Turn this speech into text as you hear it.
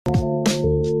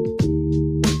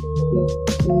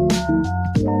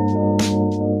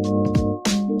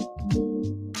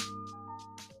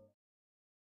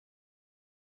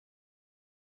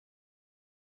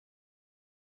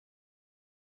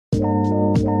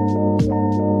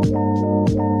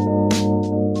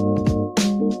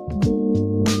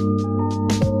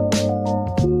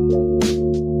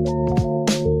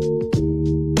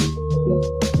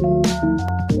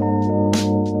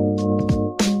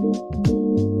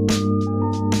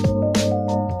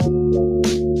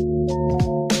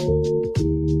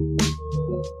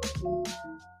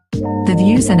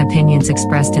and opinions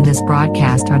expressed in this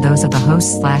broadcast are those of the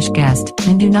host/guest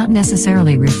and do not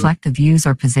necessarily reflect the views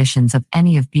or positions of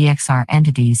any of BXR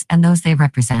entities and those they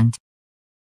represent.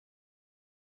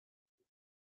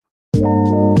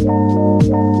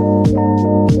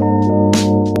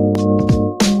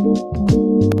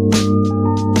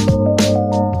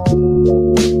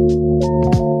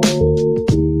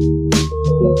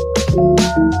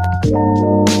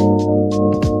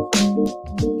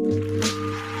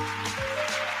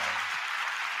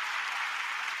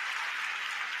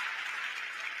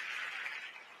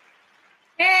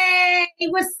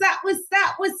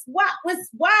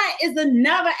 What is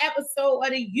another episode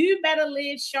of the You Better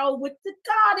Live show with the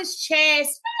goddess Chaz.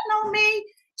 You know me,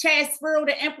 Chaz Sparrow,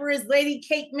 the Emperor's Lady,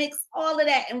 Cake Mix, all of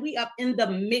that. And we up in the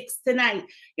mix tonight.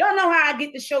 Y'all know how I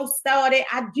get the show started.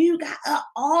 I do got an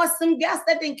awesome guest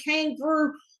that then came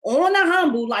through on the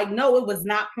humble. Like, no, it was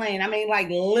not playing. I mean, like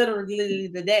literally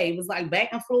the day. It was like back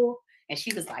and forth. And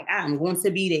she was like, I'm going to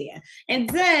be there. And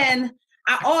then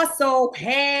I also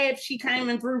had, she came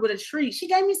in through with a treat. She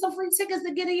gave me some free tickets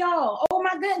to get to y'all. Oh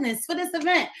my goodness, for this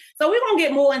event. So we're going to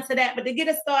get more into that, but to get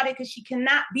us started, because she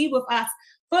cannot be with us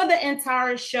for the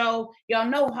entire show. Y'all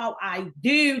know how I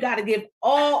do. Got to give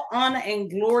all honor and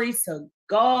glory to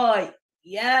God.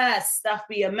 Yes, stuff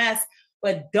be a mess,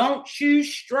 but don't you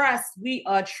stress. We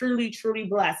are truly, truly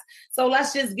blessed. So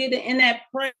let's just get it in that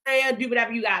prayer. Do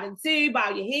whatever you got to do. Bow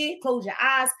your head, close your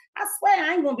eyes. I swear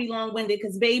I ain't going to be long-winded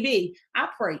because, baby, I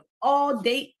pray all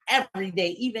day, every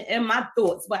day, even in my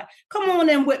thoughts. But come on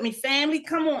in with me, family.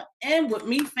 Come on in with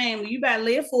me, family. You better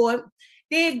live for it.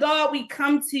 Dear God, we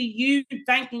come to you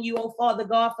thanking you, oh Father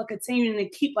God, for continuing to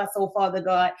keep us, oh Father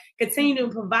God. Continue to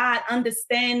provide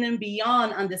understanding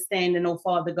beyond understanding, oh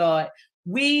Father God.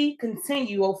 We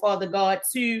continue, oh Father God,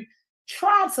 to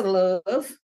try to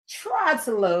love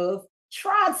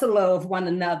one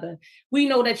another. We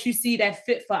know that you see that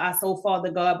fit for us, oh Father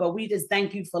God, but we just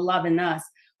thank you for loving us.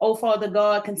 Oh Father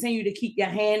God, continue to keep your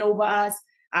hand over us.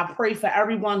 I pray for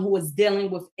everyone who is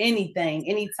dealing with anything,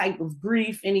 any type of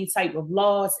grief, any type of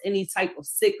loss, any type of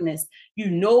sickness. You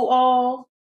know all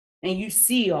and you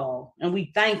see all, and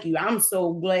we thank you. I'm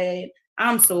so glad. I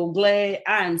am so glad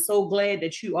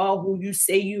that you are who you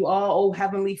say you are, oh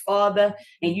Heavenly Father,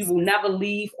 and you will never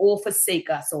leave or forsake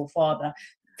us, oh Father.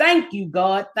 Thank you,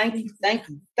 God. Thank you.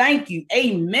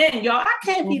 Amen, y'all. I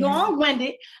can't be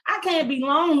long-winded.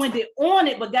 On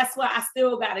it, but guess what? I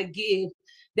still got to give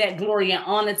that glory and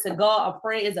honor to God. A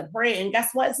prayer is a prayer, and guess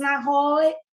what? It's not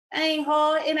hard. It ain't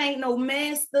hard. It ain't no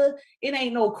master. It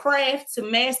ain't no craft to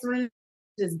mastering.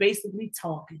 Just basically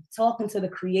talking to the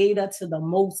Creator, to the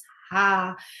Most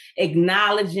High,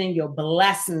 acknowledging your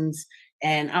blessings.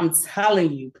 And I'm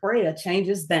telling you, prayer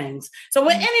changes things. So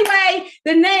anyway,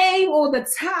 the name or the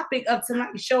topic of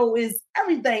tonight's show is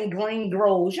Everything Green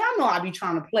Grows. Y'all know I be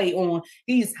trying to play on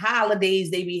these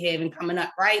holidays they be having coming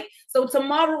up, right? So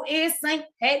tomorrow is St.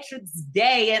 Patrick's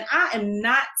Day, and I am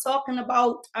not talking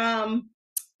about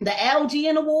the algae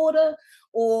in the water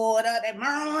or the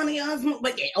marijuana,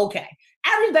 but yeah, okay.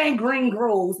 Everything green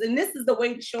grows, and this is the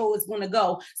way the show is going to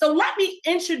go. So let me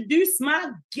introduce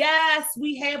my guest.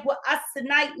 We have with us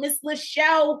tonight Miss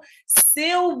Lachelle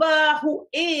Silva, who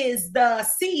is the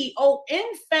CEO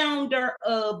and founder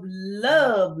of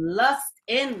Love, Lust,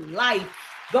 and Life.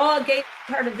 God gave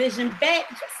her the vision back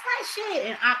just last year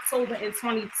in October in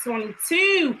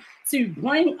 2022 to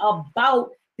bring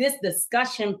about this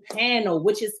discussion panel,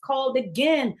 which is called,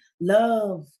 again,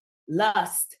 Love,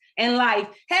 Lust, and Life.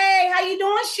 Hey, how you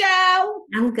doing, Shell?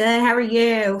 I'm good. How are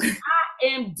you? I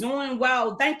am doing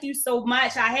well. Thank you so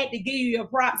much. I had to give you your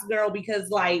props, girl, because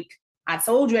like I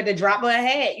told you at the drop of a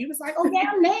hat, you was like, oh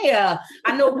yeah, I'm there.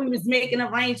 I know we was making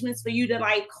arrangements for you to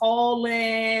like call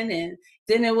in, and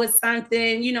then it was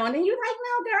something, you know, and then you're like,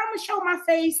 no, girl, I'm gonna show my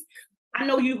face. I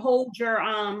know you hold your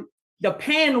the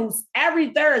panels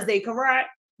every Thursday, correct?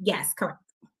 Yes, correct.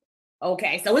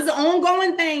 Okay, so it's an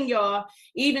ongoing thing, y'all.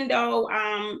 Even though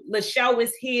Lachelle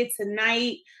is here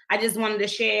tonight, I just wanted to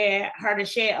share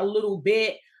a little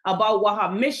bit about what her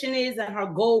mission is and her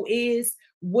goal is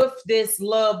with this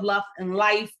Love, Love, and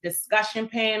Life discussion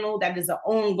panel. That is an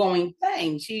ongoing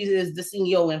thing. She is the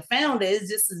CEO and founder.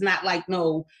 This is not like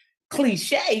no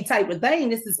cliche type of thing.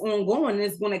 This is ongoing.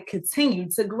 It's going to continue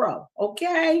to grow.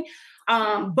 Okay.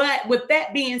 But with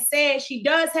that being said, she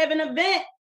does have an event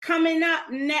coming up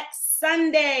next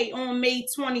Sunday on May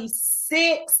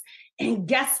 26th. And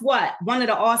guess what? One of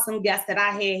the awesome guests that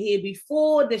I had here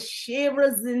before, the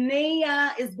Shira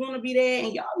Zania, is going to be there.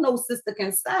 And y'all know sister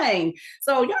can sing.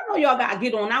 So y'all know y'all got to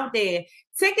get on out there.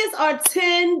 Tickets are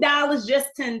 $10, just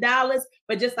 $10.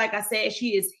 But just like I said,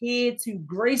 she is here to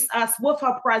grace us with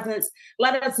her presence.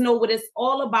 Let us know what it's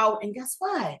all about. And guess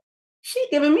what? She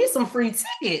giving me some free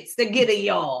tickets to get it,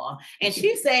 y'all. And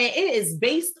she said it is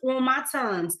based on my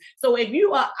terms. So if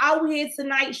you are out here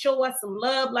tonight, show us some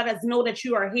love. Let us know that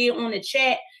you are here on the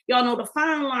chat. Y'all know the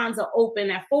phone lines are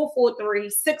open at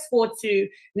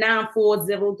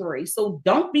 443-642-9403. So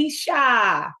don't be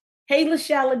shy. Hey,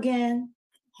 Lachelle again.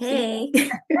 Hey.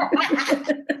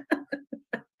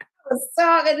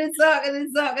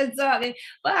 talking.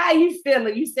 But how you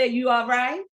feeling? You said you all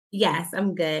right? Yes,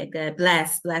 I'm good.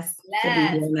 Blessed to be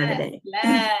here another day.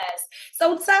 Blessed.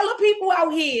 So tell the people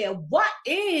out here, what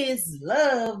is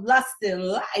Love, Lust, and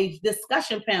Life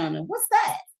discussion panel? What's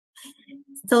that?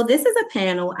 So this is a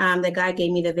panel that God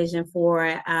gave me the vision for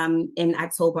in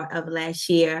October of last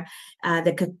year.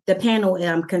 The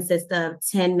panel consists of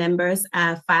 10 members,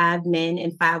 5 men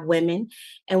and 5 women,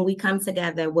 and we come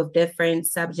together with different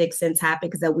subjects and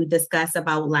topics that we discuss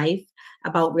about life,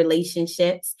 about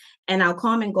relationships. And our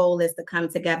common goal is to come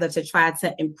together to try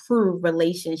to improve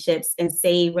relationships and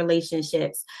save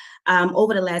relationships.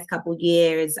 Over the last couple of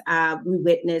years, we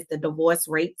witnessed the divorce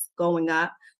rates going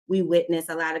up. We witness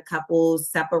a lot of couples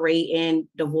separating,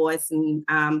 divorce, and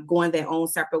going their own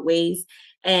separate ways.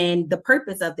 And the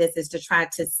purpose of this is to try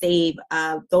to save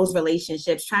those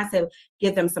relationships, try to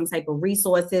give them some type of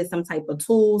resources, some type of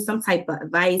tools, some type of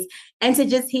advice, and to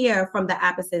just hear from the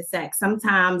opposite sex.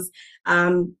 Sometimes,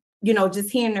 just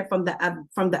hearing it from the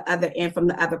other end, from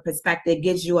the other perspective,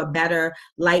 gives you a better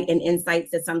light and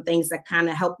insight to some things that kind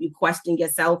of help you question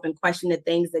yourself and question the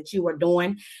things that you are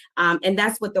doing. And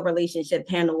that's what the relationship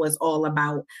panel is all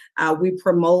about. We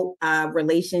promote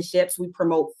relationships. We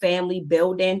promote family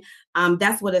building.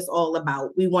 That's what it's all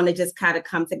about. We want to just kind of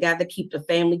come together, keep the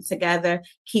family together,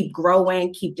 keep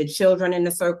growing, keep the children in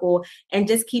the circle, and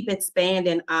just keep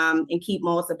expanding and keep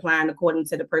multiplying according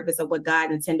to the purpose of what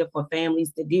God intended for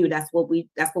families to do. That's what we're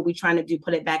trying to do,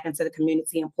 put it back into the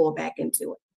community and pour back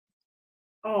into it.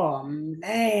 Oh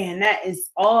man, that is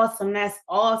awesome. That's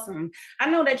awesome. I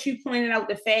know that you pointed out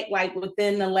the fact, like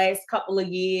within the last couple of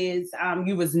years,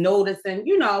 you was noticing,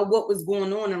 what was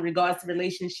going on in regards to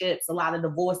relationships, a lot of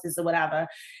divorces or whatever.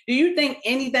 Do you think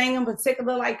anything in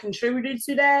particular like contributed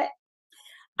to that?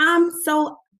 I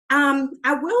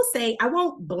will say, I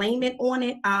won't blame it on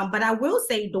it, but I will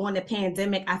say during the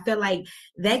pandemic, I feel like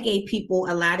that gave people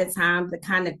a lot of time to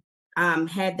kind of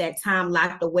had that time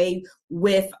locked away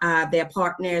with their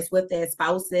partners, with their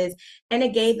spouses, and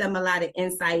it gave them a lot of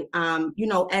insight,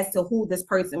 as to who this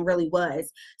person really was.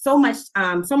 So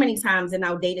many times in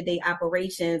our day-to-day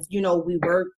operations, we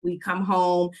work, we come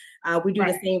home, we do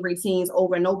the same routines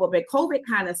over and over, but COVID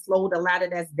kind of slowed a lot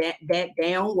of that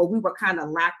down, where we were kind of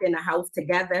locked in the house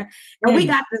together, and we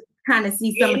got to kind of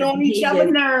see some of the each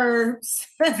other's nerves.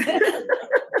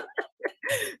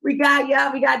 We got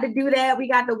to do that. We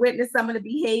got to witness some of the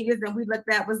behaviors, and we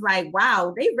looked at was like,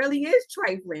 wow, they really is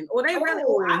trifling, or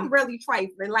I'm really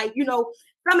trifling. Like,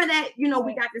 some of that, we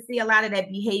got to see a lot of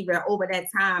that behavior over that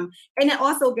time. And it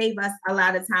also gave us a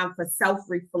lot of time for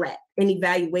self-reflect and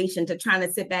evaluation, to trying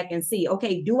to sit back and see,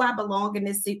 okay, do I belong in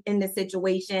this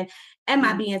situation? Am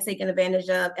I being taken advantage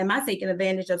of? Am I taking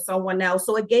advantage of someone else?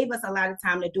 So it gave us a lot of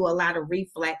time to do a lot of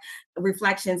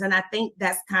reflections. And I think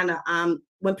that's kind of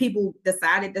when people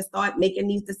decided to start making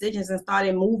these decisions and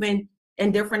started moving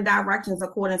in different directions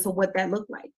according to what that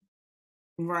looked like.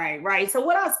 Right. So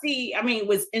what I see,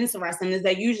 what's interesting is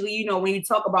that usually, when you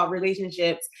talk about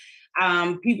relationships,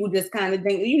 people just kind of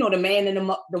think, the man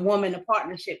and the woman, the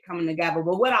partnership coming together.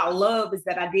 But what I love is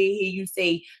that I did hear you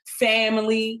say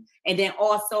family, and then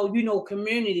also,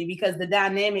 community, because the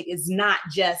dynamic is not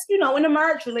just, in the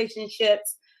marriage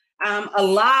relationships, a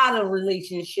lot of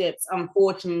relationships,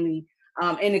 unfortunately,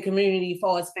 in the community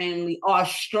for as family are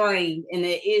strained, and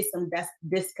there is some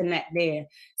disconnect there.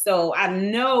 So I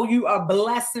know you are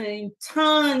blessing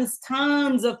tons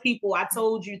of people. I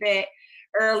told you that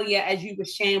earlier as you were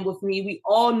sharing with me. We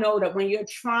all know that when you're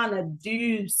trying to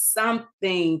do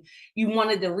something, you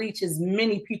wanted to reach as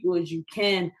many people as you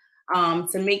can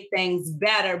to make things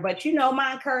better. But,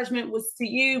 my encouragement was to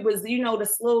you was, the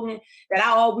slogan that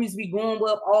I always be going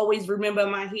with, always remember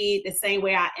in my head, the same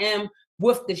way I am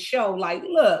with the show. Like,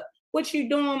 look, what you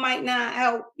doing might not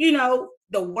help,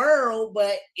 the world,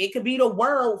 but it could be the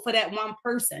world for that one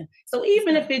person. So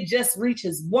even if it just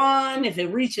reaches one, if it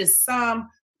reaches some,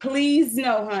 please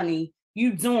know, honey,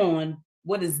 you doing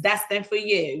what is destined for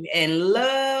you. And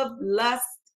love, lust,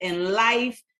 and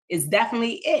life is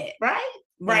definitely it, right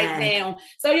now.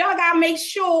 So y'all gotta make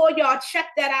sure y'all check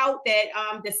that out.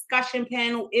 That discussion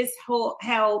panel is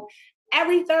held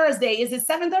every Thursday. Is it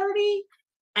 7:30?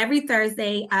 Every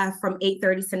Thursday from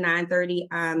 8:30 to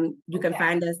 9:30. You can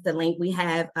find us the link. We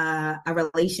have a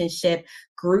relationship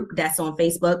group that's on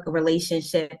Facebook, a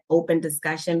relationship open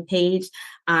discussion page.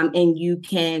 And you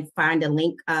can find a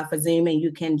link for Zoom, and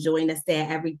you can join us there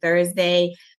every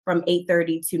Thursday from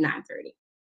 8:30 to 9:30.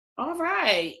 All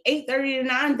right, 8:30 to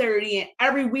 9:30, and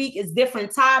every week is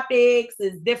different topics,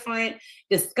 is different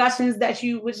discussions that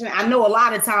which I know a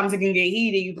lot of times it can get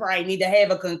heated. You probably need to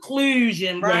have a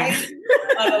conclusion, right? Yeah.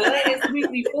 The last week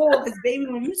before, because baby,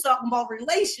 when you're talking about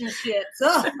relationships, it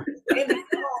was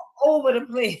all over the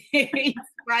place,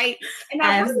 right? And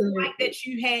I really like that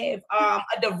you have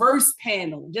a diverse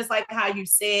panel, just like how you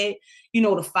said,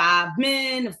 the 5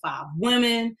 men, the 5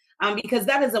 women. Because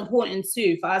that is important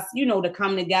too for us, to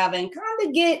come together and kind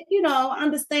of get,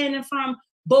 understanding from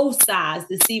both sides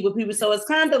to see what people. So it's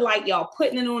kind of like y'all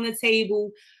putting it on the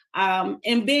table,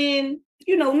 and being,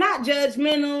 not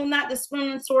judgmental, not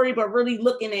discriminatory, but really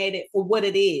looking at it for what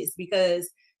it is. Because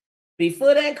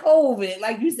before that COVID,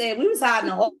 like you said, we was hiding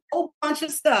a whole bunch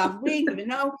of stuff. We didn't even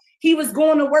know he was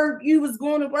going to work, you was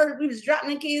going to work, we was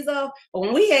dropping the kids off. But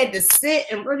when we had to sit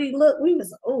and really look, we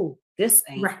was, this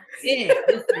ain't it.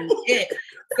 This ain't it.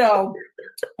 So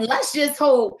let's just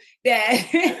hope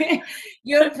that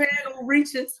your panel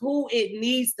reaches who it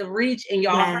needs to reach. And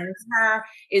y'all heard her.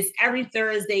 It's every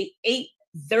Thursday,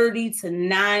 8:30 to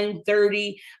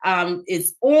 9:30.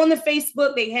 It's on the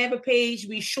Facebook. They have a page.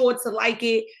 Be sure to like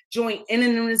it. Join in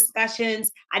the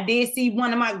discussions. I did see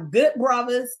one of my good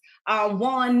brothers,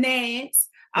 Juan Nance.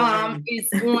 Is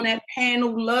on that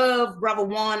panel. Love Brother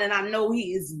Juan, and I know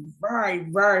he is very,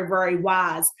 very, very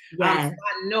wise. I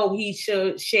know he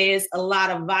shares a lot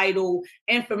of vital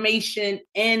information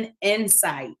and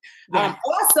insight.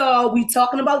 Also, we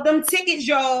talking about them tickets,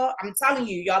 y'all. I'm telling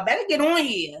you, y'all better get on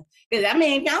here. Because y'all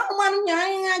don't want them, y'all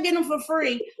ain't gonna get them for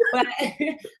free. But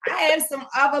I have some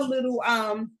other little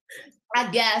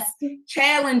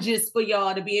challenges for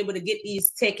y'all to be able to get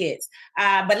these tickets.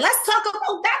 But let's talk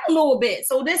about that a little bit.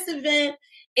 So this event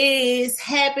is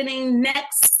happening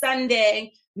next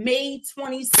Sunday, May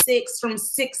 26th from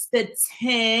 6 to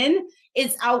 10.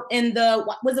 It's out in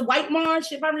was it White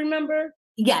Marsh, if I remember?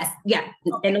 Yes,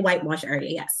 in the White Marsh area,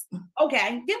 yes.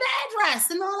 Okay, give the address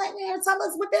and all that there. Tell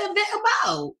us what the event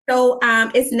about. So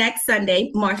it's next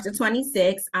Sunday, March the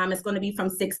 26th. It's going to be from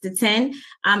 6 to 10.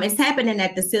 It's happening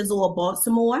at the Sizzle of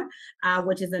Baltimore,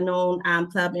 which is a known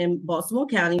club in Baltimore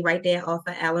County, right there off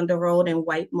of Allender Road in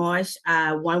White Marsh,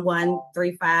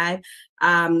 1135,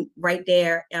 right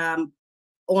there.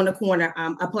 On the corner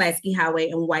of Pulaski Highway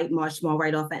and White Marsh Mall,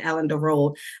 right off of Allender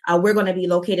Road. We're going to be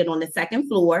located on the 2nd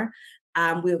floor.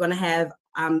 We're going to have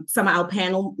some of our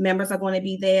panel members are going to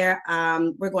be there.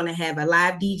 We're going to have a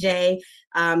live DJ.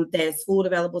 There's food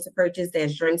available to purchase.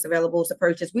 There's drinks available to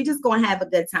purchase. We're just going to have a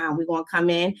good time. We're going to come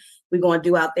in. We're going to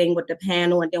do our thing with the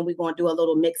panel, and then we're going to do a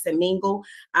little mix and mingle.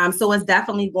 So it's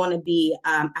definitely going to be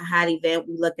a hot event.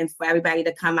 We're looking for everybody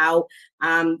to come out,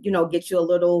 get you a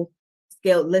little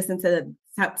skill, listen to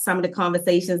some of the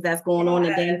conversations that's going on,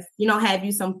 and then, have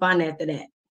you some fun after that.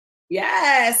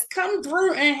 Yes, come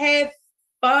through and have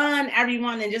fun,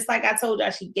 everyone. And just like I told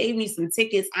y'all, she gave me some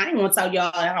tickets. I ain't gonna tell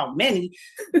y'all how many.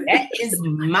 That is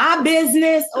my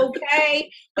business, okay?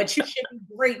 But you should be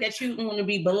great that you're going to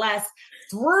be blessed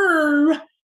through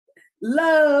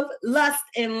Love, Lust,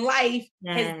 and Life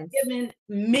has given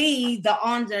me the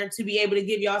honor to be able to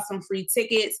give y'all some free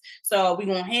tickets. So we're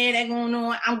going to have that going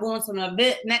on. I'm going to an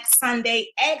event next Sunday.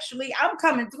 Actually, I'm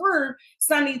coming through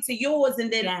Sunday to yours.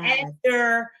 And then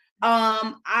after...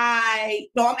 I'm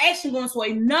actually going to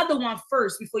another one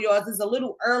first before yours. It's a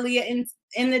little earlier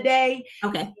in the day.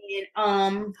 Okay.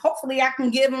 And hopefully I can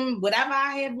give them whatever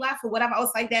I have left or whatever else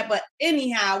like that. But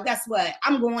anyhow, guess what?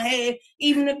 I'm going to have,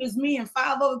 even if it's me and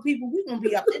 5 other people, we're going to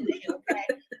be up in there, okay?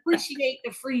 Appreciate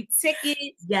the free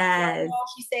tickets. Yes.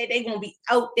 She said they're going to be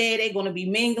out there. They're going to be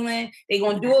mingling. They're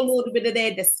going to do a little bit of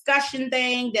that discussion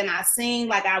thing. Then I sing,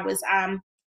 like I was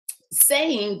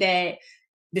saying, that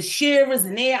the Shivers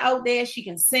and they're out there. She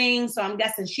can sing. So I'm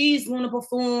guessing she's going to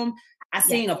perform. I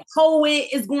seen a poet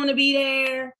is going to be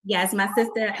there. Yes, my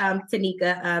sister,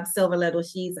 Tanika Silver Little,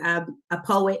 she's a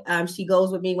poet. She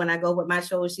goes with me when I go with my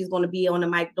shows. She's going to be on the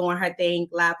mic doing her thing,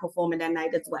 live performing that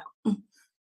night as well.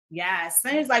 Yeah, it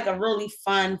seems like a really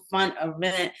fun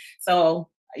event. So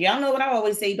Y'all know what I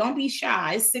always say, don't be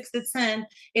shy. It's 6 to 10.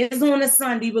 It's on a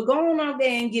Sunday, but go on out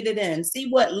there and get it in. See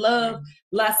what love,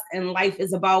 lust, and life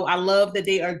is about. I love that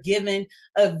they are giving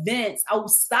events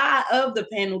outside of the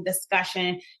panel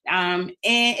discussion. And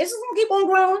it's just going to keep on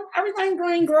growing. Everything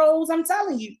green grows. I'm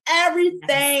telling you,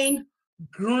 everything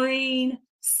green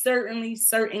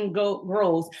certain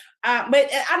grows. But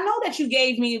I know that you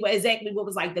gave me exactly what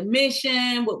was like the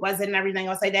mission, what was it, and everything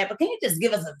else like that. But can you just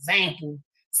give us an example?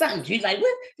 Something you like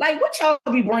what y'all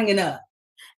be bringing up?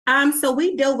 So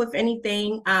we deal with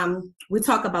anything. We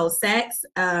talk about sex.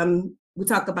 We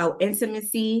talk about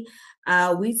intimacy.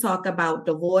 We talk about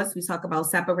divorce. We talk about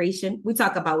separation. We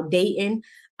talk about dating.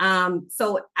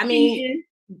 So I mean,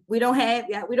 we don't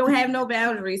have no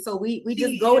boundaries. So we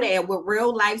just go there with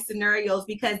real life scenarios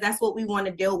because that's what we want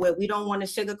to deal with. We don't want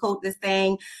to sugarcoat this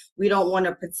thing. We don't want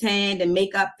to pretend and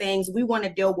make up things. We want to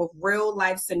deal with real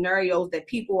life scenarios that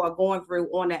people are going through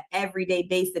on an everyday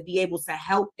basis to be able to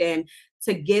help them,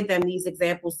 to give them these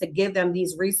examples, to give them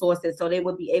these resources so they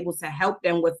would be able to help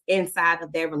them with inside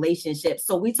of their relationship.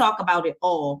 So we talk about it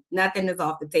all. Nothing is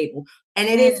off the table. And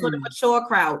it is for the mature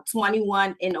crowd,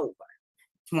 21 and over.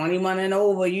 21 and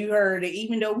over, you heard it,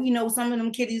 even though we know some of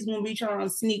them kiddies gonna be trying to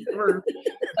sneak through.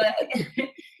 But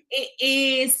it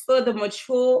is for the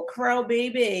mature crowd,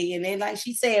 baby. And then, like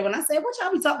she said, when I said, what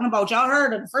y'all be talking about? Y'all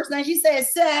heard her. The first thing she said,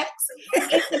 sex.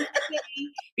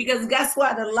 Because guess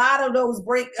what? A lot of those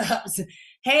breakups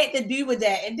had to do with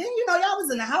that. And then, y'all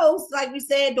was in the house, like we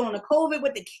said, during the COVID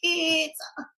with the kids.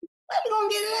 We gonna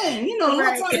get in,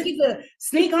 right. Trying to get to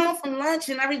sneak home from lunch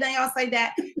and everything else like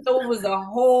that. So it was a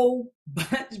whole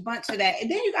bunch of that. And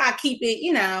then you gotta keep it,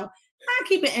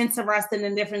 keep it interesting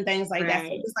and different things like that.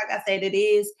 So just like I said, it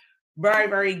is very,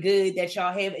 very good that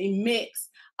y'all have a mix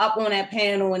up on that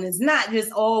panel, and it's not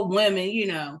just all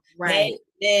women, right.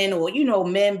 Men or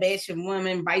men bashing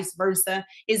women, vice versa.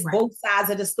 It's both sides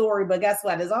of the story, but guess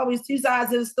what? There's always two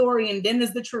sides of the story, and then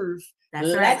there's the truth.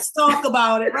 Let's talk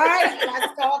about it, right?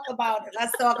 Let's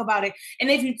talk about it. And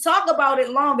if you talk about it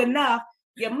long enough,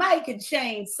 you might can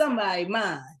change somebody's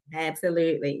mind.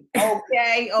 Absolutely.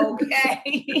 Okay.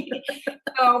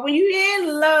 So when you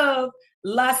hear love,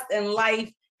 lust, and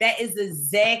life, that is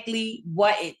exactly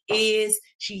what it is.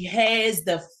 She has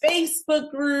the Facebook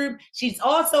group. She's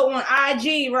also on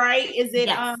IG, right? Is it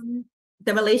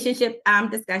the relationship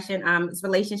discussion? It's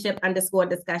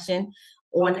relationship_discussion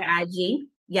on IG.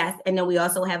 Yes, and then we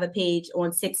also have a page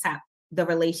on TikTok, the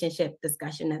relationship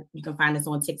discussion. That you can find us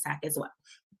on TikTok as well.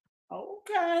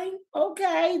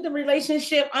 Okay. The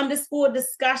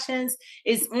relationship_discussions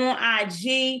is on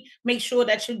IG. Make sure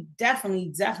that you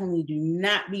definitely do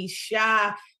not be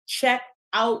shy. Check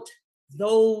out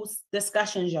those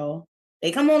discussions, y'all.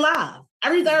 They come on live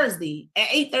every Thursday at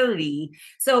 8:30.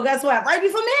 So guess what? Right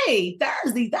before me,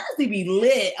 Thursday be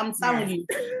lit. I'm telling you.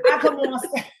 I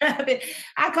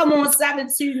come on 7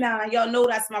 to 9. Y'all know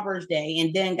that's my birthday.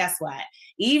 And then guess what?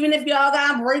 Even if y'all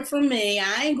got a break from me,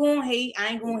 I ain't gonna hate.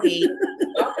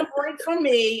 Y'all can break from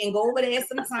me and go over there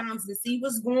sometimes to see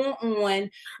what's going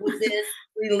on with this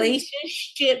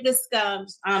relationship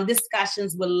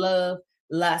discussions with love,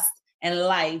 lust, and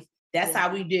life. That's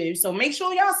how we do. So make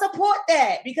sure y'all support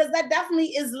that because that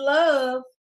definitely is love.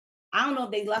 I don't know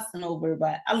if they lusting over,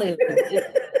 but I live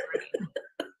it.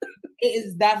 It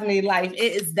is definitely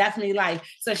life.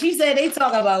 So she said they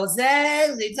talk about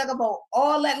sex. They talk about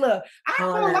all that. Look, I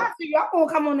ain't gonna lie to you. I'm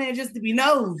gonna come on there just to be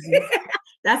nosy.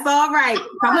 That's all right.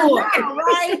 Come on. All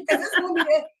right.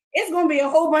 It's gonna be a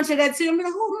whole bunch of that too. I'm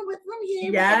like, hold on, let me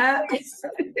hear. Yeah.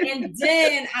 And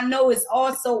then I know it's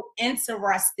also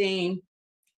interesting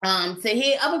to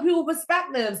hear other people's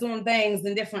perspectives on things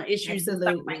and different issues and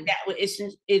stuff like that with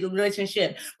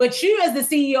relationship. But you as the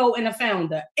CEO and the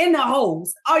founder and the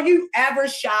host, are you ever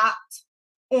shocked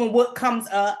on what comes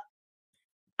up?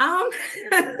 I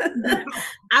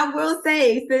will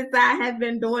say, since I have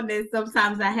been doing this,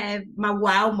 sometimes I have my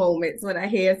wow moments when I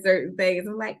hear certain things.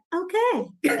 I'm like, okay.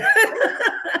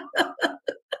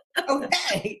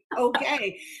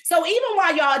 Okay. So even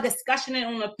while y'all discussing it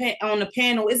on the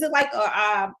panel, is it like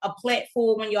a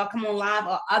platform when y'all come on live?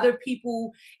 Are other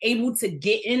people able to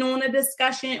get in on the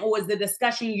discussion, or is the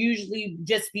discussion usually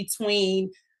just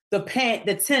between the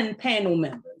 10 panel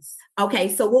members?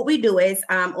 Okay, so what we do is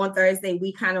on Thursday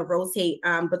we kind of rotate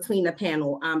between the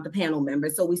panel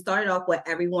members. So we started off with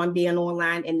everyone being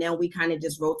online, and then we kind of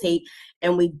just rotate.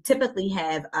 And we typically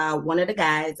have one of the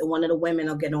guys and one of the women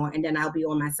will get on, and then I'll be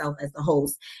on myself as the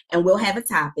host. And we'll have a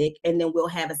topic, and then we'll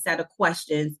have a set of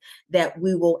questions that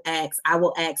we will ask. I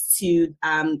will ask to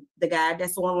the guy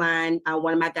that's online,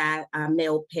 one of my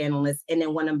male panelists, and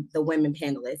then one of the women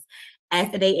panelists.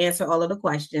 After they answer all of the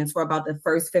questions for about the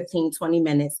first 15, 20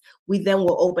 minutes, we then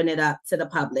will open it up to the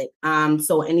public.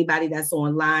 So anybody that's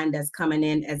online that's coming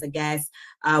in as a guest,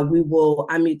 we will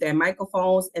unmute their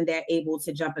microphones and they're able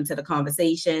to jump into the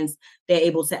conversations. They're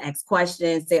able to ask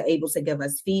questions. They're able to give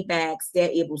us feedbacks. They're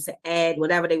able to add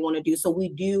whatever they want to do. So we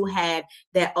do have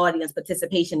that audience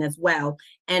participation as well.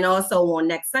 And also on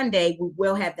next Sunday, we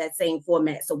will have that same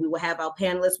format. So we will have our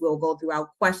panelists. We'll go through our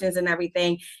questions and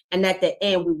everything. And at the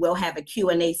end, we will have a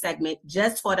Q&A segment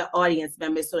just for the audience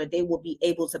members so that they will be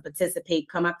able to participate,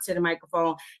 come up to the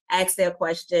microphone, ask their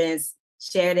questions,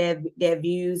 share their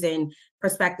views and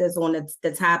perspectives on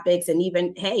the topics, and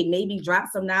even, hey, maybe drop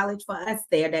some knowledge for us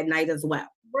there that night as well.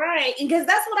 Right, because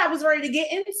that's what I was ready to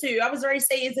get into. I was ready to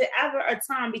say, is it ever a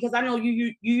time? Because I know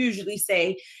you usually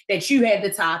say that you have the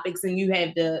topics and you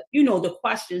have the, the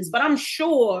questions, but I'm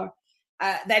sure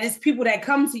that it's people that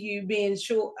come to you being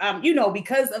sure,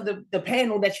 because of the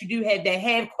panel that you do have that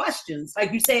have questions.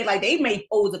 Like you said, like they may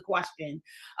pose a question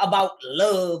about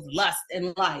love, lust,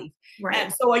 and life.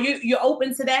 Right. So are you're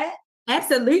open to that?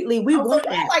 Absolutely. We want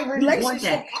that. Like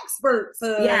relationship experts.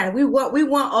 Yeah, we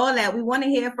want all that. We want to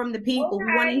hear from the people. Okay.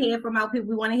 We want to hear from our people.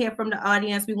 We want to hear from the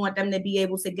audience. We want them to be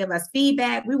able to give us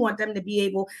feedback. We want them to be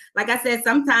able, like I said,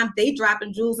 sometimes they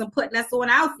dropping jewels and putting us on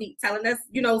our feet, telling us,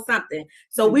 something.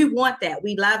 So we want that.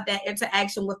 We love that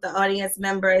interaction with the audience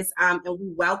members, and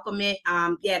we welcome it.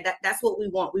 That's what we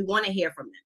want. We want to hear from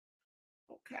them.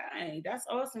 Okay, that's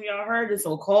awesome. Y'all heard it.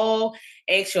 So call,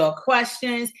 ask your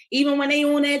questions. Even when they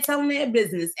on there telling their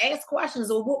business, ask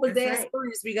questions. Or what was their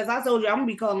experience? Because I told you I'm gonna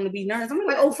be calling to be nice. I'm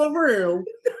like, oh, for real?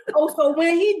 So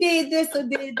when he did this or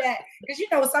did that,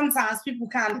 because sometimes people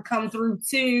kind of come through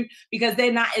too because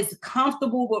they're not as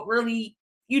comfortable with really,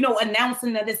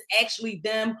 announcing that it's actually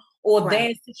them or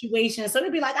their situation. So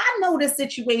they'd be like, I know this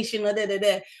situation, or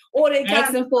da-da-da. Or they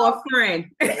asking for a friend.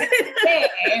 Yeah,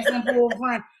 asking for a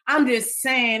friend. I'm just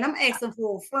saying, I'm asking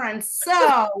for a friend.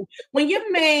 So when your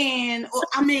man,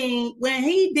 when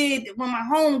he did, when my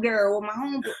homegirl, or my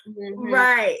home,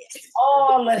 right,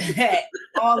 all of that.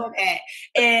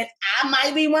 And I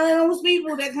might be one of those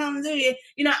people that comes in here,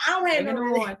 I don't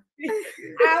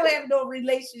have no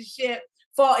relationship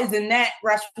far as in that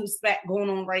retrospect going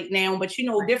on right now, but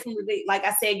different, like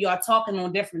I said, y'all talking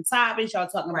on different topics, y'all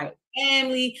talking about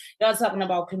family, y'all talking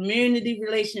about community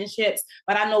relationships,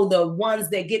 but I know the ones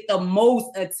that get the most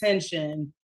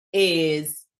attention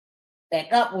is that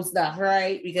couple stuff,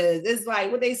 right? Because it's like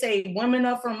what they say, women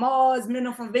are from Mars, men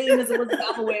are from Venus, or the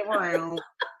other way around.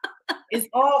 It's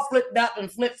all flipped up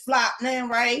and flip-flop now,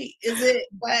 right? Is it?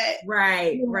 But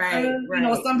right.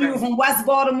 Some people from West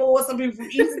Baltimore, some people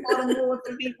from East Baltimore,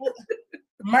 some people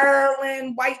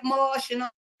Maryland, White Marsh, and all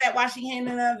that, while she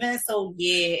handling the event. So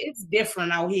yeah, it's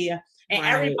different out here. And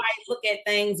everybody look at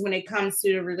things when it comes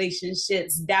to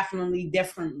relationships definitely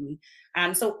differently.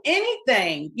 So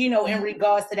anything, in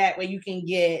regards to that, where you can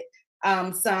get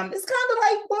some, it's kind of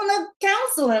like going to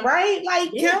counseling, right?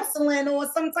 Like counseling or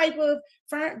some type of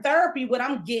therapy, what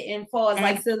I'm getting for is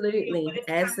absolutely.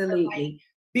 Like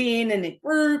being in a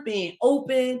group, being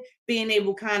open, being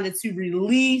able kind of to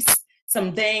release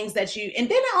some things that and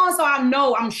then also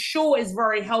I'm sure it's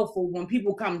very helpful when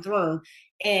people come through.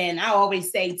 And I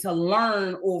always say to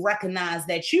learn or recognize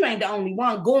that you ain't the only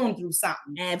one going through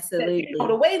something. Absolutely.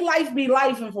 The way life be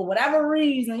life, and for whatever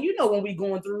reason, when we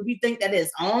going through, we think that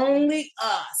it's only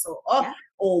us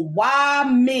or why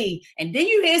me? And then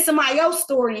you hear somebody else's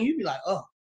story and you be like, oh,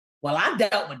 well, I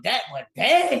dealt with that, but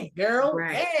dang, girl,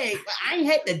 dang, but I ain't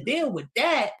had to deal with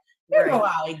that. You know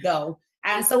how it go.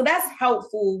 And so that's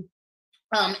helpful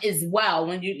as well.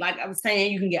 When you, like I was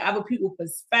saying, you can get other people's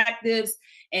perspectives,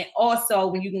 and also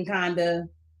when you can kind of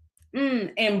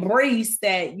embrace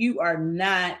that you are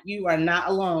not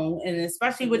alone. And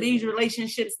especially with these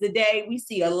relationships today, we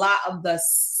see a lot of the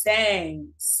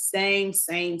same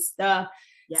stuff,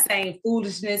 same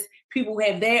foolishness. People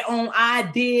have their own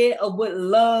idea of what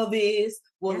love is,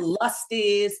 what lust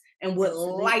is, and what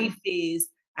life is.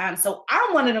 So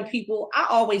I'm one of the people, I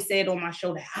always said on my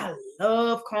show that I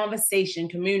love conversation,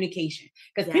 communication,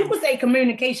 because people say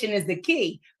communication is the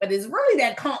key, but it's really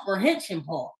that comprehension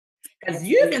part. Because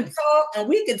you can talk and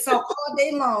we can talk all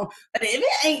day long, but if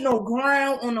it ain't no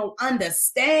ground or no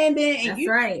understanding, and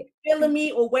you feeling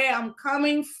me or where I'm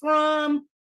coming from,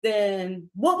 then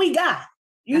what we got?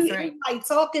 You like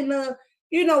talking to,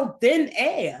 thin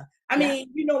air. I mean,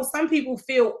 some people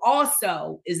feel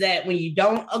also is that when you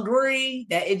don't agree,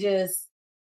 that it just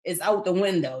is out the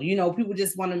window. People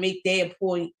just want to make their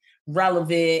point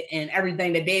relevant and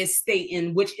everything that they're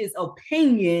stating, which is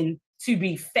opinion to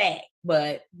be fact.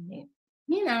 But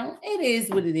you know, it is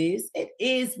what it is. It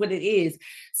is what it is.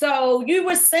 So you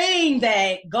were saying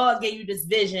that God gave you this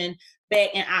vision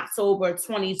back in October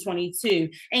 2022.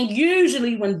 And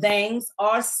usually when things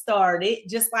are started,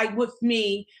 just like with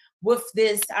me, with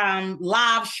this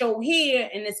live show here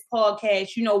in this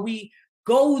podcast, you know, we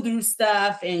go through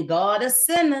stuff and God has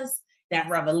sent us that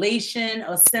revelation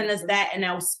or send us that in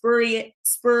our spirit.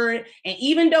 And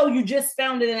even though you just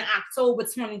found it in October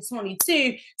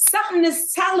 2022, something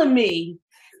is telling me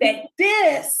that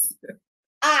this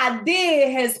idea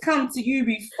has come to you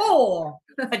before,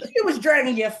 but you was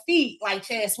dragging your feet like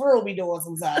Chad Swirl be doing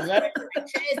sometimes, right? Like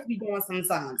Chad be doing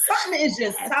sometimes. Something is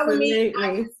just telling me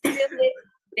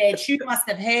that you must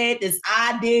have had this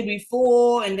idea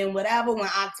before, and then whatever, when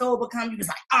October comes, you was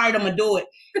like, all right, I'm gonna do it.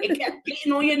 It kept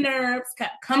getting on your nerves,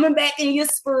 kept coming back in your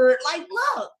spirit. Like,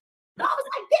 look, I was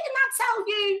like, didn't I tell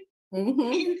you?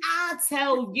 Mm-hmm. Didn't I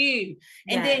tell you?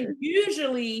 And then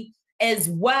usually as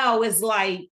well, it's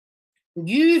like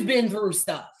you've been through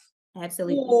stuff.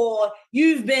 Absolutely. Or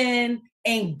you've been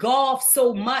engulfed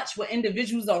so much with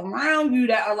individuals around you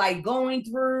that are like going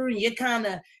through, and you're kind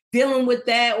of dealing with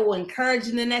that or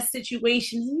encouraging in that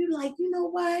situation. And you're like, you know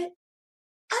what?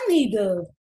 I need to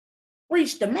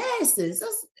reach the masses.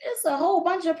 It's a whole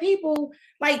bunch of people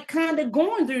like kind of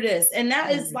going through this. And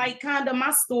that is like kind of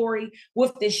my story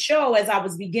with this show, as I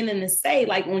was beginning to say,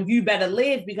 like on You Better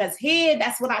Live, because here,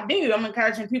 that's what I do. I'm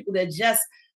encouraging people to just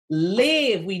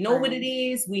live. We know what it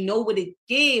is. We know what it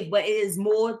gives, but it is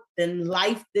more than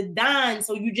life to dine.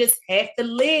 So you just have to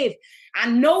live.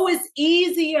 I know it's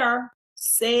easier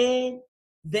said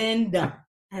than done.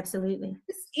 Absolutely.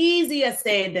 It's easier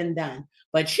said than done,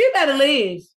 but you better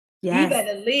live. Yes. You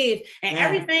better live. And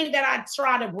everything that I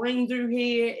try to bring through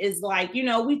here is like, you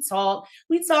know, we talk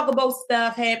about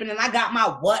stuff happening. I got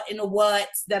my what in the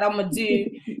what's that I'm going to do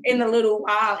in a little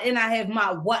while. And I have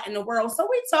my what in the world. So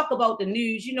we talk about the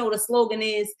news. You know, the slogan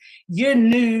is your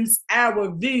news,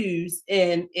 our views,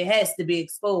 and it has to be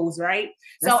exposed, right?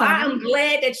 That's so I'm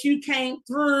glad that you came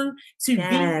through to be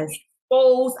exposed.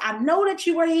 I know that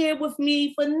you were here with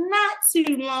me for not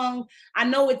too long. I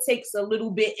know it takes a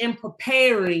little bit in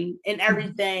preparing and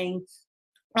everything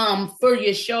for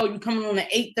your show. You coming on at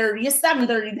 8:30. It's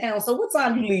 7:30 now. So what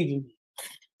time you leaving?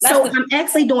 So I'm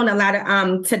actually doing a lot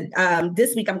of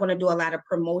this week I'm going to do a lot of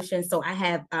promotion. So I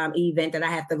have an event that I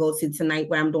have to go to tonight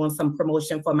where I'm doing some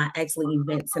promotion for my actual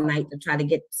event tonight to try to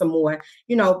get some more,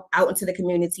 you know, out into the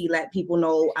community, let people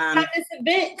know. This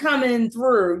event coming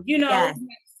through, you know. Yes.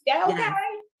 Yeah, okay.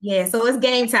 Yeah, so it's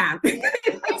game time.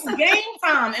 It's game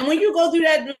time. And when you go through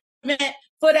that event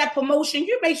for that promotion,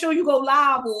 you make sure you go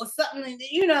live or something,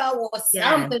 you know, or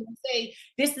something to say,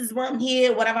 this is where I'm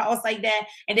here, whatever else like that.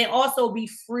 And then also be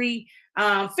free.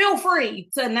 Feel free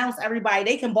to announce everybody.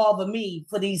 They can bother me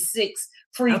for these 6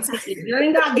 free tickets. You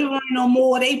ain't got to give them no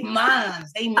more. They mine.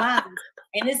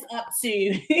 And it's up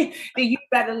to that You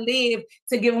Better Live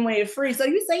to give them away free. So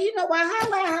you say, you know what,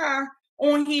 highlight her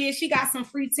on here. She got some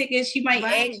free tickets. She might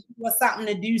ask you for something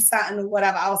to do something or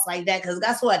whatever else like that. Because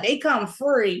that's what they come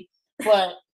free,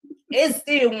 but it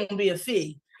still won't be a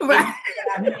fee. Right.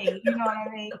 You know what I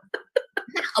mean?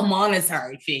 Not a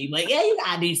monetary fee, but yeah, you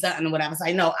gotta do something or whatever. It's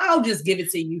like, no, I'll just give it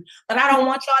to you. But I don't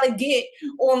want y'all to get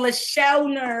on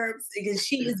Lachelle nerves because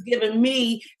she is giving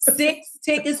me 6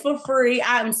 tickets for free.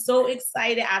 I'm so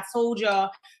excited. I told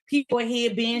y'all, people are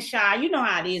here being shy. You know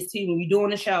how it is too when you're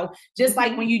doing a show. Just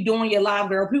like when you're doing your live,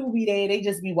 girl, people be there, they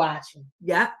just be watching.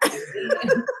 Yeah.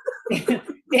 They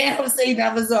don't say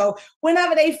nothing. So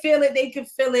whenever they feel it, they can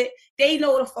feel it. They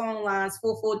know the phone lines,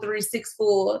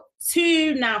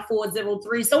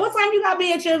 443-642-9403. So what time you gotta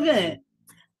be at your event?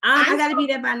 I gotta be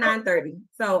there by 9:30.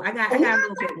 So I got a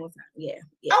little bit more time. Yeah.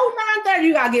 Oh, 9:30,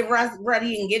 you gotta get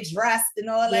ready and get dressed and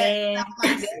all that. Yeah.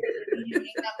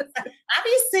 I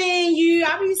be seeing you.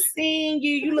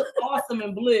 You look awesome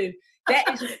in blue.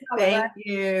 That is your color. Thank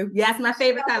you. Yeah, that's my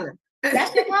favorite color.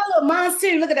 That's your color. Mine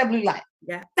too. Look at that blue light.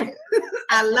 Yeah.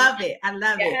 I love it.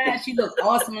 Yeah, she looks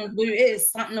awesome in blue. It is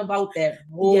something about that.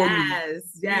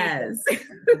 Yes.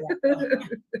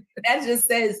 That just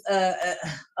says,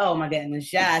 oh my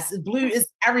goodness, yes. Blue is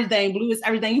everything. Blue is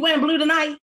everything. You wearing blue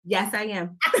tonight? Yes, I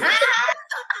am.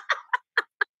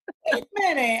 Wait a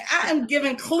minute. I am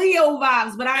giving Cleo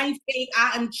vibes, but I ain't fake.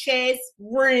 I am Chess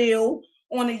real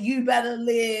on the You Better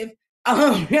Live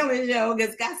really show.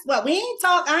 Because guess what? We ain't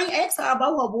talk. I ain't asked her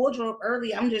about her wardrobe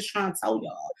early. I'm just trying to tell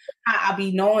y'all how I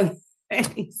be knowing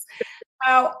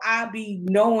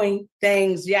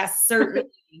things. Yes, certainly.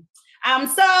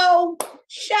 So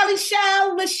Shelly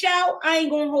Show, Michelle, I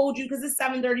ain't gonna hold you because it's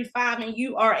 7:35 and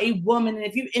you are a woman. And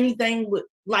if you anything with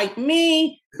like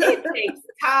me, it takes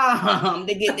time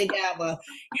to get together.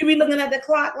 You be looking at the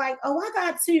clock like, oh, I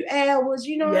got 2 hours,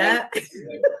 you know. Yeah.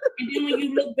 And then when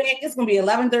you look back, it's gonna be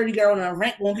 11:30, girl, and the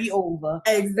rent won't be over.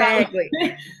 Exactly. So,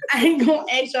 I ain't gonna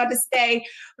ask y'all to stay,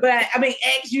 but I mean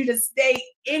ask you to stay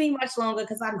any much longer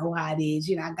because I know how it is.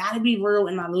 You know, I gotta be real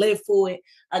and I live for it.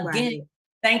 Again, Right.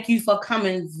 Thank you for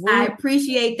coming through. I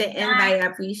appreciate the invite. I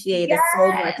appreciate it so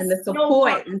much. And the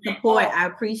support I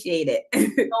appreciate it.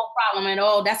 No problem at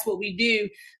all. That's what we do.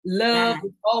 Love,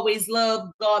 always love.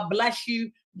 God bless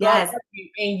you. God bless you.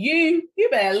 And you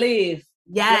better live.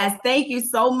 Yes. Thank you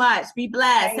so much. Be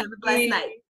blessed. Have a blessed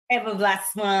night. Have a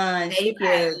blessed one. Thank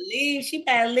you. She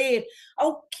better live.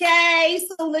 Okay,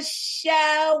 so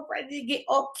Michelle ready to get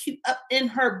all cute up in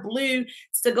her blue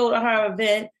to go to her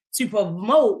event to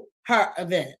promote her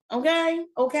event.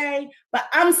 Okay. But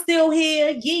I'm still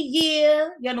here. Yeah.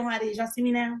 Y'all know how it is. Y'all see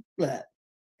me now? Look,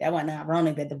 that wasn't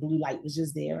ironic that the blue light was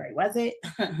just there, right? Was it?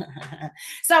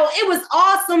 So it was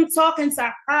awesome talking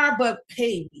to her, but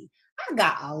baby, I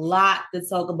got a lot to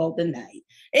talk about tonight.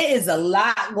 It is a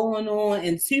lot going on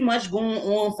and too much going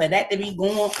on for that to be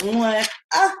going on.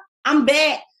 I'm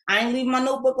back. I ain't leaving my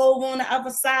notebook over on the other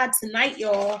side tonight,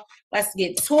 y'all. Let's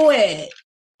get to it.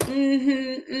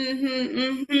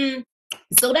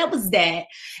 So that was that.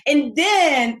 And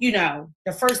then, you know,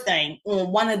 the first thing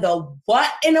on one of the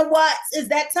what in the what's is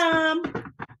that time.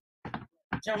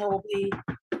 General B.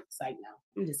 It's like, no,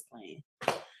 I'm just playing.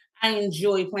 I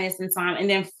enjoy playing some time. And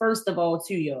then first of all,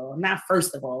 too, y'all, not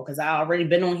first of all, because I already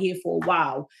been on here for a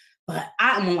while, but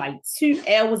I'm on like 2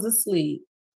 hours of sleep.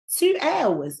 2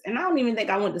 hours. And I don't even think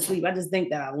I went to sleep. I just think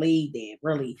that I laid there,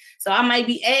 really. So I might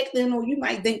be acting, or you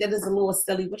might think that it's a little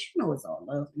silly, but you know it's all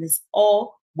love. And it's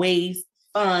always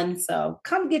fun. So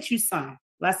come get you some.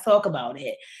 Let's talk about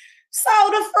it. So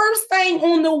the first thing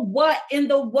on the what in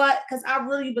the what, because I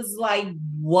really was like,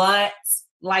 what?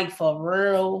 Like for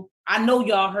real? I know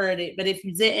y'all heard it, but if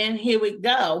you didn't, here we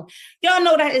go. Y'all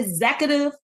know that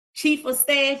executive chief of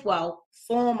staff, well,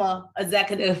 former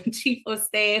executive chief of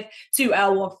staff to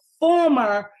our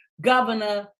former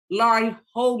governor, Larry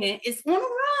Hogan, is on the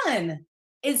run.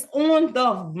 It's on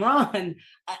the run.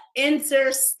 An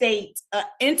interstate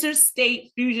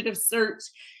fugitive search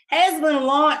has been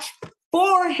launched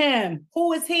for him.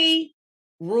 Who is he?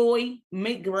 Roy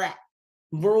McGrath.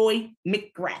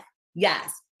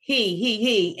 Yes,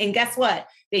 he. And guess what?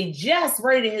 They just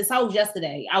raided his house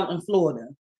yesterday out in Florida.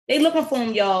 They looking for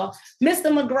him, y'all. Mr.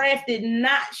 McGrath did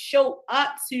not show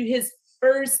up to his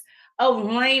first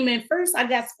arraignment. First, I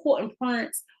got court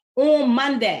appearance on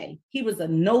Monday. He was a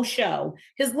no-show.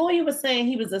 His lawyer was saying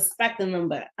he was expecting him,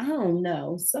 but I don't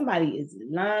know. Somebody is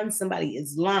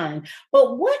lying.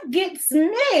 But what gets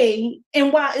me,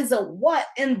 and why is a what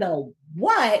in the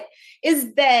what,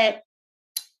 is that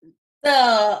they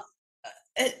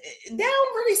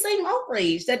don't really seem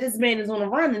outraged that this man is on the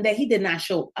run and that he did not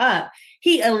show up.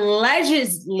 He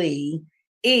allegedly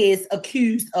is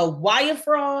accused of wire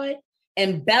fraud,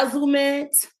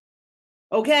 embezzlement,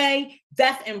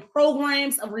 theft in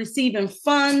programs, of receiving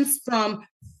funds from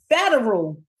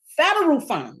federal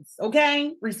funds,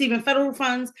 receiving federal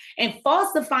funds and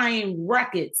falsifying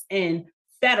records in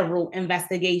federal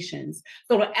investigations.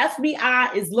 So the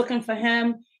FBI is looking for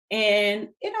him, and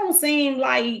it don't seem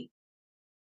like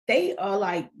they are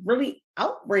like really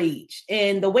outraged.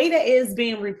 And the way that is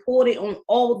being reported on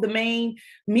all the main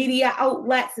media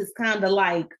outlets is kind of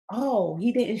like, oh,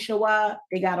 he didn't show up.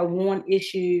 They got a warrant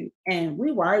issue and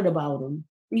we worried about him.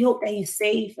 We hope that he's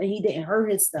safe and he didn't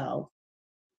hurt himself.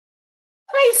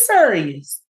 Are you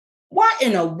serious? What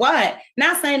in a what?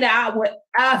 Not saying that I would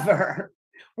ever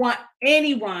want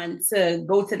anyone to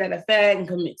go to that effect and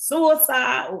commit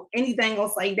suicide or anything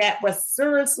else like that. But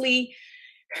seriously,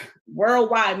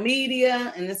 worldwide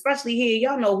media, and especially here,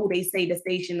 y'all know who they say the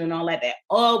station and all that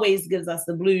always gives us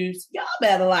the blues. Y'all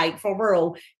better, like, for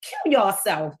real, kill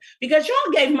yourself, because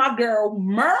y'all gave my girl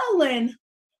Marilyn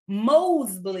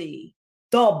Mosley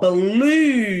the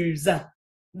blues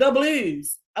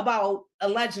about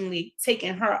allegedly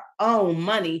taking her own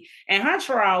money, and her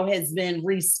trial has been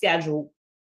rescheduled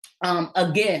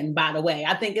again, by the way.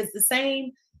 I think it's the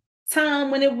same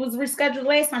time when it was rescheduled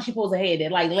last time she supposed to have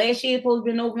it. Like last year, it supposed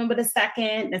to be November the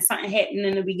 2nd, and something happened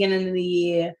in the beginning of the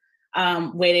year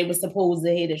where they were supposed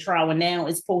to have the trial, and now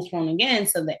it's postponed again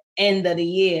to the end of the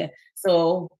year.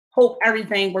 So hope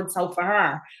everything works out for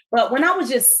her. But when I was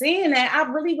just seeing that, I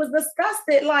really was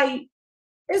disgusted. Like,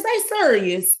 is they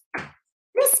serious?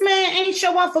 This man ain't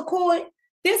show up for court.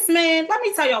 This man, let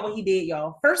me tell y'all what he did,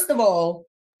 y'all. First of all,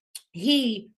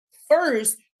 he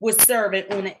first was serving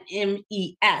on the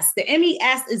MES. The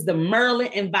MES is the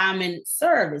Maryland Environment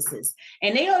Services.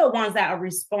 And they are the ones that are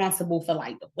responsible for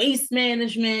like the waste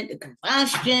management, the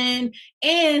combustion,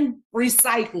 and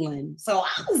recycling. So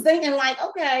I was thinking like,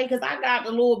 okay, because I got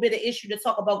a little bit of issue to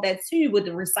talk about that too with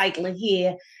the recycling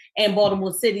here in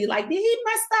Baltimore City. Like, did he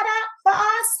mess that up for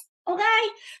us? Okay.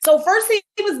 So first he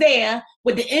was there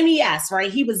with the MES,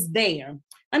 right? He was there.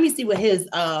 Let me see what his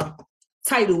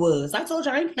title was. I told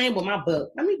you I ain't playing with my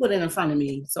book. Let me put it in front of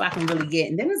me so I can really get.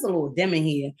 And then there's a little dim in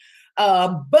here.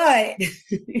 But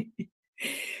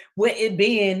with it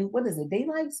being, what is it?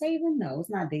 Daylight saving? No,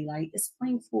 it's not daylight. It's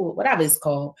spring food, whatever it's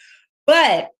called.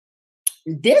 But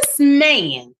this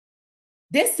man,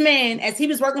 as he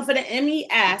was working for the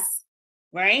MES,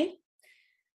 right?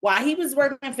 While he was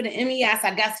working for the MES,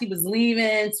 I guess he was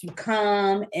leaving to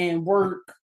come and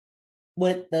work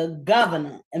with the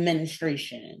governor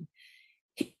administration.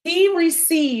 He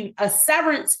received a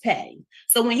severance pay.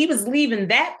 So when he was leaving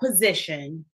that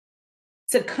position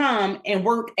to come and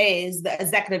work as the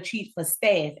executive chief of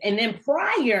staff, and then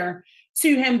prior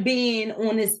to him being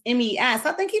on this MES,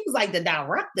 I think he was like the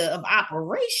director of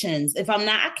operations. If I'm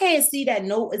not, I can't see that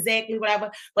note exactly,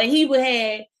 whatever, but he would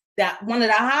have that one of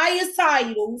the highest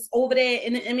titles over there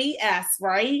in the MES,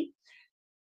 right?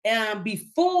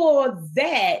 Before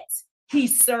that, he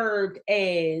served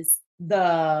as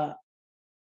the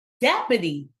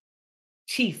deputy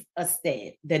chief of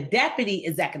staff, the deputy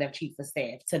executive chief of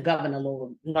staff to Governor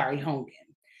Larry Hogan.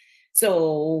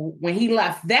 So when he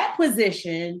left that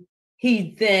position,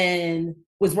 he then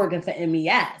was working for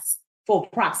MES for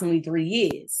approximately 3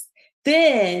 years.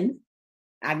 Then,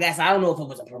 I guess, I don't know if it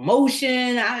was a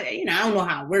promotion. I don't know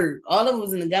how it worked. All of it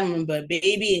was in the government, but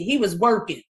baby, he was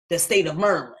working the state of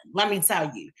Maryland. Let me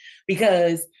tell you,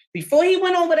 because before he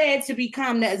went over there to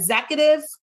become the executive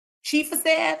chief of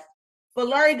staff for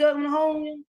Larry Governor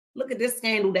Hogan, look at this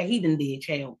scandal that he done did,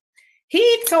 child.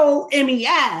 He told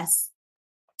MES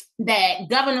that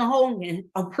Governor Hogan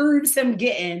approves him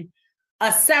getting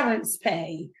a severance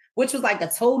pay, which was like a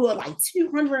total of like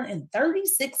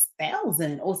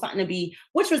 $236,000 or something to be,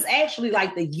 which was actually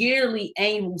like the yearly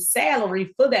annual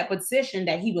salary for that position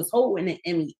that he was holding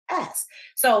in MES.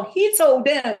 So he told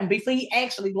them before he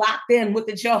actually locked in with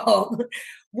the job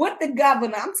with the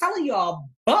governor, I'm telling y'all,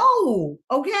 bold,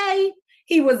 okay?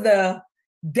 He was the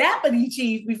deputy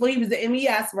chief before he was the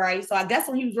MES, right? So I guess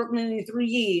when he was working in 3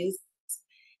 years,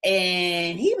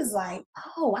 and he was like,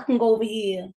 oh, I can go over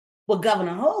here with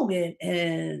Governor Hogan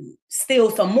and steal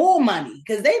some more money,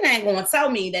 because they not going to tell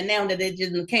me that now that it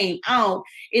just came out,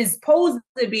 is supposed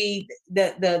to be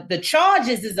the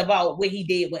charges is about what he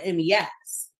did with MES.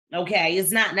 Okay,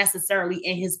 it's not necessarily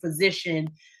in his position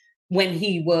when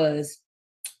he was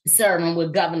serving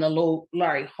with Governor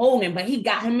Larry Hogan, but he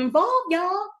got him involved,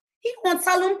 y'all. He gonna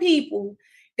tell them people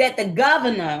that the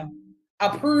governor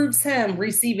approves him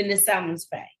receiving this severance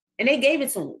pay, and they gave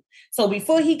it to him. So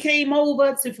before he came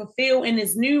over to fulfill in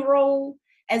his new role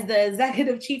as the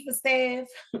executive chief of staff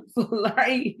for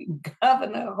Larry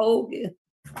Governor Hogan,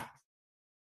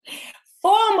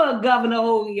 former Governor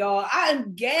Hogan, y'all,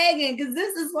 I'm gagging because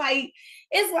this is like,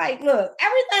 it's like, look,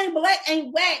 everything black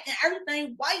ain't whack and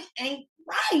everything white ain't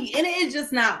right. And it is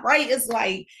just not right. It's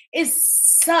like, it is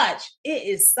such,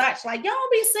 like, y'all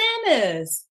be saying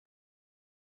this.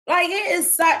 Like, it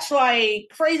is such like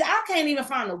crazy. I can't even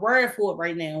find a word for it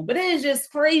right now, but it is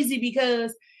just crazy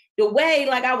because the way,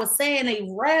 like I was saying, they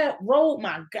wrote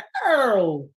my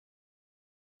girl,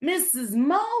 Mrs.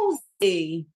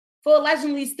 Mosey, for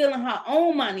allegedly stealing her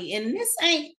own money. And this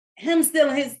ain't him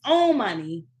stealing his own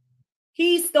money.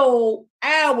 He stole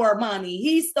our money.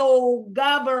 He stole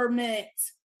government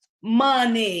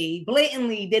money,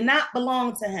 blatantly did not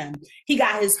belong to him. He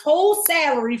got his whole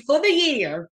salary for the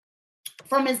year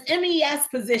from his MES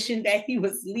position that he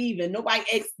was leaving. Nobody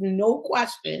asked no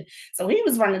question. So he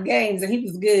was running games and he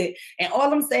was good. And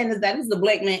all I'm saying is that as a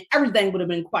black man, everything would have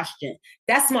been questioned.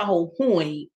 That's my whole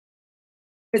point.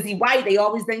 Because he white, they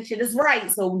always think shit is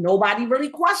right. So nobody really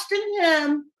questioned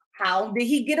him. How did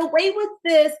he get away with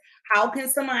this? How can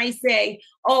somebody say,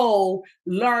 oh,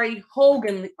 Larry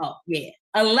Hogan, oh yeah,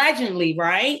 allegedly,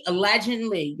 right?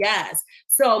 Allegedly, yes.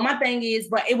 So my thing is,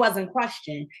 but it wasn't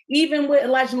questioned. Even with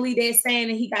allegedly, they're saying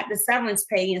that he got the severance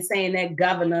pay and saying that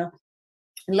Governor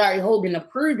Larry Hogan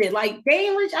approved it. Like, they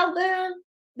didn't reach out there,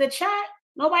 the chat.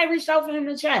 Nobody reached out for him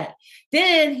to chat.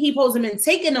 Then he supposed to have been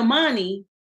taking the money,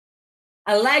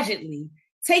 allegedly,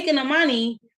 taking the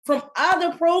money from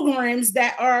other programs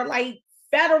that are like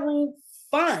federal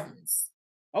funds.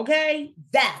 Okay?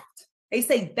 Theft. They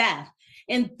say theft.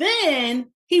 And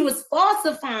then he was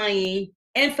falsifying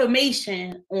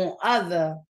information on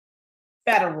other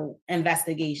federal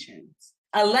investigations.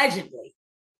 Allegedly,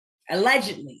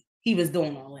 he was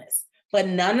doing all this. But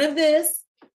none of this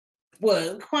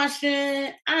was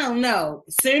questioned. I don't know.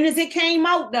 As soon as it came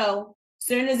out,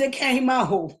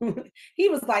 he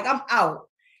was like, I'm out.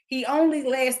 He only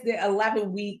lasted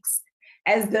 11 weeks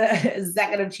as the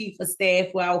executive chief of staff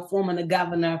while forming the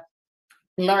governor,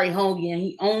 Larry Hogan.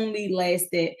 He only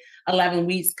lasted 11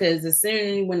 weeks because as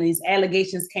soon when these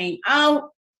allegations came out,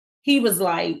 he was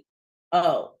like,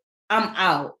 oh, I'm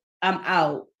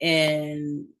out.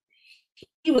 And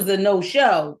he was a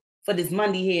no-show for this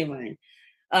Monday hearing.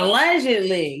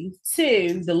 Allegedly,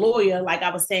 too, the lawyer, like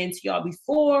I was saying to y'all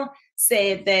before,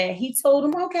 said that he told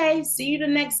him, okay, see you the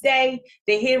next day.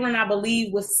 The hearing, I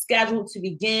believe, was scheduled to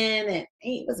begin at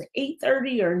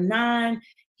 8:30 or 9.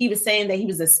 He was saying that he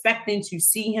was expecting to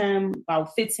see him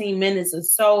about 15 minutes or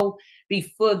so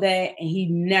before that, and he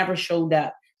never showed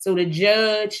up. So the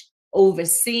judge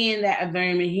overseeing that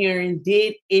arraignment hearing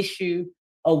did issue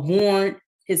a warrant.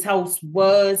 His house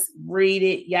was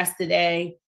raided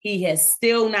yesterday. He has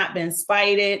still not been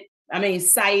cited.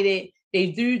 They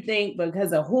do think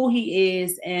because of who he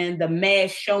is and the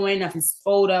mass showing of his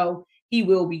photo, he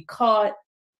will be caught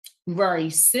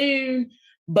very soon.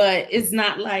 But it's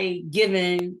not like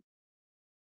giving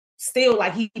still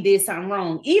like he did something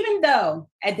wrong. Even though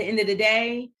at the end of the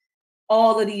day,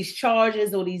 all of these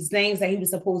charges or these things that he was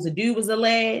supposed to do was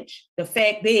alleged, the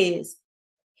fact is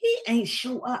he ain't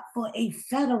show up for a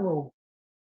federal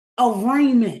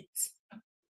arraignment.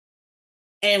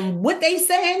 And what they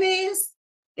saying is,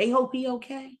 they hope he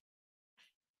okay.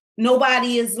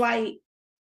 Nobody is like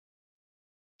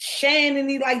sharing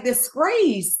any like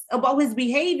disgrace about his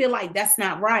behavior, like that's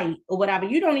not right or whatever.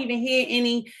 You don't even hear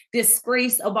any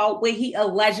disgrace about what he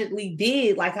allegedly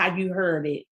did, like how you heard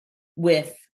it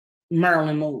with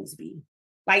Marilyn Mosby.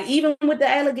 Like even with the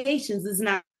allegations, it's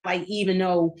not like even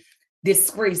no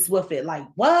disgrace with it. Like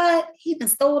what? He done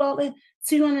stole all the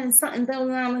 200 and something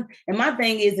 $1,000. And my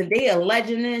thing is, if they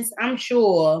alleging this, I'm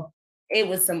sure it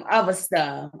was some other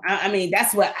stuff. I mean,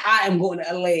 that's what I am going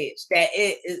to allege, that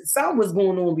something was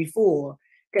going on before,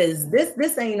 because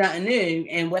this ain't nothing new.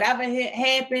 And whatever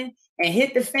happened and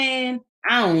hit the fan,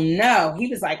 I don't know. He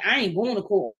was like, I ain't going to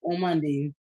court on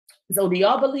Monday. So do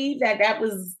y'all believe that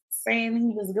was saying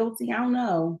he was guilty? I don't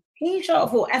know. He ain't show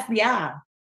up for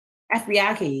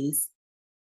FBI case.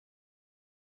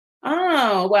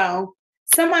 Oh, well,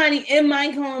 somebody in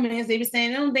my comments, they were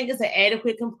saying they don't think it's an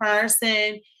adequate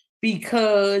comparison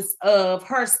because of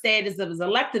her status as an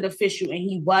elected official and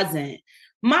he wasn't.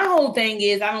 My whole thing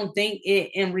is, I don't think it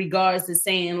in regards to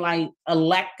saying like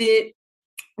elected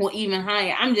or even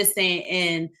higher. I'm just saying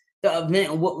in the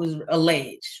event of what was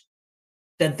alleged,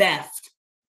 the theft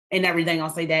and everything. I'll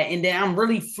say that. And then I'm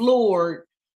really floored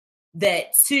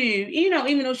that too,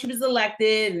 even though she was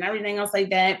elected and everything else like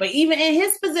that, but even in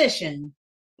his position,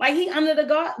 like he under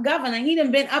the governor, he done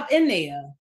been up in there.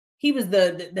 He was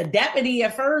the deputy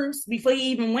at first before he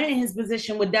even went in his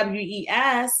position with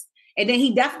WES. And then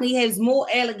he definitely has more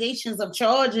allegations of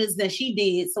charges than she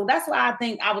did. So that's why I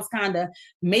think I was kind of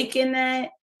making that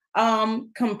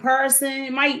comparison.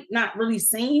 It might not really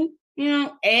seem,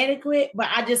 adequate, but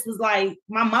I just was like,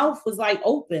 my mouth was like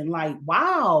open, like,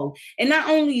 wow. And not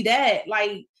only that,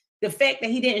 like the fact that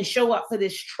he didn't show up for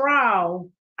this trial,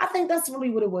 I think that's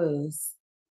really what it was.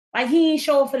 Like he didn't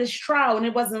show up for this trial and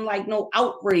it wasn't like no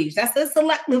outrage. That's the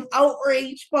selective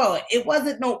outrage part. It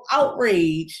wasn't no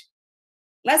outrage.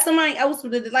 Let somebody else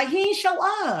would have, like he didn't show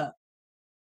up.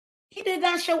 He did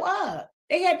not show up.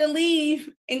 They had to leave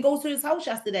and go to his house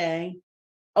yesterday.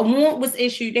 A warrant was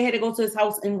issued. They had to go to his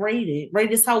house and raid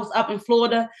his house up in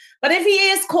Florida. But if he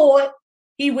is caught,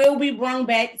 he will be brought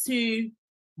back to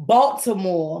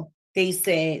Baltimore, they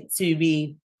said, to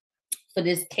be for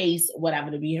this case,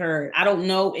 whatever, to be heard. I don't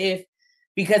know if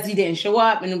because he didn't show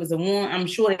up and it was a warrant, I'm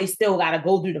sure they still got to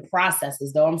go through the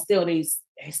processes, though. They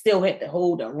still had to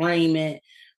hold the arraignment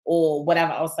or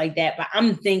whatever else like that. But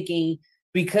I'm thinking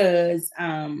because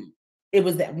it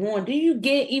was that warrant. Do you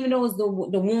get, even though it's the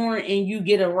warrant and you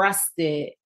get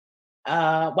arrested,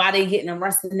 why they getting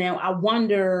arrested now? I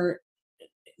wonder,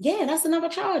 yeah, that's another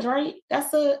charge, right?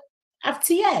 That's a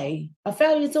FTA, a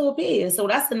failure to appear. So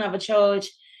that's another charge.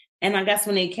 And I guess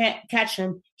when they catch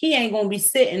him, he ain't going to be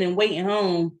sitting and waiting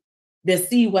home to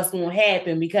see what's going to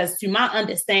happen. Because to my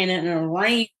understanding, an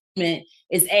arraignment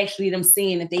is actually them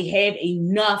seeing that they have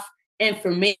enough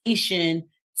information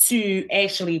to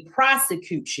actually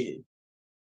prosecute you.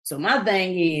 So my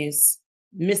thing is,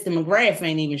 Mr. McGrath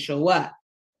ain't even show up.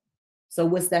 So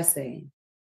what's that saying?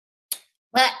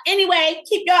 But anyway,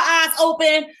 keep your eyes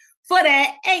open for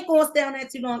that. Ain't gonna stay on there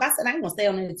too long. I said I ain't gonna stay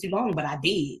on there too long, but I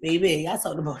did, baby. I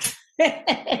talked about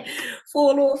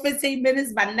for a little 15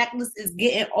 minutes. My necklace is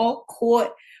getting all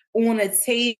caught on a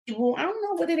table. I don't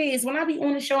know what it is. When I be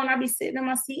on the show and I be sitting in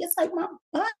my seat, it's like my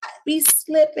butt be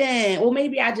slipping. Or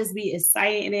maybe I just be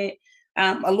excited.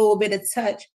 A little bit of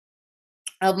touch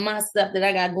of my stuff that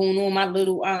I got going on, my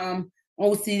little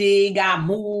OCD, got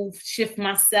move, shift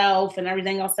myself and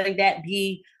everything else like that,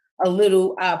 be a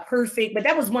little perfect. But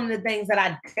that was one of the things that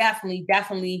I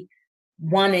definitely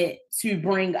wanted to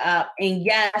bring up. And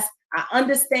yes, I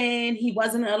understand he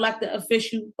wasn't an elected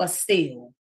official, but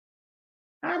still,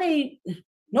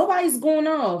 nobody's going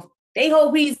off. They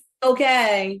hope he's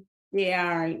okay. Yeah,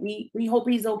 all right. We hope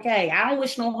he's okay. I don't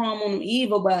wish no harm on him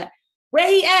either, but where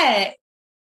he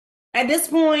at this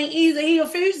point, he a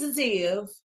fugitive.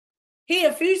 He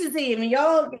a fugitive, and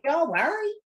y'all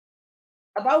worried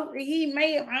about he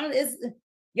may have.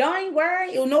 Y'all ain't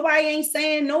worried. Nobody ain't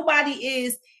saying. Nobody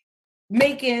is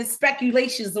making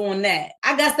speculations on that.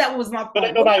 I guess that was my point. But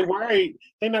ain't nobody worried.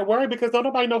 They're not worried because don't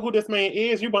nobody know who this man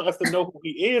is. You want us to know who he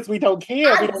is. We don't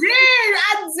care. I did.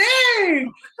 I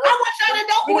want y'all to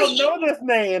know who he is. We don't know this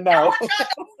man, though. I want y'all to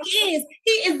know who he is.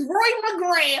 He is Roy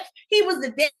McGrath. He was the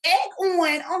dag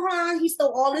on. He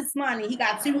stole all his money. He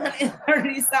got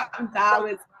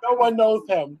 $230-something. No one knows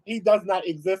him. He does not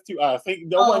exist to us.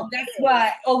 That's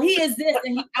why. He exists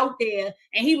and he's out there.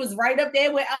 And he was right up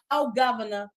there with our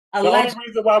governor. The only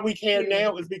reason why we can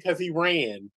now is because he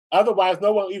ran. Otherwise,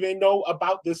 no one even know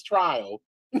about this trial.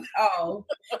 Oh,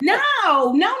 no.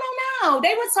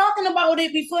 They were talking about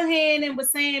it beforehand and were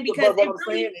saying because what I'm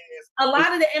saying is, a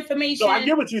lot of the information. So I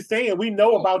get what you're saying. We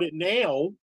know about it now,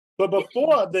 but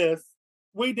before this,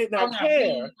 we did not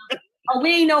care.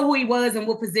 We didn't know who he was and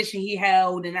what position he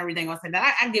held and everything else. And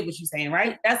I get what you're saying,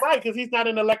 right? That's right, because he's not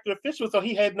an elected official, so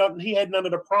he had none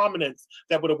of the prominence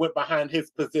that would have went behind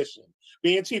his position.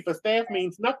 Being chief of staff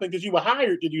means nothing because you were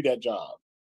hired to do that job.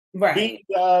 Right. Being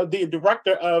the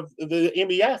director of the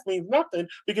MES means nothing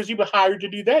because you were hired to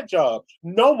do that job.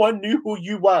 No one knew who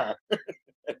you were.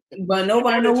 But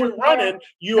nobody knew who running.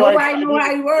 Nobody knew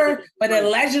how you were, but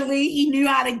allegedly he knew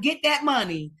how to get that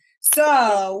money.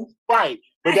 So right.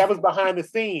 But that was behind the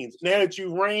scenes. Now that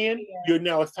you ran, you're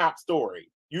now a top story.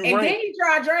 Then he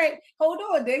tried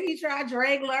to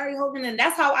drag Larry Hogan, and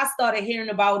that's how I started hearing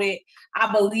about it, I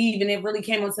believe, and it really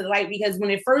came onto the light because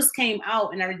when it first came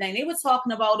out and everything, they were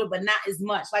talking about it, but not as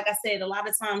much. Like I said, a lot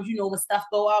of times, when stuff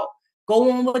go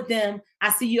on with them. I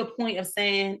see your point of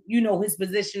saying, his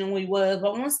position and who he was,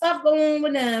 but when stuff go on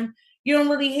with them, you don't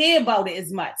really hear about it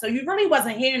as much. So you really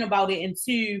wasn't hearing about it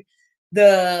until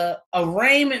the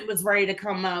arraignment was ready to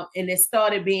come out and it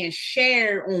started being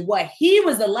shared on what he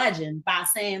was alleging by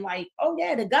saying like, oh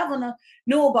yeah, the governor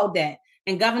knew about that.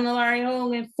 And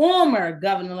former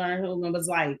Governor Larry Hogan was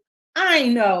like, I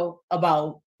ain't know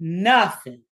about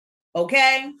nothing.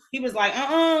 Okay. He was like,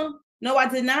 no, I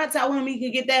did not tell him he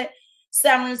could get that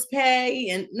severance pay.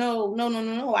 And no,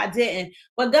 I didn't.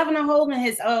 But Governor Hogan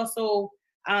has also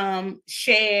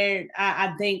shared,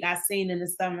 I think I seen in the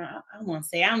summer. I want to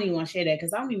say I don't even want to share that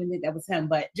because I don't even think that was him.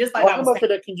 But just like how much of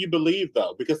that can you believe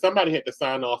though? Because somebody had to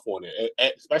sign off on it,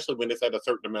 especially when it's at a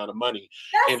certain amount of money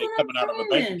and it's coming out of a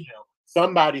bank account.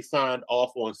 Somebody signed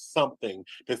off on something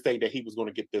to say that he was going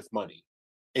to get this money,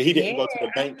 and he didn't go to the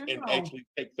bank and actually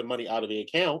take the money out of the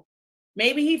account.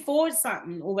 Maybe he forged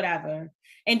something or whatever.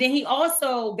 And then he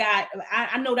also got.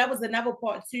 I know that was another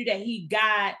part too that he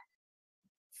got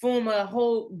former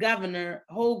Governor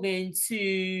Hogan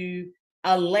to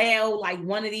allow like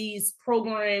one of these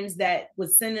programs that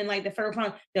was sending like the first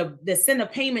time to send a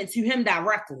payment to him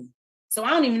directly. So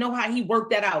I don't even know how he worked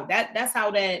that out. That's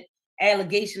how that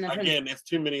allegation of him. There's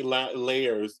too many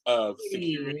layers of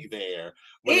security there.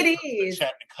 It is.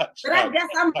 But I guess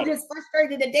I'm just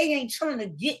frustrated that they ain't trying to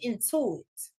get into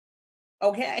it.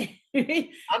 Okay.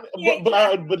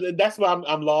 but that's why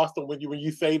I'm lost on when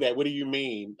you say that. What do you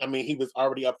mean? I mean, he was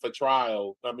already up for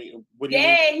trial. I mean, what do you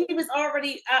mean? He was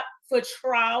already up for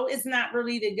trial. It's not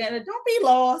really together. Don't be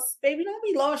lost, baby. Don't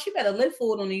be lost. You better live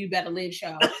for it on the You Better Live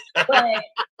show. But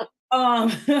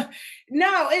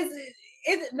no, it's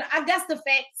I guess the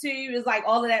fact too is like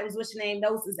all of that was what's your name,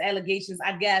 those is allegations.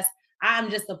 I guess I'm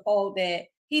just appalled that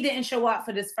he didn't show up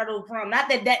for this federal crime. Not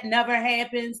that never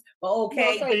happens, but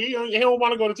okay. He don't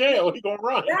want to go to jail. He gonna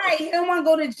run. Right, he don't want to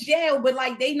go to jail, but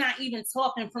like they not even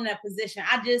talking from that position.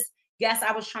 I just guess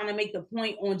I was trying to make the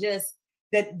point on just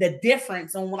the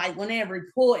difference on like when they're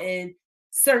reporting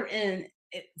certain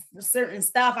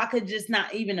stuff. I could just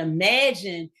not even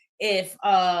imagine if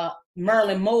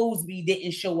Merlin Mosby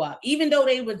didn't show up, even though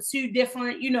they were two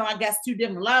different, I guess two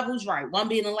different levels, right? One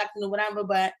being elected or whatever,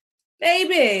 but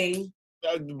Baby.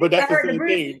 But that's the same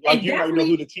thing. Like, you might know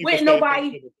who the chief of staff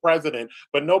is for the president,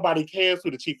 but nobody cares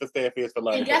who the chief of staff is for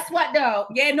Larry. And guess what, though?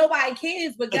 Yeah, nobody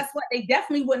cares, but guess what? They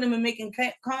definitely wouldn't have been making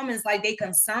comments like they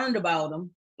concerned about him.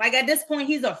 Like, at this point,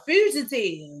 he's a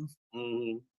fugitive.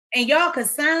 Mm-hmm. And y'all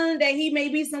concerned that he may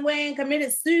be somewhere and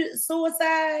committed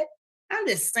suicide? I'm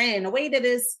just saying, the way that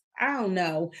is, I don't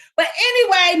know. But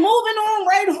anyway, moving on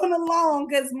right on along,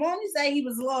 because Mommy said he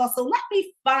was lost. So let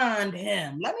me find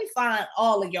him. Let me find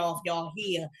all of y'all if y'all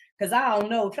here. Because I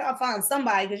don't know. Try to find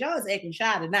somebody because y'all is acting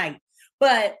shy tonight.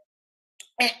 But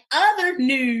in other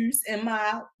news,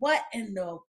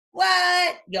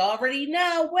 what? Y'all already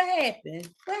know what happened.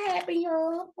 What happened,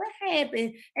 y'all? What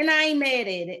happened? And I ain't mad at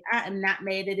it. I am not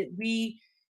mad at it. We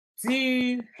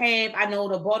do have, I know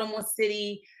the Baltimore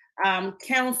City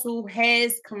Council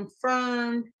has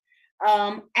confirmed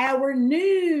our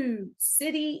new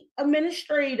city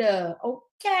administrator.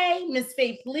 Okay, Miss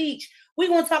Faith Leach. We're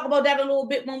going to talk about that a little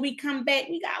bit when we come back.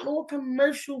 We got a little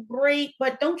commercial break,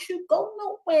 but don't you go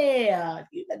nowhere.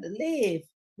 You got to live.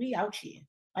 We out here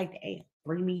like the air.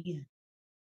 Bring me in.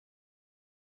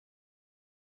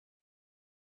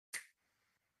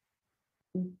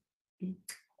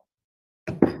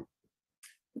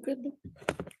 Good.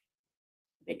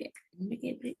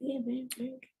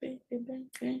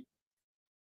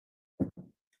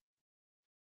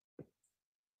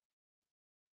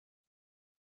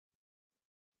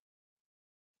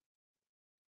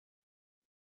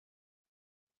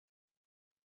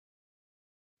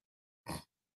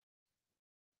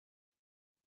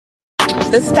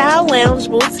 The Style Lounge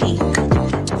Boutique.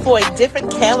 For a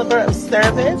different caliber of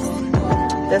service,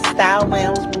 the Style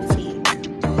Lounge Boutique.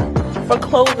 For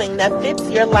clothing that fits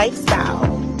your lifestyle,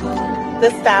 the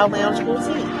Style Lounge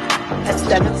Boutique at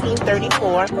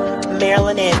 1734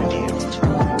 Maryland Avenue.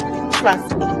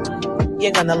 Trust me,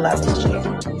 you're gonna love it here.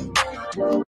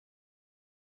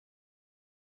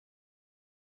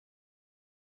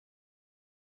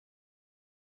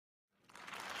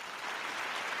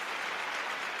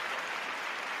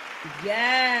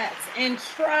 Yes, and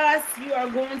trust, you are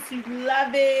going to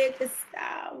love it. The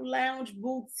Style Lounge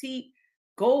Boutique.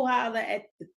 Go holler at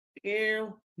the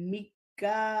girl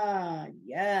Mika.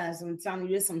 Yes, I'm telling you,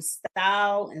 there's some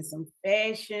style and some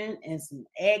fashion and some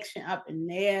action up in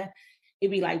there.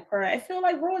 It'd be like Pearl. I feel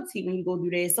like royalty when you go through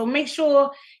there. So make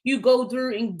sure you go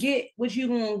through and get what you're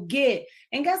going to get.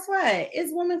 And guess what?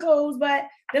 It's women clothes, but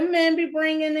the men be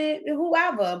bringing it,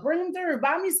 whoever. Bring them through.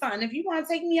 Buy me something. If you want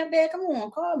to take me up there, come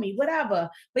on, call me, whatever.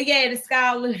 But yeah, the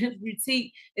Style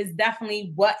Boutique is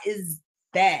definitely what is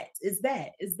that. Is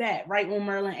that. Right on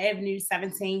Maryland Avenue,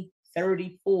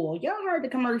 1734. Y'all heard the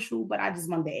commercial, but I just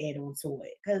wanted to add on to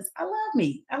it because I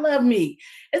love me.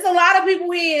 There's a lot of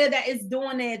people here that is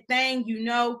doing their thing,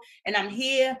 and I'm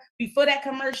here. Before that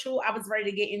commercial, I was ready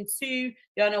to get into,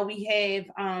 y'all know we have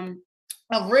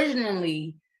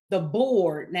originally the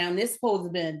board. Now this supposed to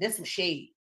be, this was shade.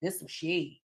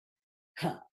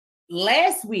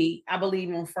 Last week, I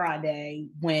believe on Friday,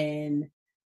 when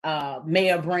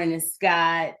Mayor Brandon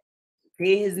Scott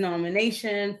did his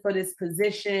nomination for this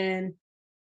position,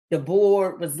 the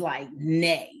board was like,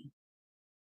 nay.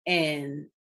 And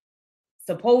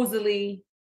supposedly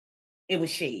it was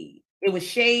shade. It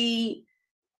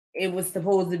was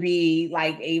supposed to be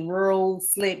like a real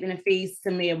slap in the face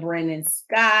to Mayor Brandon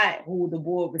Scott, who the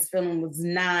board was feeling was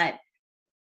not,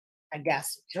 I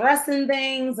guess, addressing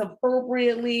things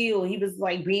appropriately, or he was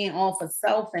like being off of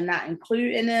self and not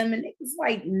including them. And it was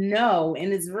like, no.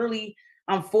 And it's really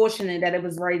unfortunate that it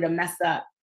was ready to mess up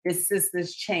his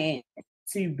sister's chance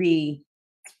to be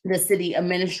the city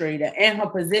administrator. In her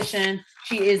position,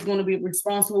 she is going to be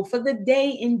responsible for the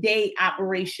day-in-day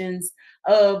operations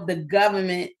of the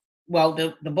government, well,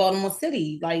 the Baltimore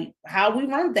City, like how we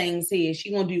run things here.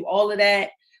 She's going to do all of that.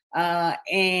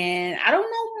 And I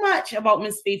don't know much about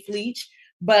Miss Faith Leach,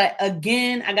 but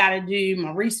again, I got to do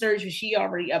my research. She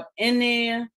already up in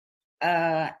there.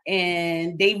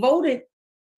 And they voted,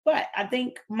 but I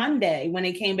think Monday when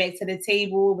they came back to the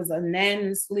table, it was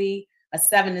unanimously a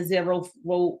 7-0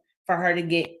 vote for her to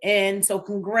get in. So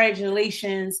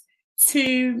congratulations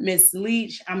to Miss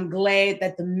Leach. I'm glad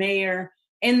that the mayor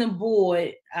and the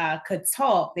board could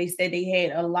talk. They said they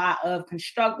had a lot of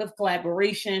constructive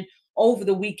collaboration over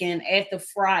the weekend after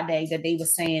Friday, that they were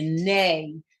saying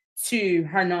nay to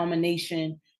her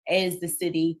nomination as the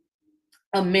city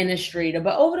administrator.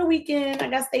 But over the weekend, I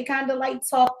guess they kind of like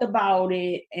talked about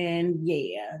it, and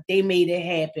yeah, they made it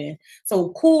happen. So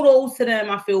kudos to them.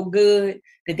 I feel good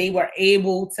that they were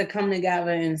able to come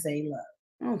together and say,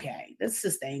 look, okay, this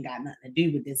sister ain't got nothing to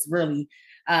do with this, really.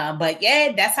 But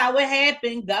yeah, that's how it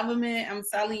happened. Government, I'm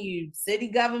telling you, city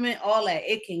government, all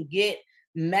that, it can get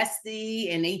messy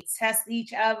and they test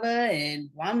each other. And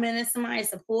 1 minute somebody's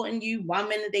supporting you, 1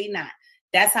 minute they not.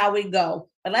 That's how it go.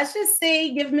 But let's just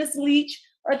say, give Miss Leach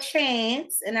a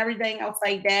chance and everything else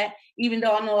like that. Even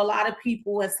though I know a lot of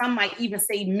people, and some might even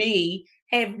say me,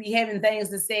 be having things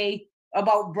to say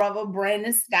about brother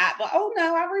Brandon Scott. But oh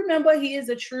no, I remember he is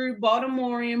a true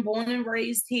Baltimorean, born and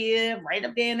raised here, right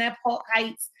up there in that Park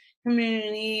Heights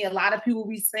community. A lot of people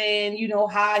be saying, you know,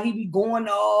 how he be going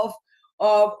off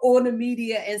on the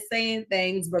media and saying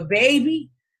things. But baby,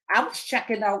 I was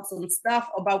checking out some stuff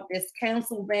about this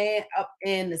councilman up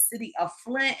in the city of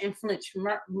Flint in Flint,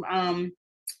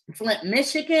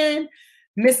 Michigan,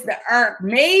 Mr. Eric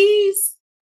Mays.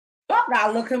 Y'all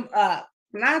gotta look him up.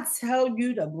 When I tell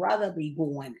you the brother be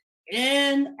going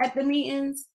in at the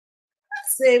meetings, I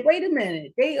said, wait a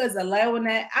minute, they is allowing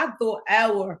that. I thought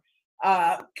our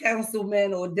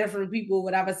councilmen or different people,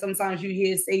 whatever, sometimes you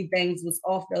hear say things was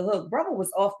off the hook. Brother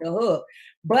was off the hook,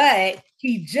 but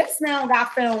he just now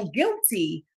got found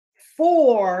guilty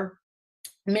for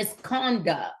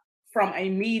misconduct from a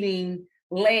meeting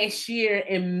last year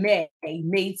in May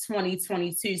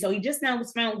 2022. So he just now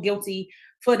was found guilty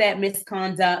for that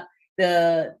misconduct.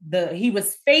 He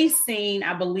was facing,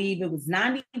 I believe it was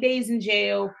 90 days in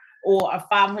jail or a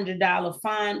 $500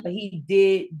 fine, but he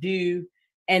did do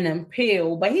an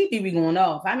appeal, but he did be going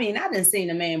off. I mean, I didn't see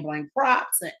the man bring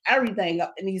props and everything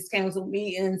up in these council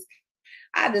meetings.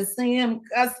 I just see him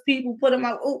cuss people, put him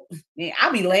out. Oh, man,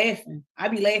 I be laughing.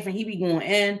 He be going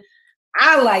in.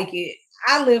 I like it.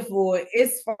 I live for it.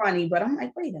 It's funny, but I'm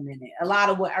like, wait a minute. A lot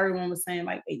of what everyone was saying,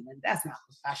 like, wait a minute, that's not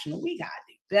professional. We gotta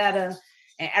do better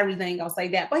and everything else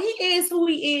like that. But he is who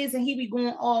he is, and he be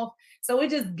going off. So it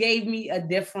just gave me a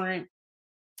different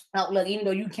outlook, even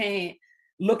though you can't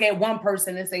look at one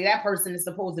person and say that person is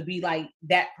supposed to be like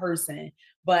that person.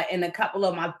 But in a couple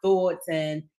of my thoughts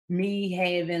and me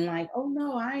having like, oh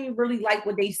no, I ain't really like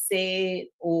what they said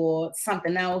or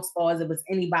something else, as far as it was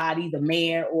anybody, the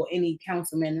mayor or any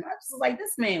councilman. And I was like,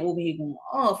 this man over here going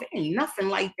off. It ain't nothing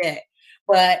like that.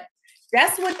 But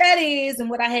that's what that is and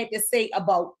what I had to say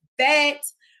about that.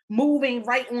 Moving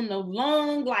right on the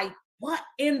long, like, what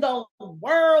in the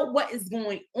world? What is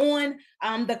going on?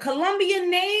 The Colombian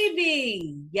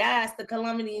Navy, yes, the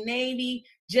Colombian Navy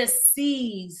just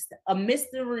seized a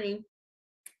mystery.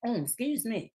 Oh, excuse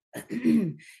me.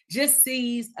 Just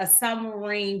seized a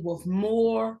submarine with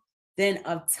more than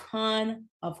a ton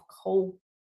of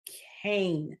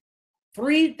cocaine.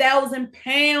 3,000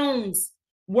 pounds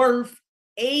worth,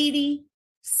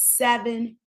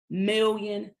 $87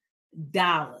 million.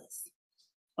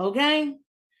 Okay?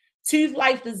 2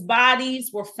 lifeless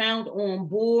bodies were found on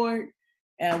board.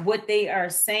 What they are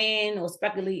saying or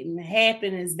speculating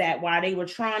happened is that while they were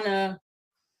trying to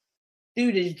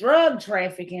do this drug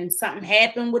trafficking, something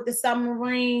happened with the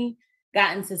submarine,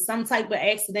 got into some type of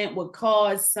accident, would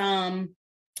cause some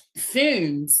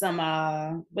fumes, some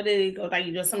what did it go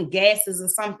like? Some gases or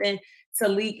something to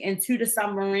leak into the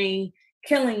submarine,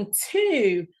 killing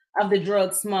 2 of the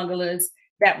drug smugglers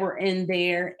that were in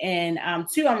there, and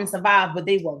 2 of them survived, but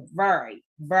they were very,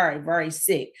 very, very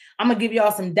sick. I'm gonna give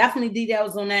y'all some definitely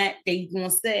details on that. They gonna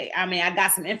say, I mean, I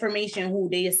got some information who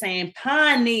they are saying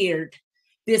pioneered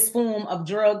this form of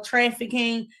drug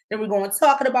trafficking. Then we're going to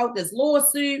talk about this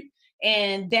lawsuit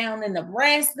and down in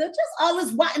Nebraska, just all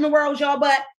this what in the world, y'all.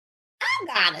 But I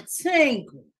got a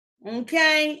tinkle,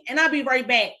 okay? And I'll be right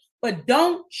back. But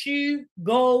don't you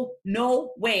go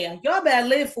nowhere. Y'all better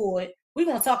live for it. We're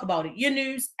going to talk about it. Your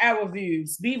news, our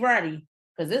views. Be ready,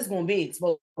 because it's going to be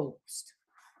exposed.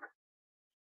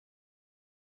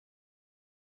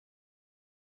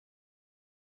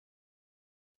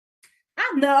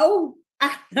 I know.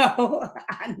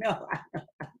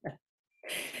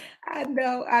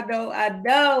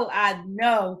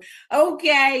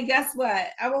 Okay, guess what?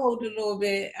 I'm gonna hold it a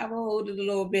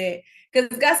little bit.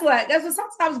 Because guess what?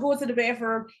 Sometimes going to the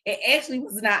bathroom, it actually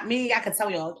was not me. I could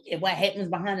tell y'all what happens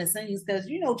behind the scenes, because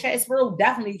Chad Sparrow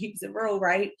definitely keeps it real,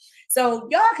 right? So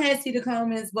y'all can't see the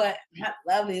comments, but my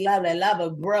lovely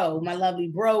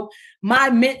bro,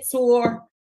 my mentor.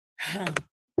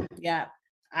 Yeah,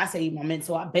 I say my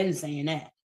mentor. I've been saying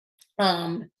that.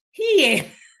 He had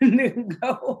to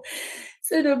go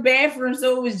to the bathroom,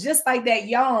 so it was just like that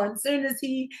yawn. As soon as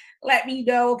he let me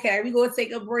know, okay, we gonna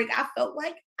take a break, I felt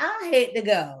like I had to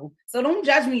go. So don't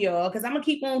judge me, y'all, because I'm gonna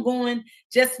keep on going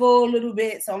just for a little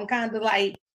bit. So I'm kind of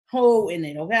like holding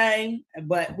it, okay?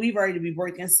 But we ready to be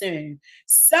breaking soon.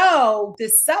 So the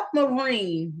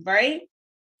submarine, right?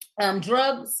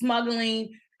 Drug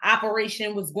smuggling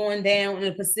operation was going down in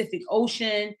the Pacific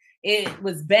Ocean. It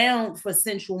was bound for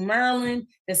Central Maryland.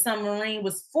 The submarine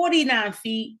was 49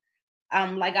 feet.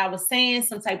 Like I was saying,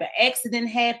 some type of accident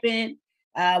happened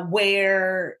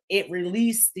where it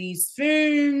released these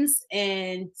fumes,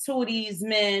 and 2 of these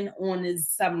men on the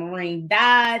submarine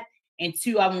died, and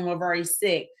 2 of them were very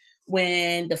sick.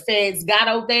 When the feds got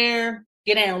out there,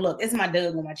 get down, look, it's my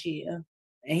Doug on my chair.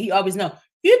 And he always know,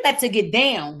 you better get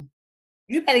down.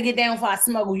 You better get down before I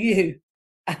smuggle you.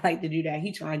 I like to do that.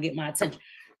 He trying to get my attention.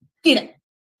 Get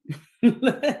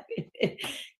it.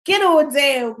 Get on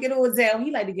down. Get on down.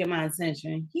 He like to get my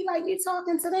attention. He like, you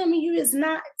talking to them and you is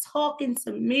not talking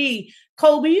to me.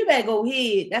 Kobe, you better go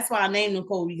ahead. That's why I named him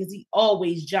Kobe, because he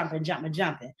always jumping.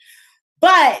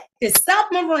 But the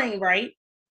submarine, right,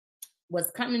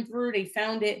 was coming through. They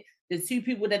found it. The 2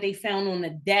 people that they found on the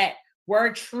deck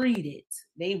were treated.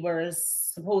 They were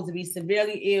supposed to be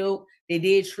severely ill. They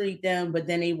did treat them, but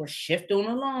then they were shifted on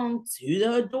along to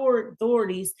the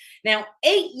authorities. Now,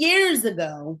 8 years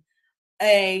ago,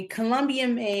 a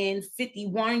Colombian man,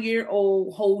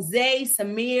 51-year-old Jose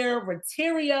Samir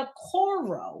Renteria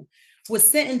Coro, was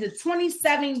sentenced to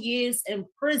 27 years in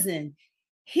prison.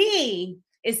 He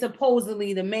is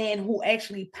supposedly the man who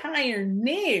actually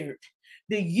pioneered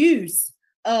the use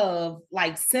of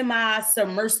like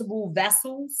semi-submersible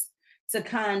vessels to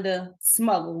kind of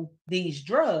smuggle these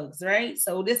drugs, right?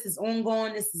 So this is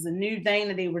ongoing. This is a new thing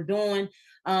that they were doing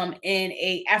in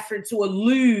an effort to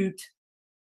elude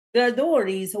the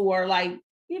authorities who are like,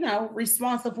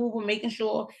 responsible for making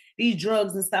sure these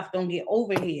drugs and stuff don't get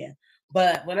over here.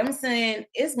 But what I'm saying,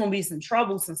 it's going to be some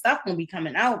trouble, some stuff going to be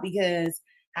coming out because,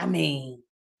 if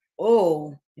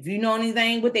you know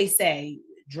anything, what they say,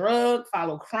 drug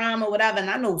follow crime or whatever. And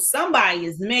I know somebody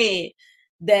is mad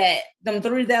that them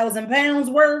 3,000 pounds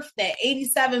worth, that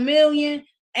 87 million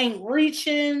ain't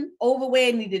reaching over where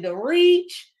it needed to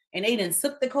reach. And they done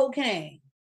took the cocaine.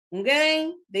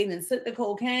 Okay? They done took the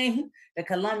cocaine. The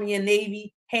Colombian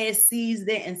Navy has seized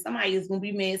it, and somebody is going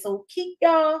to be mad. So keep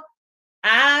y'all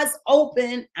eyes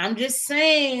open. I'm just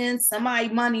saying, somebody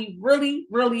money really,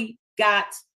 really got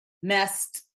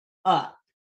messed up.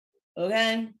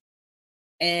 Okay?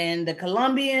 And the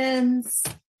Colombians,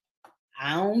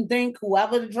 I don't think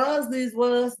whoever the drugs this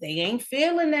was, they ain't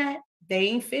feeling that.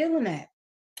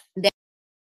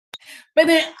 But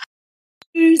then I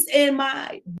use in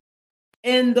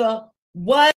the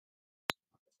what?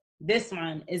 This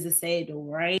one is a sad though,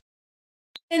 right?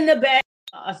 In the back,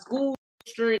 a school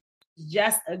district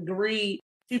just agreed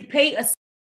to pay $1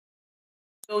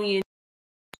 million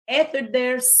after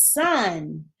their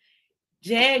son,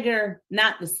 Jagger,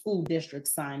 not the school district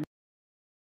son,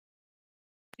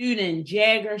 student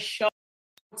Jagger Shaw,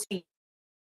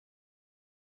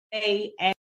 a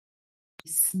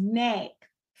snack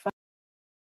from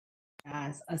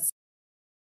guys.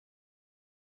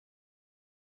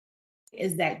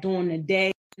 Is that during the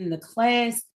day in the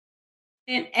class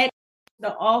and at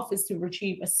the office to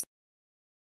retrieve a.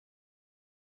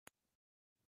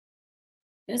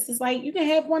 This is like, you can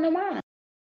have one of mine.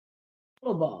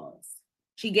 Balls.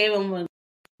 She gave him a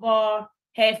ball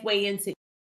halfway into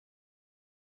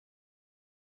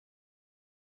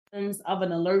of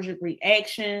an allergic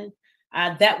reaction.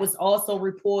 That was also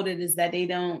reported, is that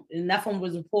nothing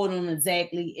was reported on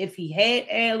exactly if he had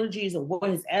allergies or what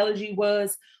his allergy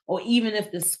was, or even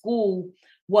if the school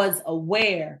was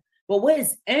aware. But what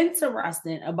is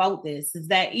interesting about this is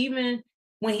that even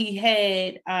when he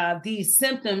had these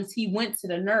symptoms, he went to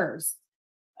the nurse.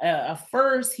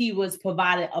 First, he was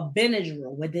provided a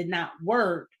Benadryl, but did not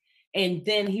work. And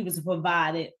then he was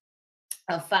provided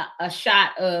a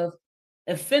shot of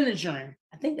ephedrine.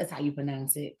 I think that's how you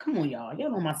pronounce it. Come on, y'all.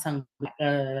 Y'all know my tongue.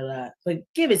 But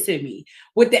give it to me.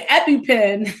 With the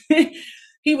EpiPen,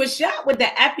 he was shot with the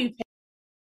EpiPen.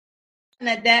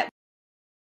 That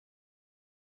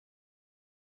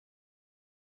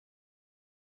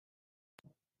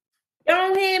y'all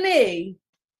don't hear me?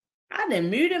 I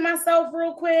done muted myself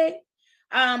real quick.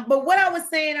 But what I was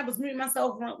saying, I was muting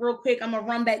myself real quick. I'm going to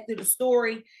run back through the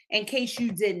story in case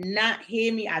you did not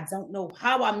hear me. I don't know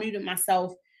how I muted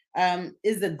myself.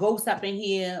 Is a ghost up in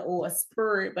here or a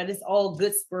spirit, but it's all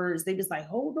good spirits. They just like,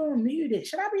 hold on, mute it.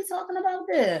 Should I be talking about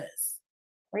this?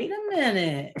 Wait a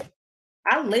minute.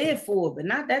 I live for it, but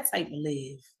not that type of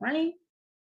live, right?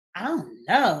 I don't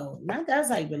know. Not that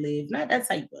type of live. Not that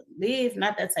type of live.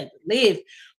 Not that type of live.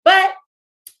 But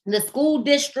the school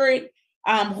district,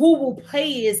 who will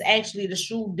pay is actually the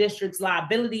school district's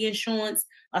liability insurance,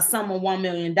 a sum of $1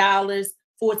 million.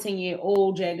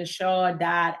 14-year-old Jagger Shaw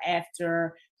died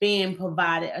after being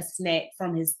provided a snack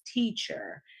from his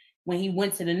teacher. When he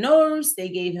went to the nurse, they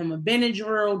gave him a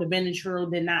Benadryl. The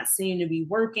Benadryl did not seem to be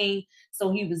working.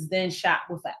 So he was then shot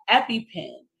with an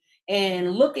EpiPen.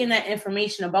 And looking at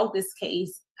information about this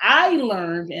case, I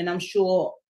learned, and I'm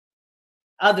sure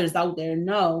others out there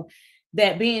know,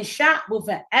 that being shot with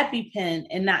an EpiPen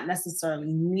and not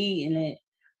necessarily needing it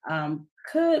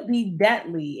could be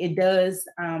deadly. It does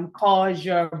cause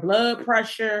your blood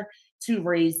pressure to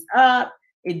raise up.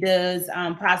 It does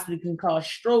possibly can cause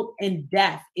stroke and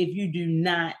death if you do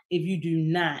not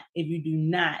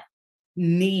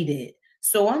need it.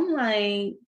 So I'm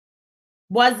like,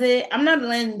 I'm not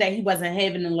saying that he wasn't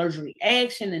having an allergic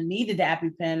reaction and needed the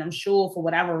EpiPen. I'm sure for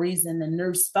whatever reason the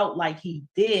nurse felt like he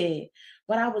did.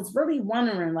 But I was really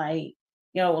wondering, like,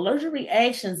 allergic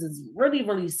reactions is really,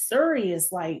 really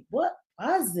serious. Like, what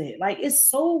was it? Like, it's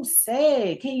so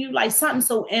sad. Can you, like, something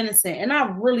so innocent? And I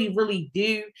really, really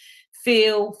do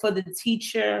feel for the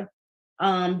teacher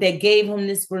that gave him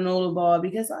this granola bar,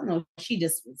 because I know she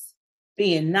just was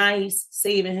being nice,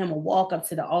 saving him a walk up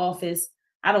to the office.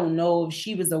 I don't know if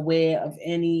she was aware of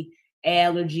any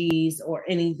allergies or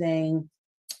anything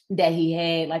that he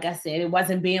had. Like I said, it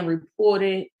wasn't being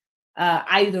reported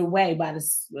either way by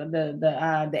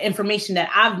the information that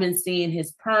I've been seeing.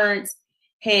 His parents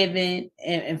haven't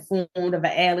informed of an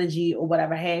allergy or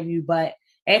whatever have you. But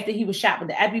after he was shot with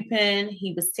the EpiPen,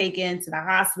 he was taken to the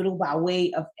hospital by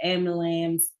way of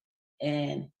ambulance,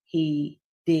 and he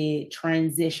did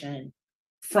transition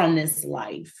from this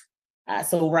life.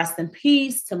 So rest in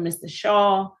peace to Mr.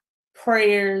 Shaw.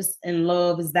 Prayers and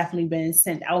love has definitely been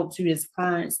sent out to his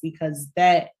parents, because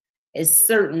that is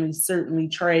certainly, certainly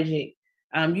tragic.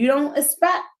 You don't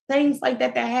expect things like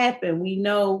that to happen. We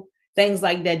know things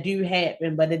like that do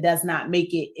happen, but it does not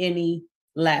make it any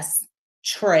less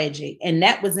tragic. And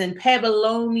that was in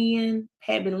Babylonian,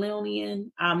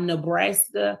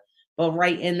 Nebraska, but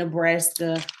right in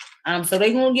Nebraska. So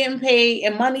they're gonna get him paid,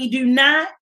 and money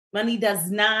does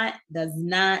not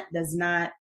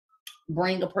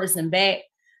bring a person back.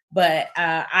 But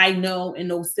I know in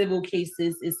those civil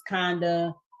cases, it's kind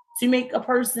of to make a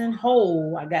person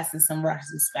whole, I guess, in some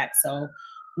respect. So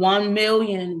 1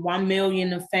 million,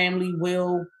 the family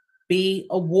will be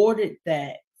awarded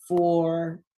that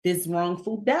for this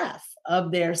wrongful death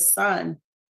of their son,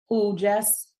 who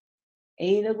just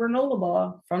ate a granola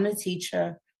bar from the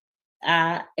teacher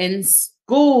in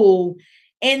school.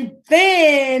 And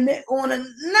then on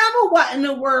another what in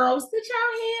the world, did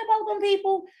y'all hear about them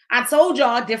people? I told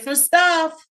y'all different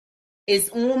stuff is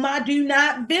on my do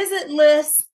not visit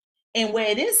list. And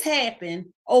where this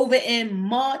happened over in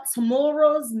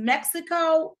Matamoros,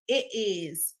 Mexico, it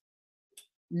is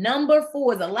number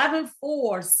 4, the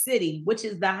 11-4 city, which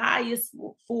is the highest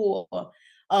for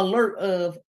alert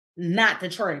of not to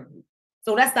travel.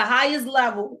 So that's the highest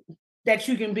level that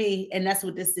you can be, and that's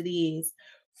what this city is.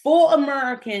 4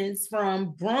 Americans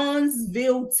from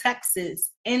Bronzeville, Texas,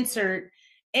 entered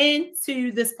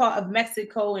into this part of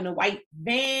Mexico in a white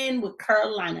van with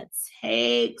Carolina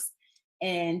tags,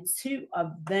 and 2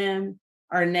 of them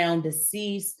are now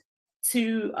deceased.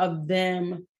 2 of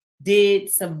them did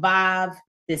survive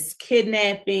this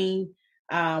kidnapping.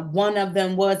 1 of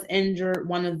them was injured.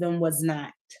 1 of them was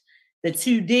not. The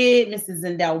 2 did, Mrs.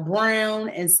 Zendel Brown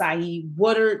and Saeed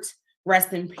Woodard,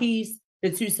 rest in peace. The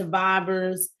 2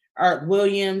 survivors, Art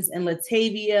Williams and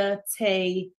Latavia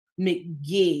Tay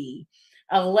McGee.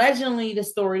 Allegedly, the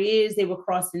story is they were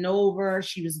crossing over.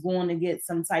 She was going to get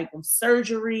some type of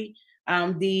surgery.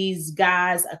 These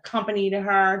guys accompanied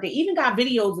her. They even got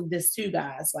videos of this too,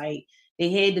 guys. Like,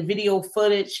 they had the video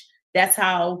footage. That's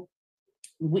how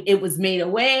it was made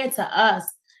aware to us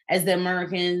as the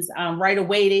Americans. Right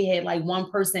away, they had like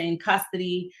 1 person in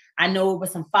custody. I know it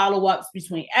was some follow-ups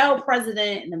between El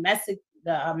President and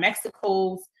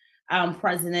Mexico's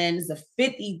president. Is a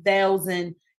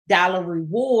 $50,000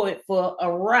 reward for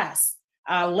arrest.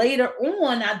 Later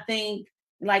on, I think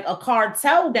like a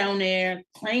cartel down there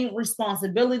claimed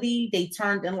responsibility. They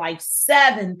turned in like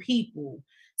 7 people.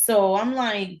 So I'm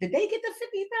like, did they get the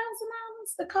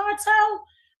 $50,000, the cartel?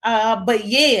 But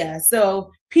yeah,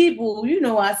 so people,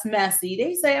 us messy.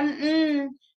 They say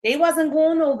they wasn't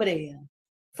going over there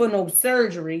for no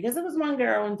surgery, because it was 1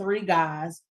 girl and 3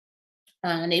 guys.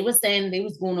 And they were saying they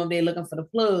was going over there looking for the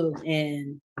plug,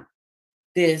 and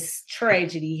this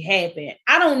tragedy happened.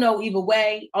 I don't know either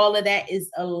way. All of that is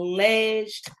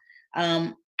alleged.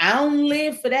 I don't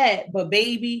live for that, but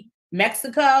baby,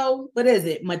 Mexico, what is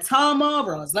it?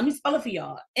 Matamoros. Let me spell it for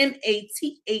y'all.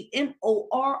 Matamoros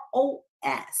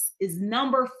is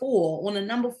number 4 on the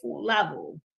number 4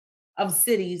 level of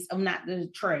cities of not to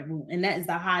travel, and that is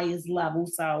the highest level.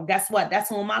 So guess what?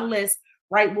 That's on my list.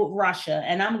 right, with Russia.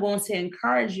 And I'm going to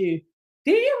encourage you,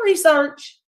 do your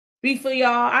research before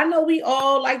y'all. I know we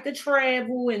all like to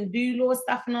travel and do little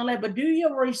stuff and all that, but do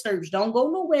your research. Don't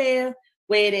go nowhere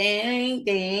where they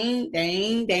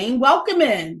ain't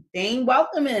welcoming. They ain't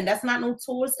welcoming. That's not no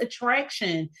tourist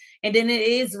attraction. And then it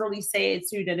is really sad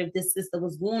too that if this sister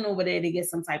was going over there to get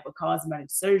some type of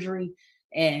cosmetic surgery,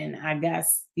 and I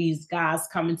guess these guys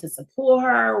coming to support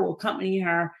her or accompany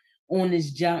her on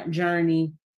this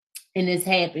journey, and this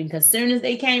happened because soon as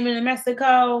they came into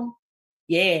Mexico,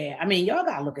 yeah, I mean, y'all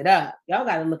gotta look it up. Y'all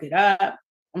gotta look it up.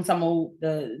 I'm talking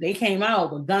about they came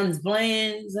out with guns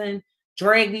blazing,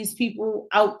 drag these people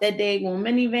out that daggone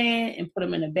minivan and put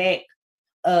them in the back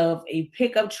of a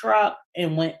pickup truck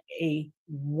and went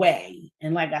away.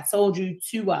 And like I told you,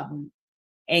 2 of them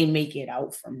ain't make it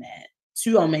out from that.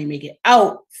 2 of them ain't make it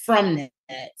out from that.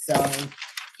 So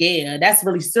yeah, that's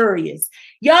really serious.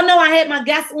 Y'all know I had my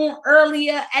guest on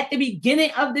earlier at the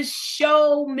beginning of the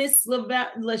show, Miss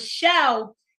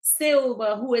Lachelle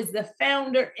Silva, who is the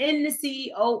founder and the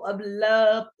CEO of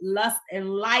Love, Lust, and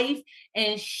Life.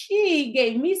 And she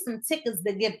gave me some tickets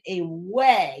to give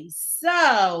away.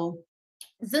 So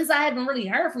since I haven't really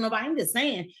heard from nobody, I'm just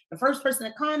saying, the first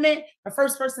person to comment, the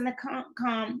first person to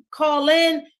call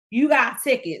in, you got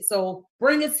tickets. So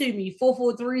bring it to me,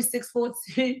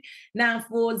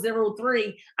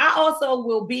 443-642-9403. I also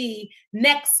will be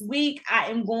next week. I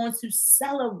am going to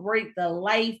celebrate the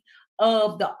life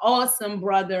of the awesome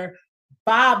brother,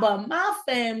 Baba, my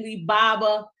family,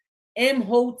 Baba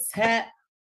Imhotep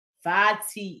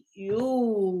Fatu.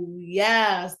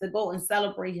 Yes, to go and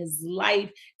celebrate his life.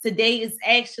 Today is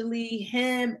actually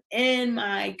him and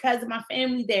my cousin, my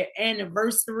family, their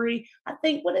anniversary. I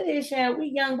think what it is, Chad,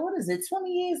 we young. What is it?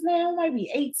 20 years now? Might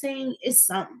be 18. It's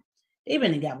something. They've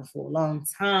been together for a long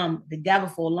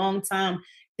time.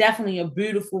 Definitely a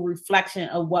beautiful reflection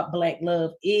of what Black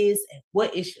love is and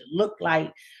what it should look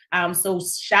like. So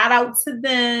shout out to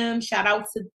them.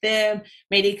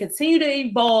 May they continue to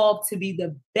evolve to be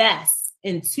the best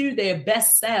into their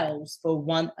best selves for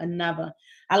one another.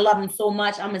 I love him so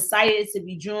much. I'm excited to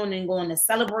be joining and going to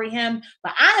celebrate him.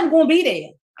 But I am going to be there.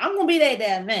 I'm going to be there at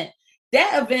that event.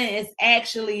 That event is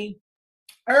actually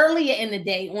earlier in the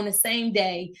day, on the same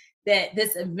day that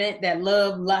this event that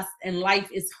Love, Lust, and Life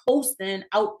is hosting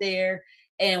out there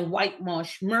in White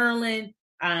Marsh, Maryland.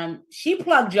 She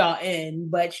plugged y'all in,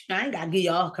 but I ain't got to give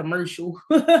y'all a commercial.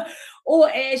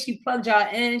 Or as she plugged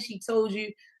y'all in, she told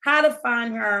you how to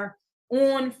find her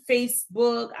on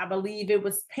Facebook. I believe it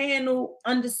was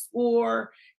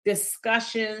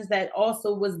panel_discussions. That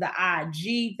also was the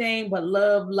IG thing, but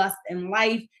Love, Lust, and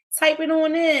Life. Type it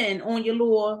on in on your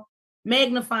little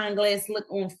magnifying glass, look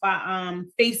on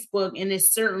Facebook, and it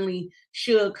certainly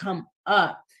should come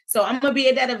up. So I'm gonna be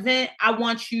at that event. I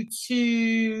want you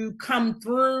to come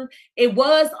through. It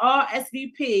was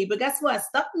RSVP, but guess what?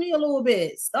 Stuck me a little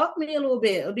bit.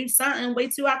 It'll do something.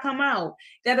 Wait till I come out.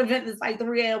 That event is like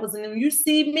 3 hours, and then you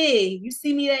see me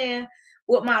there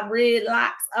with my red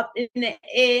locks up in the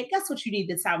air. Guess what you need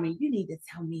to tell me? You need to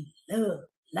tell me love,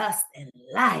 lust, and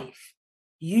life.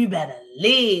 You better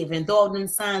live, and throw them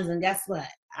signs. And guess what?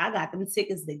 I got them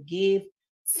tickets to give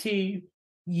to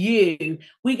you.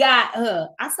 We got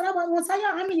I said I wasn't gonna tell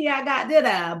y'all how many I got, did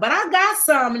I? But I got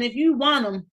some, and if you want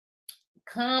them,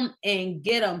 come and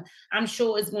get them. I'm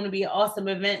sure it's going to be an awesome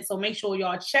event. So make sure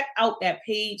y'all check out that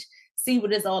page, see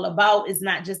what it's all about. It's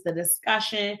not just a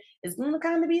discussion. It's going to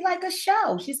kind of be like a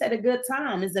show. She said a good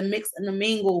time. It's a mix and a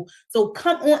mingle. So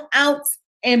come on out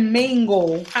and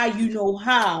mingle how you know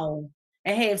how,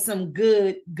 and have some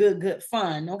good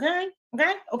fun. Okay.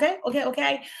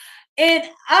 And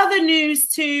other news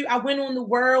too, I went on the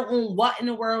world on What in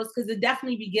the World, because it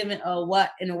definitely be given a what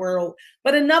in the world,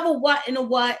 but another what in the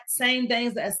what, same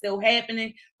things that are still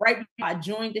happening. Right before I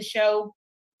joined the show,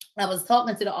 I was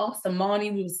talking to the awesome Monty.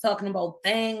 We was talking about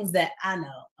things that I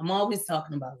know I'm always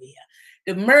talking about here.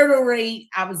 The murder rate,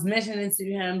 I was mentioning to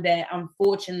him that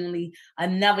unfortunately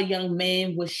another young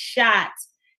man was shot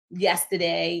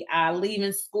yesterday,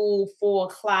 leaving school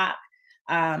 4:00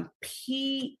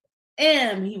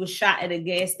 p.m. He was shot at a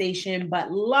gas station,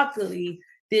 but luckily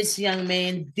this young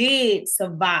man did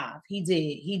survive.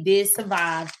 He did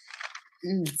survive.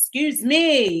 Excuse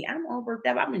me, I'm all worked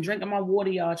up. I've been drinking my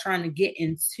water, y'all, trying to get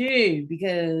into,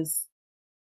 because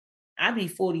I be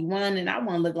 41 and I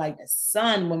want to look like the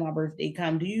sun when my birthday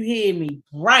comes. Do you hear me?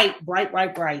 Bright.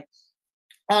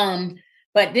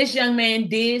 But this young man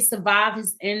did survive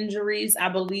his injuries. I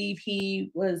believe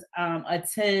he was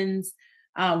attends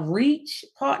Reach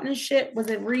partnership. Was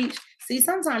it Reach? See,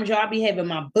 sometimes y'all be having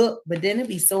my book, but then it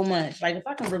be so much. Like if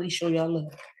I can really show y'all,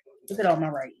 look at all my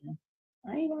writing.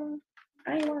 I ain't gonna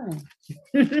I ain't lying.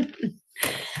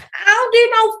 I don't do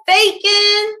no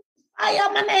faking.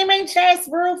 My name ain't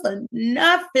Chatsboro for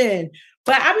nothing.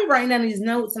 But I be writing down these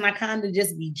notes and I kind of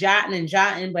just be jotting and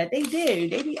jotting, but they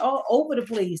be all over the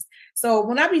place. So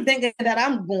when I be thinking that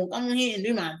I'm going to come here and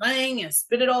do my thing and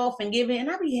spit it off and give it, and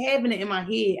I be having it in my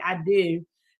head, I do.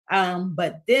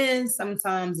 But then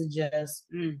sometimes it just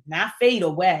not fade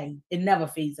away. It never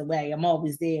fades away. I'm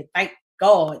always there. Thank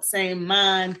God, same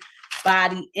mind,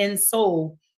 body, and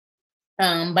soul.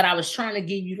 But I was trying to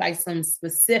give you like some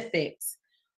specifics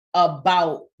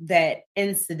about that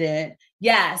incident.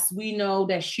 Yes, we know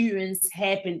that shootings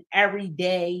happen every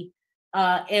day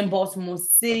in Baltimore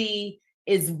City.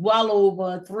 Is well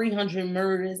over 300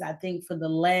 murders, I think, for the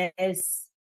last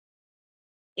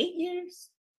 8 years.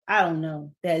 I don't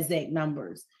know the exact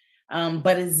numbers,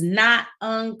 but it's not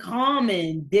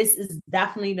uncommon. This is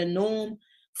definitely the norm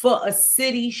for a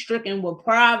city stricken with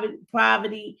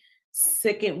poverty,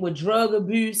 sickened with drug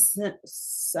abuse,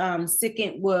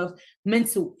 sickened with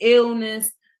mental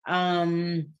illness,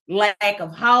 lack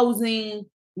of housing,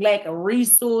 lack of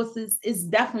resources. It's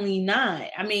definitely not.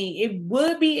 I mean, it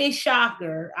would be a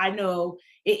shocker. I know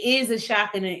it is a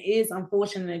shock, and it is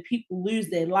unfortunate that people lose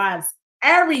their lives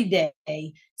every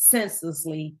day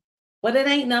senselessly, but it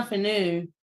ain't nothing new.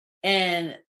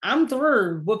 And I'm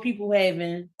through with people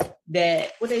having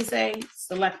that, what they say,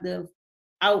 selective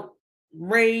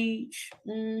outrage.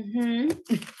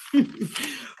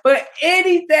 But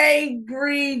anything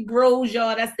green grows,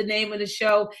 y'all. That's the name of the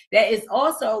show. That is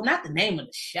also not the name of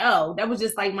the show. That was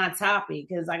just like my topic,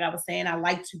 because like I was saying, I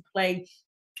like to play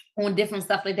on different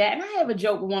stuff like that. And I have a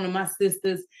joke with one of my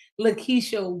sisters,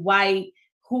 Lakeisha White,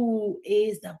 who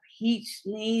is the peach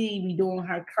lady. We doing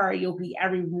her karaoke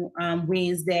every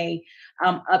Wednesday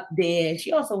up there.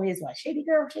 She also has like Shady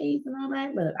Girl Shades and all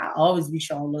that. Look, I always be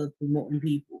showing love promoting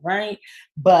people, right?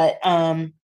 But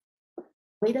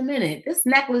wait a minute. This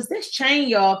necklace, this chain,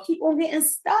 y'all, keep on getting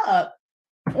stuck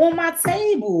on my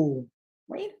table.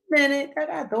 Wait a minute. I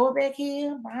got to throw it back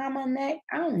here behind my neck.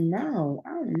 I don't know.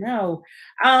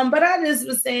 But I just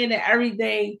was saying that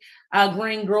everything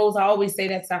green grows. I always say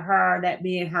that to her, that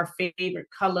being her favorite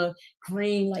color.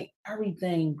 Green, like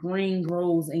everything green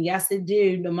grows. And yes, it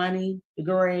do. The money, the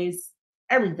grass,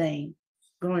 everything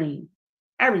green.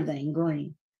 Everything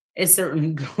green. It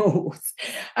certainly grows.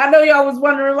 I know y'all was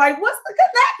wondering, like, what's the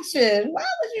connection? Why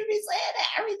would you be saying that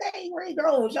everything green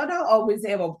grows? Y'all don't always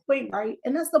have a point, right?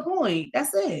 And that's the point.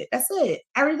 That's it.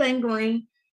 Everything green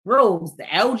grows. The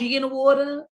algae in the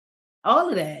water, all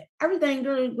of that. Everything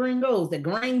green grows. The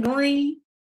green,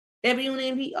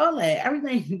 WNP, all that.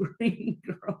 Everything green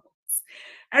grows.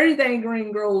 Everything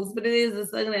green grows. But it is a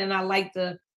something, and I like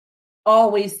to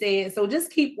always say it. So just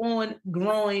keep on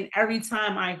growing. Every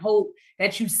time I hope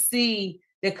that you see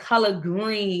the color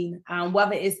green,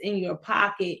 whether it's in your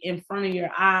pocket, in front of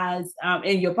your eyes,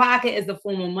 in your pocket as a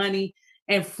form of money,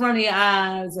 in front of your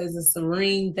eyes as a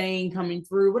serene thing coming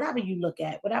through, whatever you look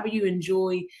at, whatever you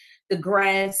enjoy, the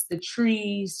grass, the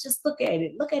trees, just look at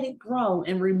it grow.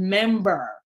 And remember,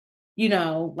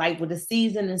 like with the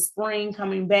season in spring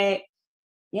coming back,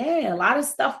 yeah, a lot of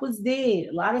stuff was dead.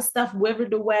 A lot of stuff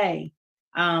withered away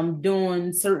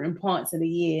during certain parts of the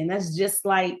year. And that's just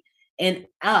like in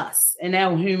us and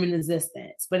our human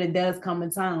existence. But it does come a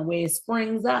time where it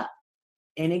springs up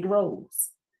and it grows.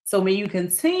 So may you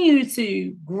continue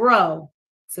to grow.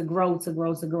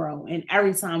 And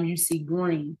every time you see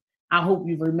green, I hope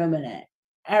you remember that.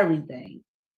 Everything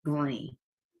green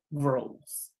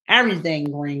grows. Everything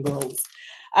green grows.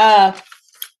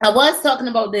 I was talking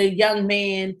about the young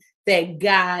man that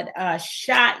got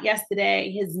shot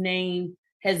yesterday. His name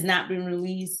has not been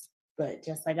released, but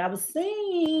just like I was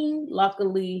saying,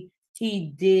 luckily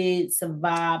he did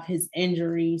survive his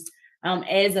injuries.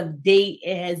 As of date,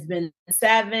 it has been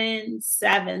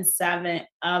 7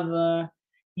 other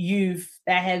youth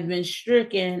that have been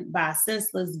stricken by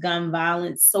senseless gun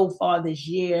violence so far this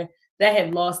year that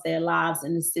have lost their lives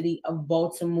in the city of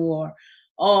Baltimore.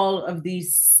 All of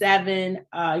these 7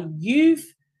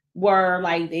 youth were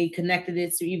like, they connected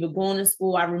it to either going to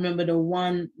school. I remember the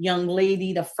one young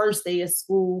lady, the first day of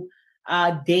school,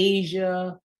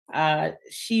 Deja,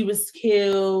 she was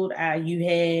killed. You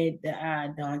had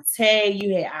Dante,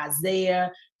 you had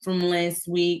Isaiah from last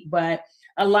week, but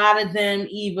a lot of them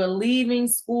either leaving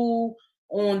school,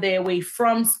 on their way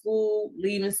from school,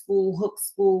 leaving school, hook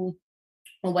school,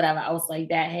 or whatever else like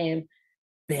that, have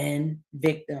been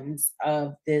victims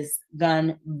of this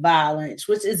gun violence,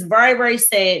 which is very, very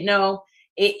sad. No,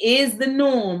 it is the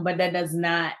norm, but that does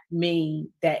not mean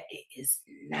that it is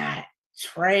not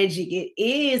tragic. It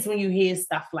is when you hear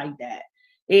stuff like that.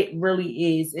 It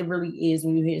really is. It really is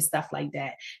when you hear stuff like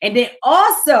that. And then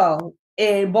also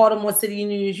in Baltimore City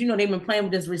News, they've been playing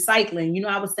with this recycling.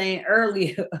 I was saying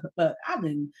earlier, but I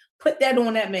didn't put that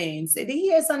on that man. Said, did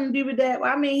he have something to do with that?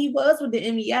 Well, I mean, he was with the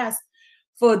MES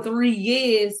for 3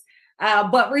 years.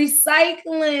 But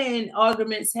recycling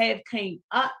arguments have came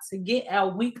up to get our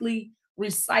weekly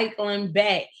recycling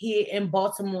back here in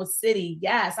Baltimore City.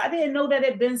 Yes, I didn't know that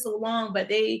it had been so long, but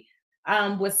they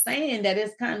was saying that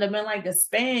it's kind of been like a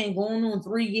span going on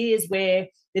 3 years where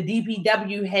the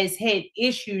DPW has had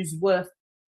issues with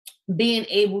being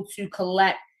able to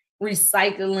collect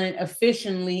recycling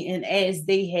efficiently and as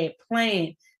they had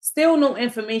planned. Still no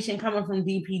information coming from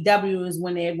DPW is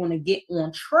when they're going to get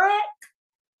on track.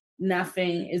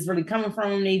 Nothing is really coming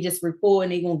from them. They just report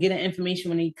and they're going to get the information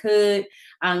when they could.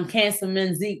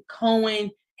 Councilman Zeke Cohen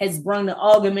has brought the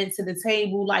argument to the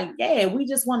table like, yeah, we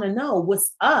just want to know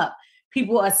what's up.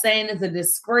 People are saying it's a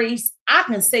disgrace. I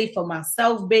can say for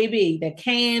myself, baby, the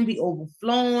can be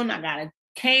overflowing. I got a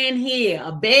can here,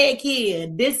 a bag here,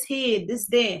 this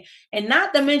there. And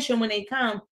not to mention when they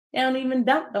come, they don't even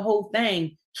dump the whole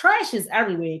thing. Trash is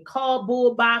everywhere.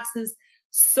 Cardboard boxes,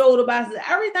 soda boxes,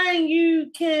 everything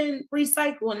you can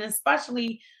recycle. And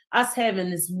especially us having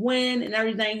this wind and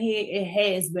everything here, it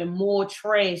has been more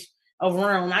trash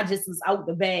around. I just was out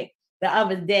the back the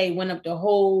other day, went up the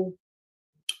whole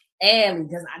alley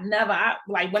because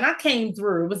when I came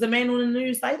through, it was a man on the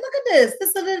news like, look at this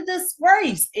is a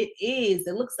disgrace. It is.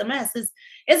 It looks a mess.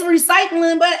 It's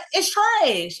recycling, but it's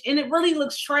trash, and it really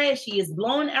looks trashy. It's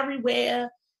blowing everywhere.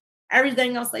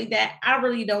 Everything else like that, I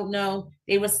really don't know.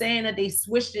 They were saying that they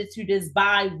switched it to this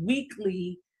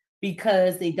bi-weekly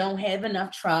because they don't have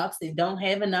enough trucks, they don't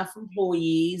have enough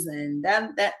employees, and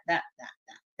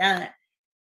that.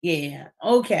 Yeah,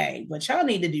 okay, but y'all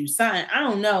need to do something. I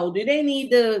don't know. Do they need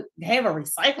to have a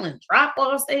recycling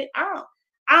drop-off state? I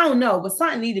don't know, but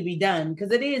something need to be done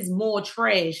because it is more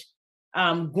trash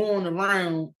going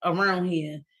around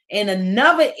here. And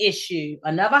another issue,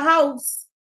 another house,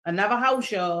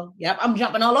 y'all. Yep, I'm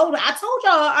jumping all over. I told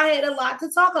y'all I had a lot to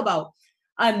talk about.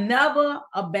 Another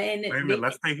abandoned. Wait a minute,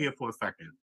 let's stay here for a second.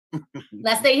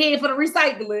 Let's stay here for the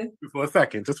recycling. For a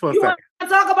second, just for a you second.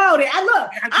 Want to talk about it?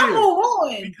 I move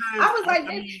on. I was like,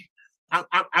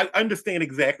 I understand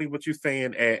exactly what you're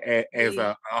saying as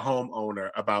a homeowner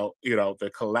about the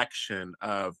collection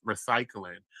of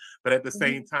recycling, but at the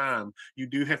same time, you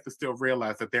do have to still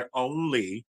realize that they're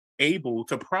only able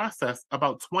to process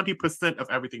about 20% of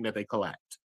everything that they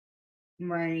collect.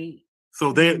 Right.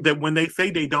 So that when they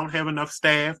say they don't have enough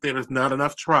staff, there's not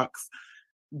enough trucks,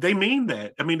 they mean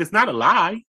that. I mean, it's not a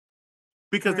lie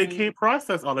because they can't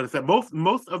process all of this.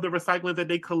 Most of the recycling that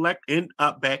they collect end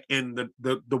up back in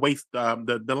the waste,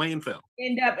 the landfill.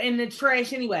 End up in the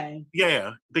trash anyway.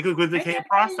 Yeah, because they can't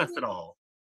process it all.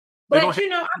 But I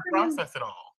can process it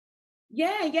all.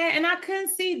 Yeah, and I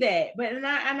couldn't see that. But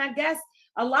I guess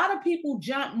a lot of people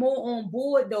jump more on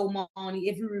board though, Monty.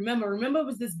 If you remember it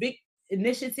was this big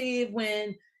initiative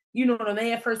when when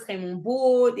they first came on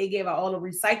board, they gave out all the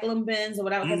recycling bins or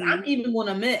whatever. Because I'm even going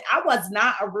to admit, I was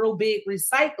not a real big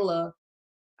recycler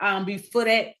before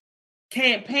that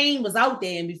campaign was out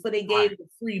there and before they gave the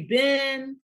free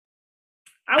bin.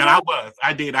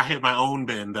 I did. I had my own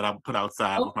bin that I put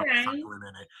outside with my recycling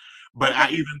in it.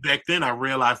 But even back then, I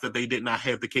realized that they did not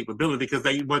have the capability because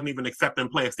they wasn't even accepting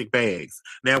plastic bags.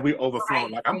 Now we're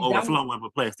overflowing. Like I'm overflowing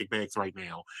with plastic bags right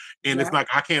now. And it's like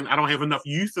I don't have enough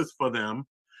uses for them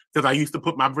because I used to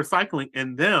put my recycling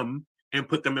in them and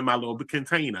put them in my little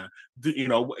container.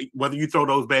 Whether you throw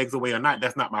those bags away or not,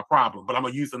 that's not my problem. But I'm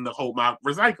going to use them to hold my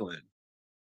recycling.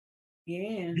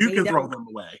 Yeah. You can throw them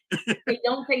away. They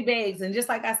don't take bags. And just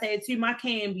like I said, too, my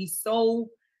can be so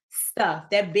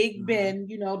stuffed. That big bin,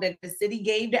 that the city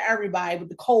gave to everybody with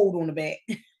the code on the back.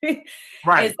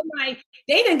 Right. And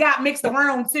they done got mixed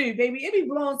around too, baby. It be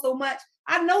blowing so much.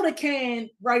 I know the can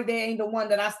right there ain't the one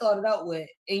that I started out with.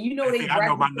 And I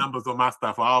know my numbers on my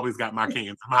stuff. I always got my cans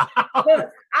in my house.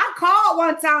 I called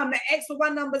one time to ask for my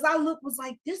numbers. I was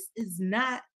like, this is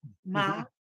not my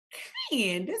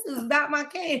can. This is not my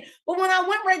can. But when I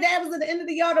went right there, it was at the end of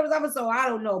the yard. So I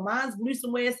don't know. Mine's blew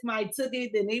somewhere. Somebody took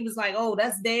it. Then they was like, oh,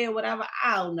 that's there, whatever.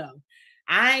 I don't know.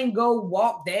 I ain't go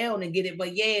walk down and get it.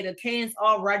 But yeah, the cans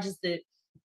are registered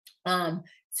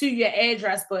to your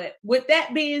address. But with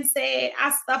that being said,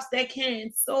 I stuffed that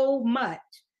can so much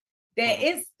that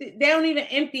they don't even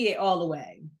empty it all the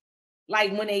way.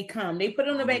 Like when they come, they put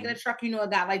it on the back of the truck, it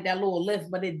got like that little lift,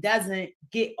 but it doesn't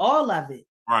get all of it.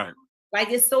 Right. Like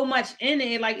it's so much in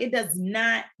it, like it does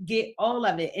not get all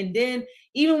of it. And then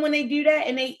even when they do that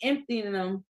and they empty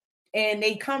them, and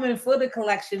they coming for the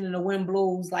collection and the wind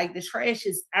blows. Like the trash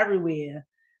is everywhere.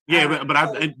 Yeah,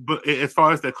 but as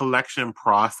far as the collection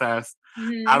process,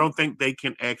 I don't think they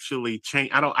can actually change.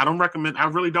 I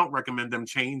really don't recommend them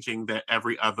changing that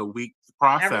every other week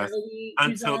process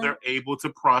until they're able to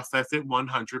process it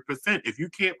 100%. If you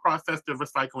can't process the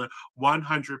recycling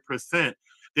 100%,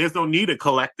 there's no need of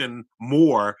collecting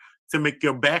more to make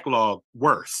your backlog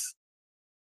worse.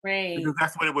 Right. Because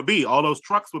that's what it would be. All those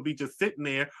trucks would be just sitting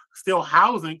there, still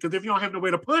housing. Because if you don't have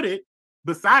nowhere to put it,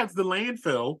 besides the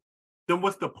landfill, then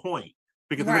what's the point?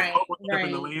 Because if it's up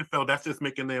in the landfill, that's just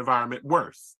making the environment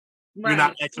worse. You're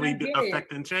not actually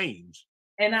affecting change.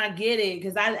 And I get it,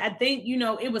 because I think,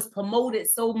 it was promoted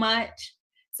so much.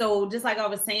 So just like I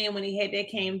was saying, when he had that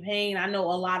campaign, I know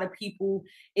a lot of people,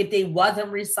 if they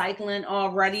wasn't recycling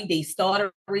already, they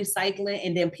started recycling.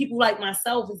 And then people like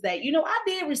myself is that, I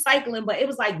did recycling, but it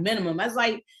was like minimum. I was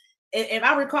like, if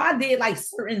I recall, I did like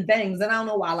certain things, and I don't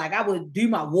know why. Like I would do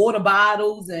my water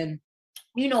bottles and,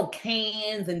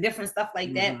 cans and different stuff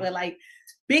like that. But like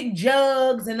big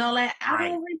jugs and all that, I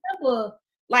don't remember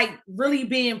like really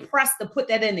being pressed to put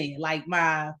that in there. Like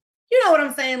my, you know what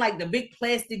I'm saying? Like the big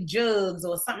plastic jugs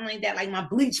or something like that, like my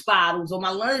bleach bottles or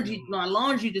my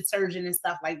laundry detergent and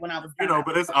stuff, like when I was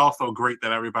but it's also great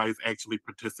that everybody's actually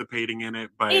participating in it.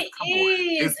 But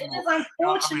it's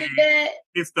unfortunate that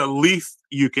it's the least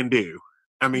you can do.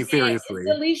 I mean, seriously.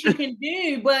 It's the least you can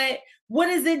do, but what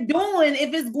is it doing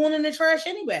if it's going in the trash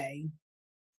anyway?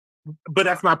 But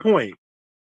that's my point.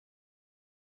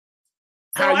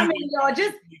 So I mean, y'all,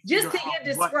 just to your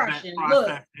discretion. Look,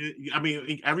 I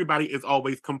mean, everybody is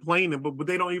always complaining, but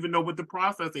they don't even know what the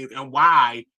process is and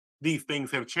why these things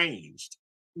have changed.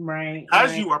 Right.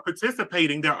 As you are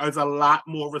participating, there is a lot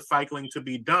more recycling to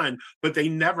be done, but they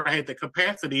never had the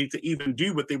capacity to even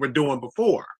do what they were doing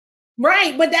before.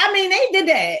 Right, but I mean, they did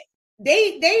that.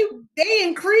 They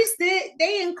increased it.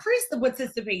 They increased the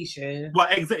participation. Well,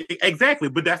 exactly.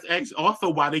 But that's actually also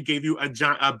why they gave you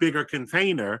a bigger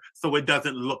container, so it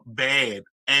doesn't look bad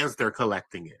as they're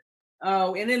collecting it.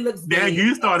 Oh, and it looks now big.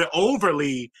 You started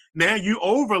overly. Now you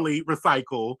overly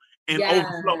recycle and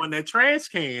overflow in that trash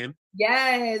can.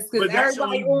 Yes, because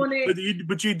everybody on it.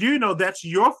 But you do know that's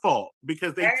your fault,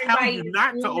 because they tell you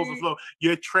not to overflow.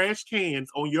 Your trash cans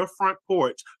on your front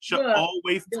porch should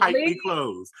always tightly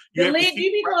close. The lid do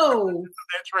be closed.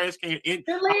 That trash can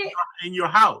in your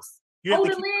house. You have to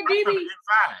keep the lid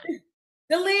inside.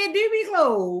 The lid do be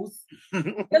closed.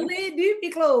 The lid do be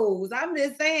closed. I'm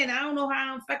just saying, I don't know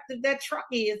how effective that truck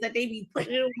is that they be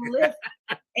putting it on the lift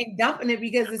and dumping it,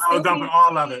 because it's still dumping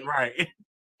all of it, right?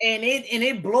 And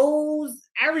it blows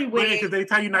everywhere. Because they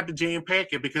tell you not to jam pack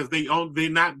it, because they're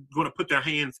not going to put their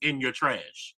hands in your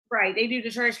trash. Right, they do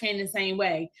the trash can the same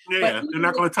way. Yeah, they're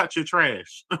not going to touch your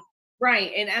trash.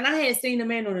 Right, and I had seen the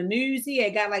man on the news. He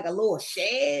had got like a little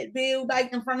shed built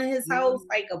like in front of his house,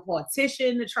 like a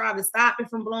partition to try to stop it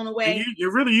from blowing away.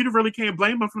 You really can't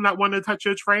blame them for not wanting to touch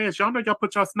your trash. Y'all know y'all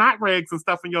put your snot rags and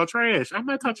stuff in your trash. I'm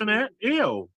not touching that.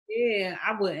 Ew. Yeah,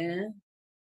 I wouldn't.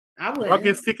 Y'all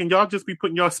get sick and y'all just be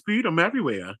putting your sputum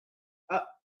everywhere.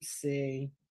 See.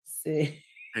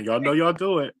 And y'all know y'all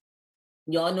do it.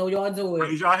 Y'all know y'all do it.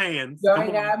 Raise your hands. Y'all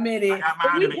ain't gotta admit it. I got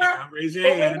mine in it. Raise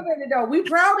your hand. We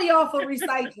proud of y'all for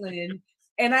recycling.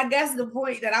 And I guess the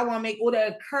point that I want to make, or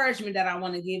the encouragement that I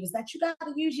want to give, is that you got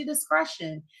to use your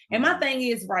discretion. And my thing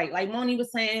is, right, like Moni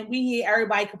was saying, we hear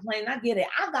everybody complaining. I get it.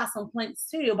 I got some complaints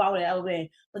too about it over there.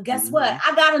 But guess what?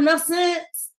 I got enough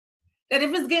sense that if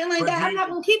it's getting like that, I'm not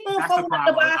going to keep on following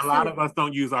the box. A lot of us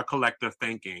don't use our collective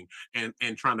thinking and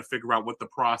trying to figure out what the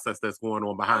process that's going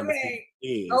on behind the scenes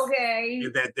is. Okay.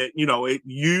 That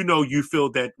you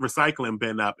filled that recycling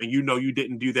bin up, and you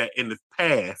didn't do that in the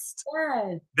past.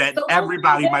 Yes. That so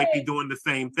everybody might be doing the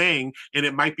same thing, and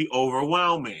it might be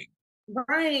overwhelming.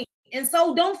 Right. And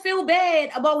so don't feel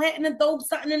bad about having to throw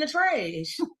something in the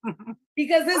trash.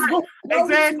 Because it's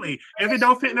exactly. If it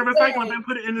don't fit in the recycling bin,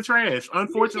 put it in the trash.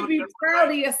 Unfortunately, you should be proud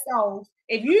of yourself.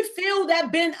 If you fill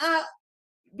that bin up,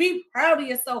 be proud of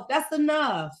yourself. That's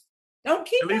enough. Don't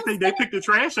keep. At least they pick the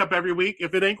trash up every week.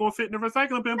 If it ain't gonna fit in the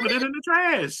recycling bin, put it in the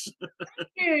trash.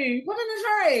 Hey, put it in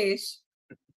the trash.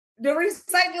 The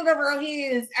recycling around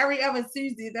here is every other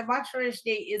Tuesday. That my trash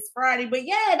day is Friday. But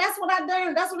yeah, that's what I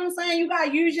done. That's what I'm saying. You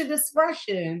gotta use your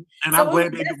discretion. And I'm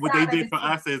glad what they did for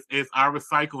us is our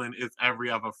recycling is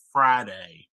every other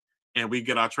Friday, and we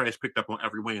get our trash picked up on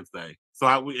every Wednesday. So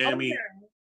I mean,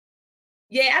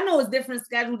 yeah, I know it's different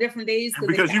schedule, different days.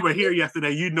 Because you were here yesterday,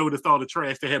 you noticed all the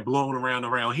trash that had blown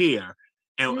around here.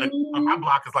 And my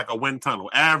block is like a wind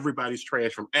tunnel. Everybody's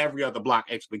trash from every other block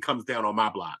actually comes down on my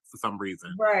block for some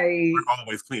reason. Right. We're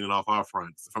always cleaning off our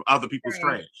fronts from other people's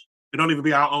trash. It don't even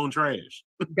be our own trash.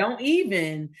 Don't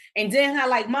even. And then how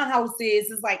like my house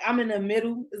is, it's like I'm in the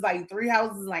middle. It's like 3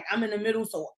 houses, like I'm in the middle.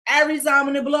 So every time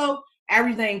in the blow,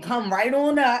 everything come right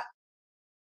on up.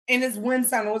 And it's one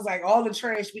time it was like all the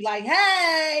trash be like,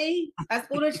 hey, let's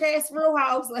go to Chatsville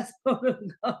House. Let's go to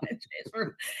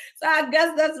Chatsville. So I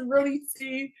guess that's really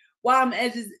too why I'm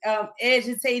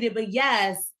agitated. But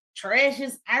yes, trash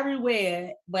is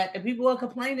everywhere. But the people are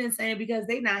complaining saying because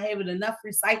they not having enough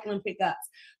recycling pickups.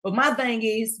 But my thing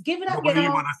is, give it up. What do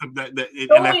you want us to throw it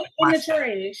in the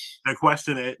trash. The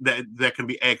question that can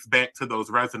be asked back to those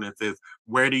residents is,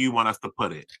 where do you want us to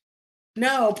put it?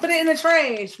 No, put it in the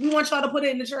trash. We want y'all to put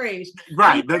it in the trash.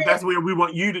 Right. That's what we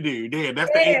want you to do. Yeah,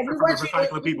 that's the answer from the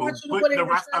recycling people. Put the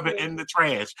rest of it in the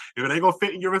trash. If it ain't gonna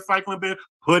fit in your recycling bin,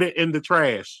 put it in the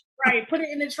trash. Right, put it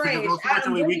in the trash.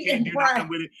 Unfortunately, we can't do nothing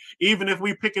with it. Even if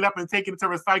we pick it up and take it to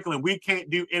recycling, we can't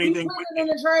do anything with it. In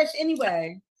the trash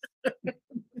anyway.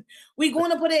 We're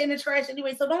going to put it in the trash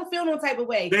anyway, so don't feel no type of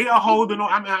way. They are holding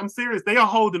on. I'm serious. They are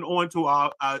holding on to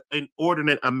an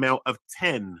inordinate amount of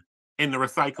 10 in the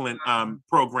recycling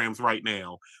programs right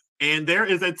now. And there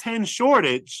is a 10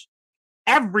 shortage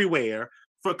everywhere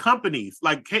for companies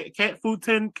like cat food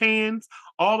tin cans,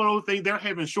 all of those things. They're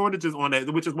having shortages on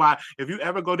that, which is why if you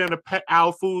ever go down to Pet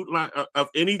Owl food line of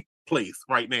any place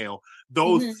right now,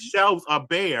 those shelves are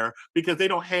bare because they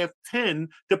don't have tin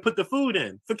to put the food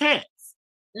in for cats.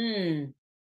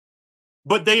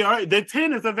 But the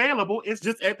tin is available. It's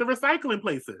just at the recycling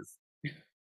places.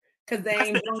 Because they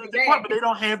ain't but they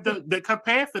don't have the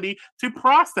capacity to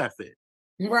process it.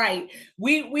 Right.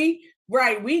 We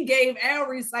gave our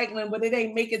recycling, but it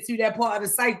ain't make it to that part of the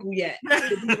cycle yet.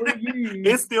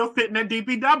 It's still sitting at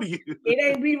DPW. It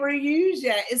ain't be reused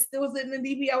yet. It's still sitting in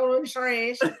DPW in the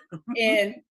trash.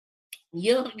 And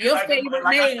your favorite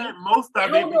man, most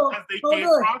of it because they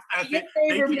can't process it.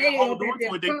 They can't hold on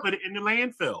to it. They put it in the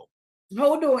landfill.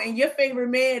 Hold on, and your favorite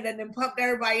man that then pumped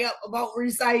everybody up about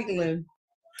recycling.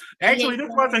 Actually, this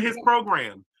wasn't his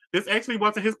program. This actually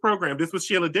wasn't his program. This was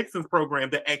Sheila Dixon's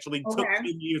program that actually took 10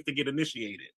 years to get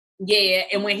initiated. Yeah,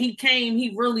 and when he came,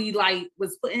 he really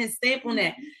was putting his stamp on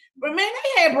that. But man,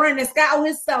 they had Brandon Scott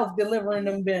himself delivering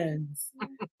them bins.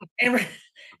 and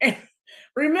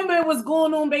remember it was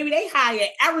going on, baby. They hired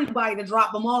everybody to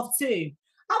drop them off too.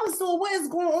 I was so, what is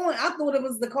going on? I thought it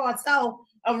was the cartel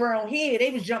around here.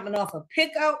 They was jumping off of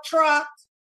pickup trucks,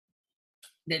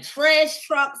 the trash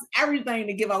trucks, everything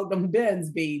to give out them bins,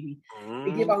 baby.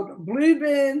 They give out the blue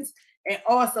bins, and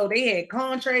also they had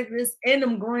contractors and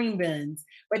them green bins.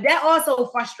 But that also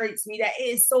frustrates me that it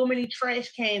is so many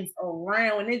trash cans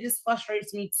around, and it just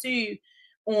frustrates me too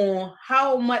on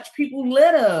how much people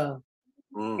litter.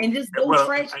 And just go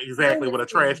trash. Exactly, with a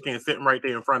trash can sitting right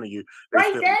there in front of you.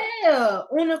 Right there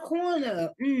on the corner.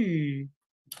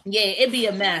 Yeah, it'd be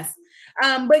a mess.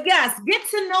 But yes, get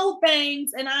to know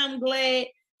things, and I'm glad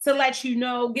to let you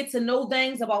know, get to know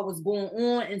things about what's going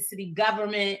on in city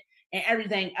government and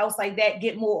everything else like that.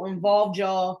 Get more involved,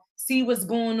 y'all. See what's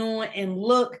going on and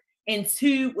look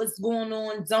into what's going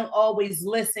on. Don't always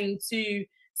listen to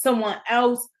someone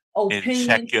else. And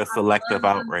check your selective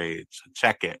outrage.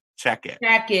 Check it.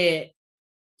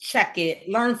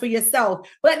 Learn for yourself.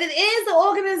 But it is an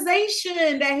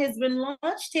organization that has been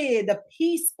launched here, the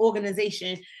Peace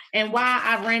Organization. And why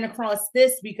I ran across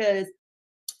this, because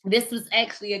this was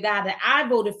actually a guy that I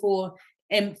voted for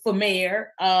and for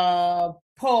mayor, Paul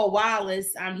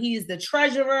Wallace. He is the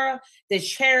treasurer. The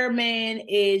chairman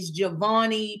is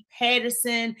Giovanni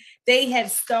Patterson. They have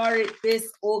started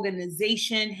this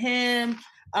organization.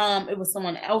 It was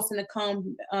someone else in the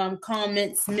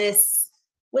comments,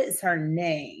 what is her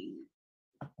name?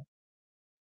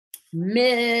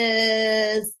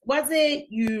 Miss, was it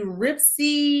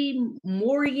Eurypsy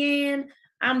Morian?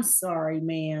 I'm sorry,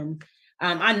 ma'am.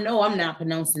 I know I'm not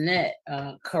pronouncing that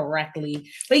correctly.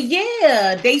 But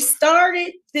yeah, they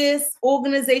started this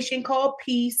organization called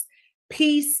Peace.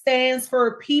 Peace stands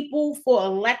for People for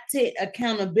Elected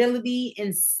Accountability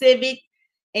and Civic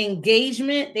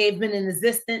Engagement. They've been in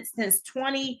existence since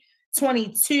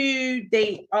 2022.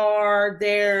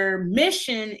 Their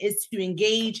mission is to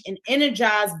engage and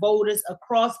energize voters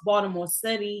across Baltimore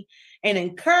City and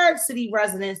encourage city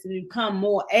residents to become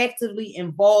more actively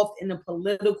involved in the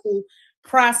political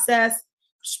process.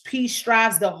 Peace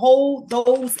strives to hold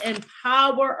those in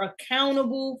power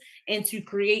accountable and to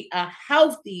create a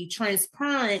healthy,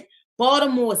 transparent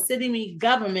Baltimore City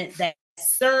government that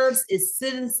serves its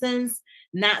citizens,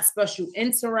 not special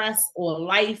interests or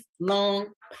lifelong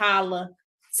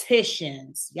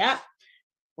politicians. Yep.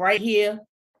 Right here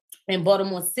in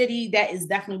Baltimore City. That is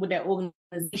definitely what that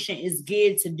organization is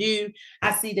geared to do.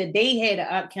 I see that they had an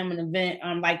upcoming event,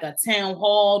 like a town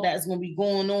hall that's going to be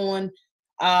going on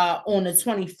the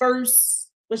 21st.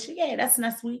 Which that's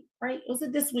next week, right? Was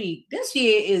it this week? This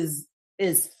year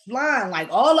is flying like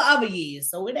all the other years,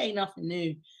 so it ain't nothing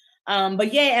new.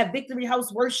 But at Victory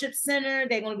House Worship Center,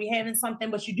 they're going to be having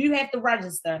something, but you do have to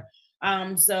register.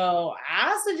 So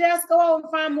I suggest go out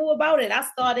and find more about it. I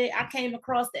came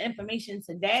across the information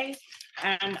today.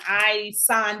 I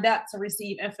signed up to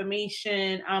receive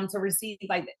information, to receive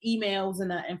like the emails and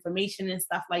the information and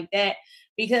stuff like that.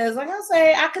 Because like I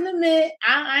say, I can admit,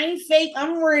 I ain't fake,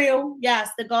 I'm real. Yes,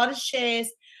 the God is shares.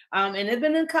 And there's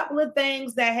been a couple of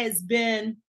things that has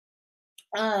been,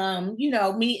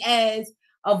 me as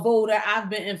a voter, I've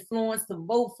been influenced to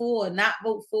vote for or not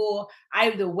vote for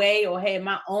either way, or had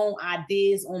my own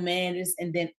ideas on matters.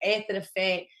 And then after the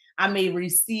fact, I may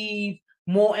receive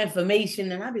more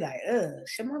information and I'd be like,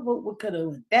 should my vote could have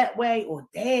went that way? Or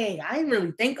dang, I didn't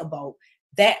really think about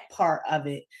that part of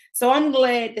it. So I'm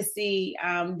glad to see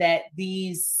that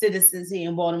these citizens here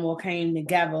in Baltimore came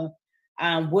together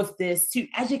with this to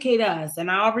educate us. And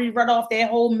I already read off their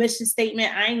whole mission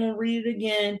statement. I ain't gonna read it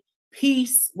again.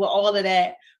 Peace with all of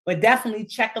that, but definitely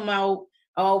check them out.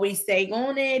 I always say, go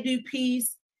on there, do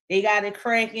peace. They got it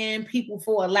cracking. People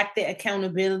for elected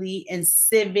accountability and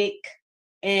civic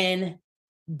engagement.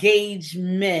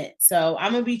 So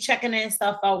I'm gonna be checking that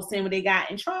stuff out, seeing what they got,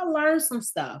 and try to learn some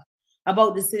stuff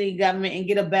about the city government and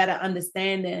get a better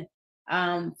understanding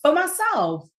for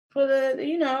myself, for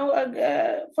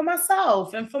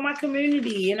myself and for my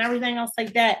community and everything else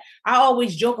like that. I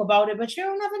always joke about it, but you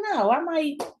don't never know. I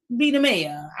might be the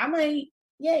mayor. I might,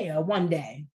 one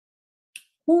day.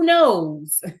 Who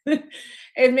knows?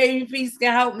 And maybe peace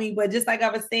can help me. But just like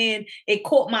I was saying, it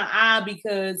caught my eye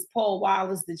because Paul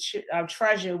Wallace, the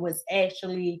treasurer, was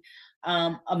actually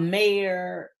a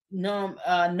mayor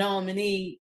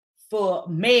nominee for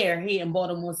mayor here in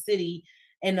Baltimore City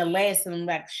in the last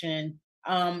election,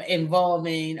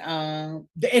 involving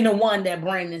in the one that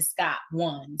Brandon Scott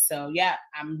won. So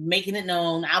I'm making it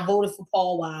known. I voted for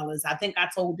Paul Wallace. I think I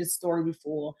told this story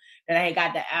before that I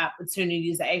got the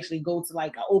opportunities to actually go to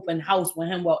like an open house with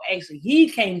him. Well, actually, he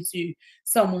came to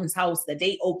someone's house that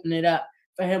they opened it up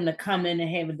for him to come in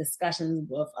and have a discussion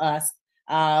with us.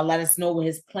 Let us know what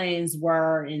his plans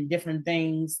were and different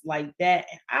things like that.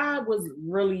 And I was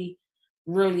really,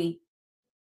 really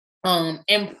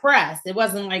impressed. It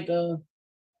wasn't like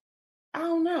I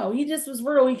don't know. He just was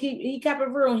real. He kept it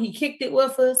real. He kicked it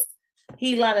with us.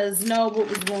 He let us know what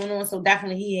was going on. So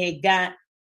definitely he had got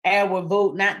our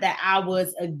vote. Not that I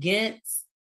was against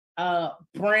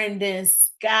Brandon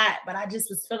Scott, but I just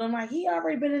was feeling like he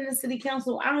already been in the city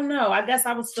council. I don't know. I guess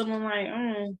I was feeling like,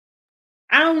 I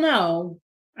don't know.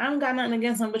 I don't got nothing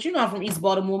against him, but I'm from East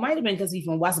Baltimore. Might have been because he's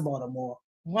from West Baltimore.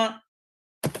 What?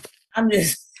 I'm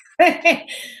just, I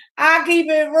keep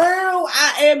it real.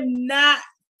 I am not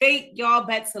fake. Y'all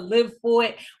better live for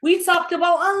it. We talked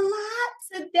about a lot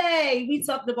today.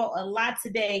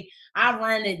 I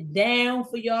ran it down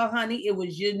for y'all, honey. It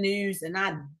was your news, and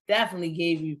I definitely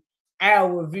gave you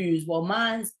our reviews. Well,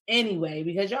 mine's anyway,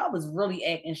 because y'all was really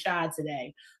acting shy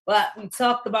today. But we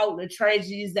talked about the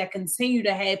tragedies that continue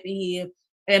to happen here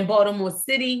in Baltimore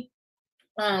City.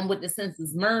 With the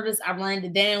senseless murders. I ran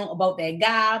it down about that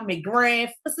guy,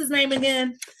 McGrath. What's his name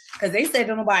again? Because they said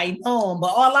nobody know him. But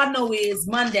all I know is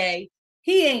Monday,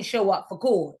 he ain't show up for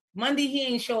court. And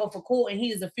he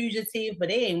is a fugitive, but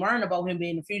they ain't worrying about him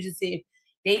being a fugitive.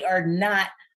 They are not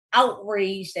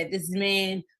outraged that this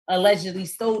man allegedly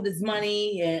stole this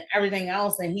money and everything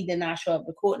else, and he did not show up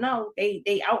to court. No,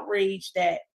 they outraged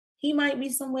that he might be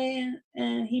somewhere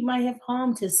and he might have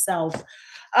harmed himself.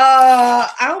 I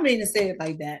don't mean to say it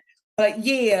like that, but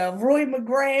Roy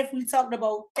McGrath, we talked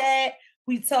about that.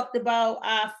 We talked about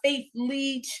Faith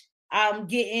Leach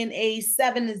getting a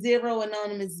 7-0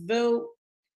 anonymous vote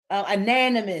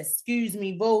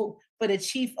for the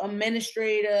chief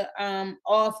administrator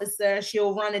officer.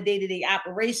 She'll run the day-to-day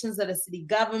operations of the city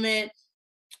government,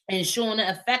 ensuring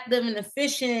an effective and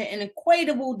efficient and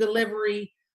equitable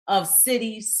delivery of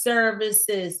city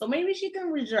services. So maybe she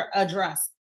can address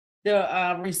the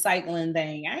recycling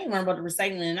thing. I ain't worried about the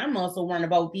recycling. I'm also worried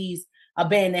about these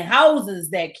abandoned houses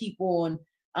that keep on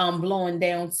blowing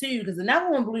down too. Because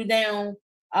another one blew down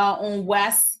on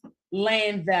West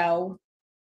Landville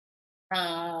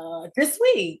this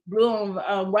week. Blew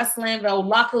on West Landville.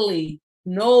 Luckily,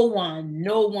 no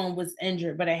one was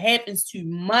injured, but it happens too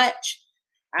much.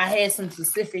 I had some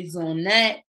specifics on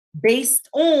that based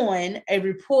on a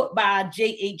report by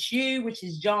JHU, which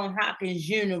is Johns Hopkins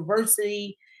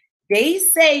University. They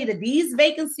say that these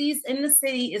vacancies in the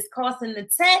city is costing the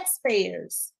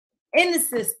taxpayers and the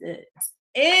sisters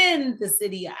in the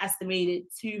city are estimated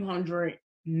 $200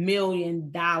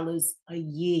 million a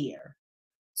year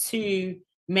to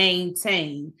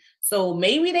maintain. So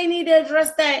maybe they need to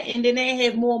address that, and then they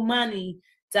have more money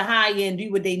to hire and do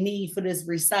what they need for this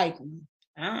recycling.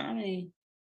 I mean,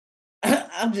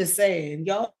 I'm just saying,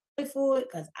 y'all pay for it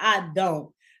because I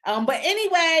don't. But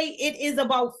anyway, it is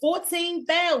about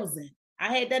 14,000.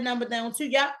 I had that number down too.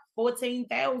 Yep,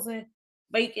 14,000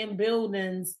 vacant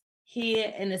buildings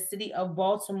here in the city of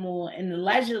Baltimore. And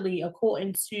allegedly,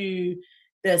 according to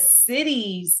the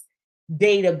city's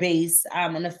database,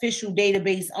 an official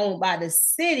database owned by the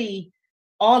city,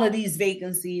 all of these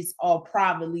vacancies are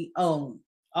privately owned.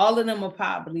 All of them are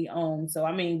privately owned. So,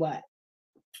 I mean, what?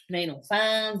 They ain't no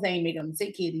fines. They ain't making them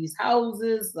take care of these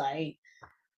houses. Like,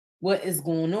 what is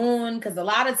going on? Because a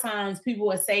lot of times people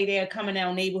would say they're coming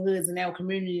out neighborhoods in our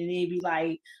community and they'd be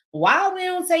like, why we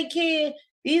don't take care of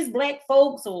these Black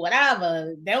folks or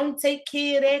whatever? They don't take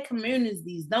care of their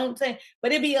communities. Don't take,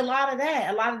 but it'd be a lot of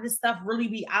that. A lot of this stuff really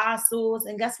be eyesores.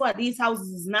 And guess what? These houses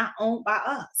is not owned by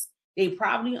us. They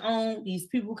probably own, these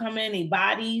people come in, they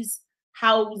buy these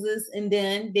houses, and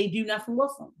then they do nothing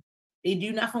with them. They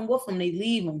do nothing with them. They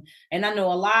leave them. And I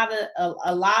know a lot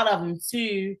of them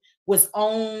too was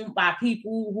owned by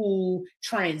people who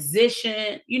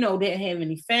transitioned, didn't have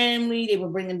any family. They were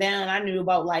bringing down. I knew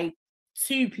about like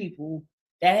 2 people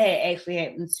that had actually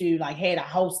happened to like had a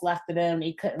house left to them.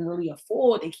 They couldn't really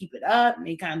afford. They keep it up, and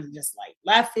they kind of just like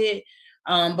left it.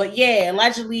 But yeah,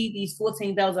 allegedly these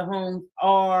 14,000 homes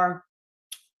are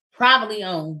privately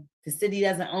owned. The city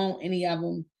doesn't own any of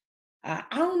them. I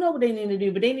don't know what they need to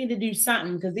do, but they need to do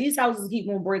something because these houses keep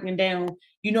on breaking down.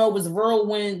 It was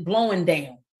whirlwind blowing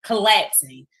down,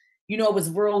 collapsing. It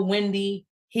was real windy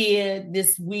here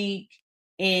this week,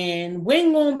 and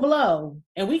wind gonna blow.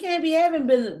 And we can't be having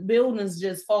buildings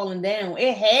just falling down.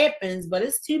 It happens, but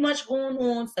it's too much going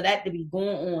on for that to be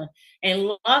going on.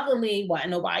 And luckily,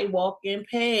 nobody walking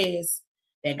past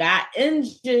that got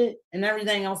injured and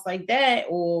everything else like that,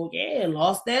 or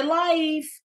lost their life.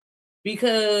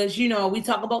 Because, we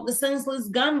talk about the senseless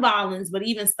gun violence, but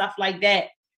even stuff like that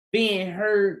being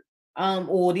hurt,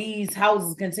 or these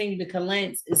houses continue to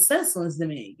collapse is senseless to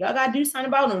me. Y'all got to do something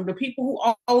about them. The people who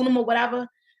own them or whatever,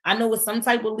 I know it's some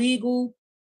type of legal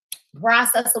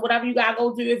process or whatever you got to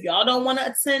go through. If y'all don't want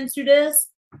to attend to this,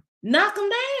 knock them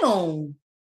down.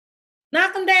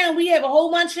 Knock them down. We have a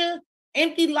whole bunch of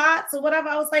empty lots or whatever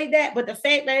else like that. But the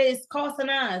fact that it's costing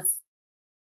us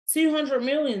 $200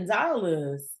 million.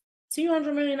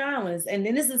 $200 million. And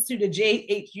then this is to the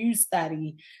JHU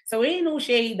study. So ain't no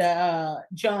shade to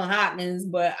John Hopkins,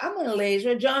 but I'm going to let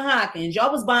you, John Hopkins,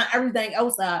 y'all was buying everything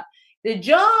else up. Did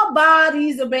y'all buy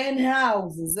these abandoned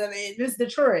houses? I mean, this is the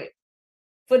trick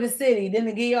for the city. Then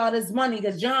to give y'all this money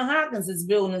because John Hopkins is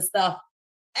building stuff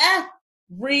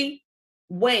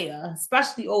everywhere,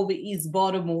 especially over East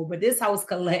Baltimore. But this house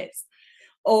collapsed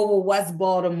over West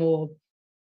Baltimore.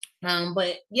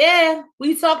 But yeah,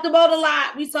 we talked about a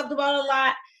lot.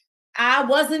 I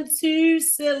wasn't too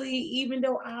silly, even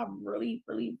though I really,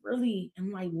 really, really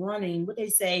am like running, what they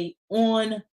say,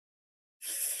 on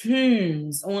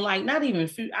fumes, on like not even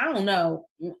food, I don't know,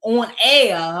 on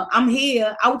air. I'm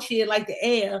here, out here like the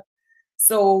air.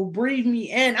 So breathe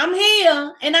me in. I'm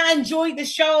here and I enjoyed the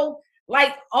show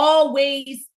like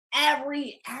always.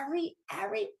 Every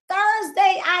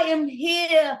Thursday I am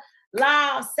here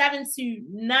live 7 to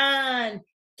 9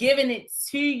 giving it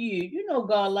to you.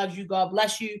 God loves you. God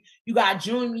bless you. You got to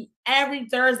join me every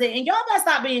Thursday. And y'all better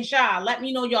stop being shy. Let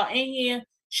me know y'all in here.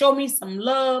 Show me some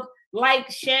love. Like,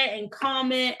 share, and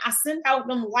comment. I sent out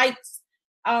them likes.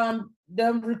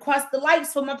 The request the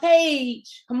likes for my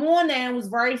page. Come on now. It was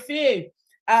very few.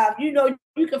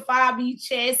 You can find me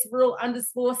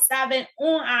Chessreal_7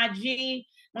 on IG.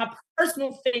 My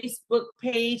personal Facebook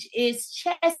page is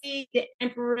Chessie the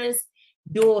Empress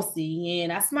Dorsey,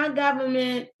 and that's my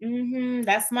government.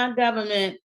 That's my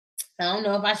government. I don't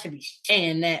know if I should be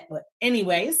sharing that, but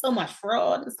anyway, it's so much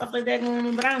fraud and stuff like that going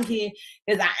on, but I don't care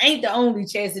because I ain't the only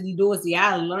Chastity Dorsey.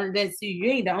 I learned that too. You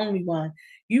ain't the only one.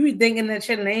 You be thinking that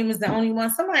your name is the only one.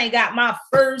 Somebody got my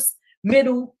first,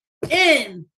 middle,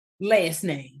 and last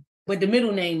name, but the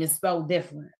middle name is spelled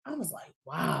different. I was like,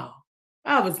 wow.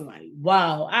 I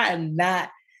am not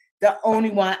the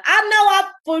only one. I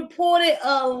know I reported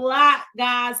a lot,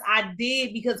 guys. I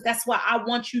did because that's why I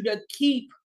want you to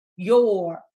keep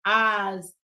your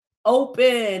eyes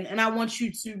open and I want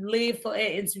you to live for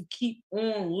it and to keep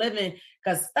on living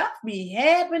because stuff be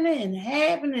happening and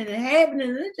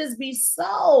it just be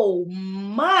so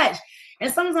much.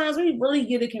 And sometimes we really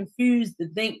get it confused to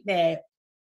think that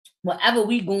whatever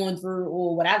we going through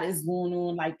or whatever is going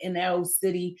on, like in our old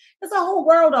city, there's a whole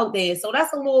world out there. So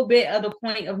that's a little bit of the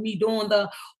point of me doing the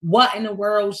what in the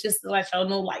world, just to let y'all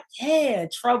know, like, yeah,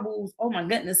 troubles, oh my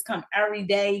goodness, come every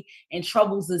day, and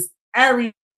troubles is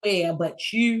everywhere, but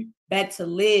you better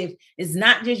live. It's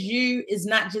not just you, it's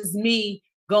not just me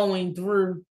going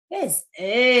through. It's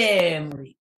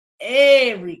everybody.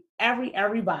 It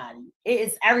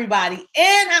is everybody. And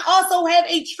I also have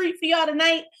a treat for y'all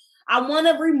tonight. I want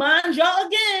to remind y'all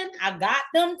again, I got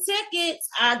them tickets.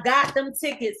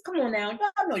 Come on now.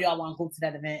 Y'all know y'all want to go to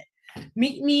that event.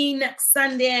 Meet me next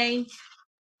Sunday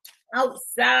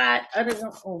outside.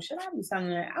 Should I be something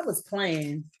that I was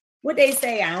playing? What they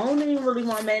say, I don't even really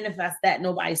want to manifest that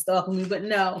nobody's stalking me, but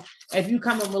no, if you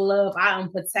come up with love, I am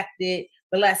protected,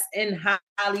 blessed, and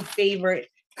highly favored.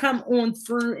 Come on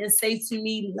through and say to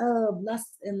me, love,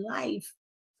 lust, and life.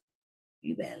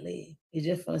 You better live. It's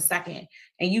just for a second.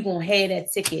 And you're going to have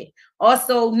that ticket.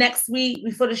 Also, next week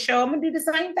before the show, I'm going to do the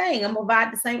same thing. I'm going to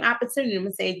provide the same opportunity. I'm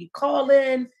going to say, if you call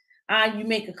in, you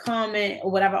make a comment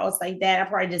or whatever else like that, I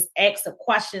probably just ask a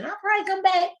question. I'll probably come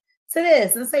back to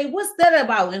this and say, what's that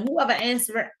about? And whoever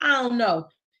answer it, I don't know.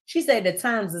 She said the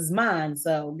terms is mine.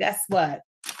 So guess what?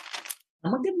 I'm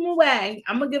going to give them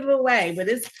away. But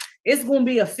it's going to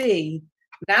be a fee.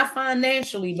 Not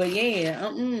financially, but yeah, I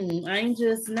ain't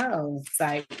just no. It's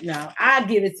like, no, I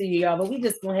give it to you, y'all, but we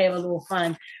just gonna have a little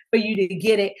fun for you to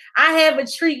get it. I have a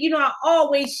treat. You know, I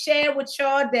always share with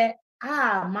y'all that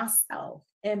I myself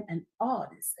am an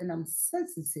artist and I'm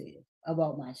sensitive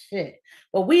about my shit.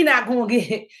 But we not gonna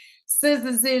get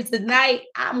sensitive tonight.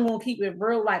 I'm gonna keep it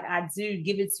real like I do.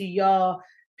 Give it to y'all.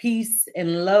 Peace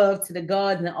and love to the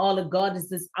God and all the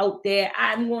goddesses out there.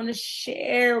 I'm going to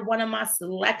share one of my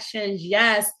selections.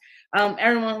 Yes,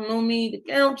 everyone who know me, the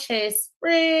girl Chess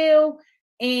Real,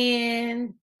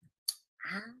 and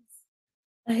I'm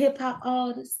a hip hop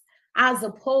artist. As a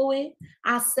poet,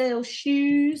 I sell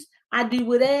shoes. I do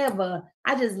whatever.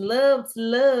 I just love to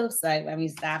love. So let me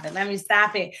stop it.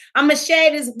 I'm going to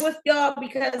share this with y'all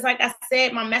because, like I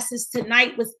said, my message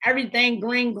tonight was everything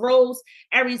green grows.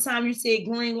 Every time you say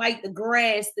green, like the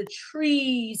grass, the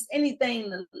trees, anything,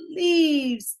 the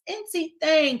leaves,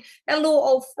 anything. That little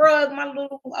old frog, my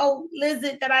little old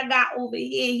lizard that I got over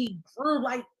here, he grew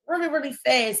like really, really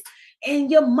fast. And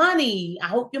your money, I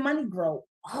hope your money grows.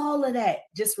 All of that,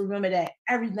 just remember that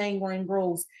everything green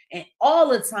grows, and all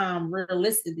the time,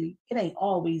 realistically, it ain't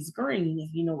always green, if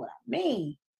you know what I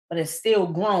mean, but it's still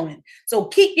growing. So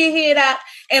keep your head up.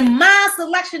 And my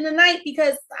selection tonight,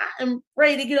 because I am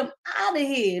ready to get them out of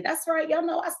here. That's right, y'all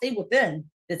know I stay within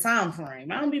the time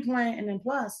frame. I don't be playing, and then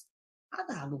plus, I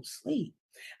gotta go sleep.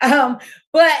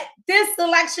 But this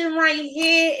selection right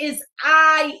here is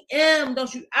I am.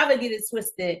 Don't you ever get it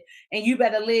twisted, and you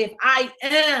better live. I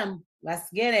am.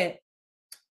 Let's get it.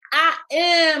 I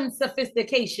am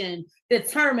sophistication,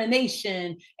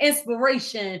 determination,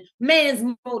 inspiration,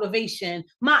 man's motivation,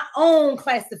 my own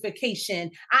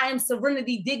classification. I am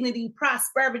serenity, dignity,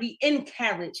 prosperity, and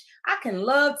courage. I can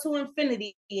love to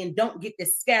infinity and don't get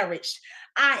discouraged.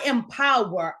 I am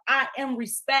power. I am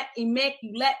respect,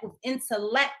 immaculate with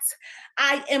intellect.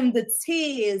 I am the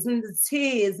tears and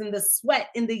the sweat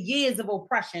and the years of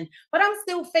oppression. But I'm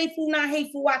still faithful, not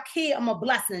hateful. I care. I'm a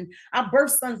blessing. I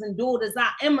birth sons and daughters.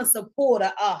 I am a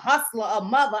supporter, a hustler, a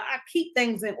mother. I keep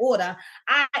things in order.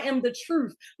 I am the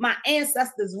truth. My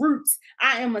ancestors' roots.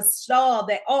 I am a star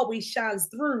that always shines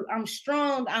through. I'm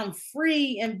strong. I'm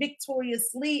free and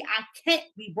victoriously. I can't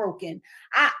be broken.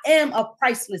 I am a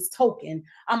priceless token.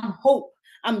 I'm hope.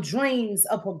 I'm dreams,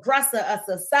 a progressor, a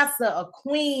successor, a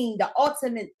queen, the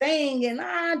ultimate thing. And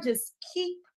I just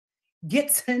keep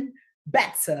getting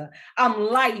better. I'm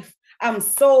life. I'm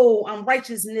soul. I'm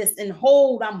righteousness and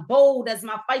hold. I'm bold as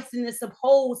my feistiness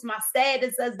upholds my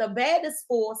status as the baddest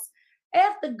force.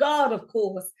 After God, of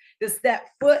course, to step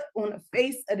foot on the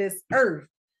face of this earth.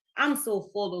 I'm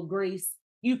so full of grace.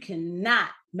 You cannot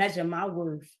measure my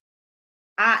worth.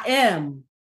 I am.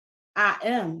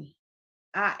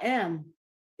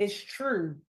 It's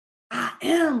true. I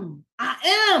am.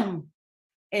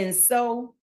 And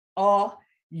so are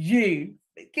you.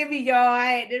 Give me y'all. I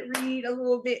had to read a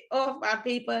little bit off my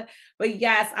paper. But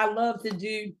yes, I love to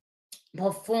do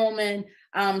performing,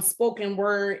 spoken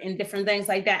word and different things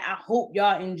like that. I hope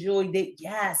y'all enjoyed it.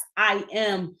 Yes, I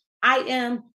am,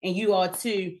 and you are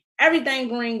too. Everything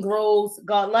green grows.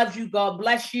 God loves you. God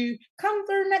bless you. Come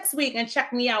through next week and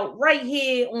check me out right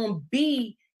here on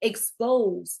Be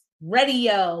Exposed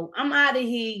Radio. I'm out of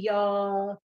here,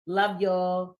 y'all. Love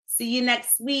y'all. See you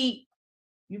next week.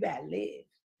 You better live.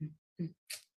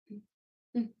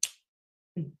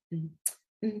 Mm,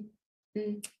 mm,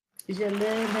 mm. Is your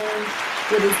living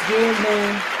what is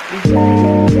given? Is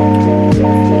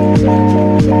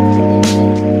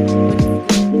your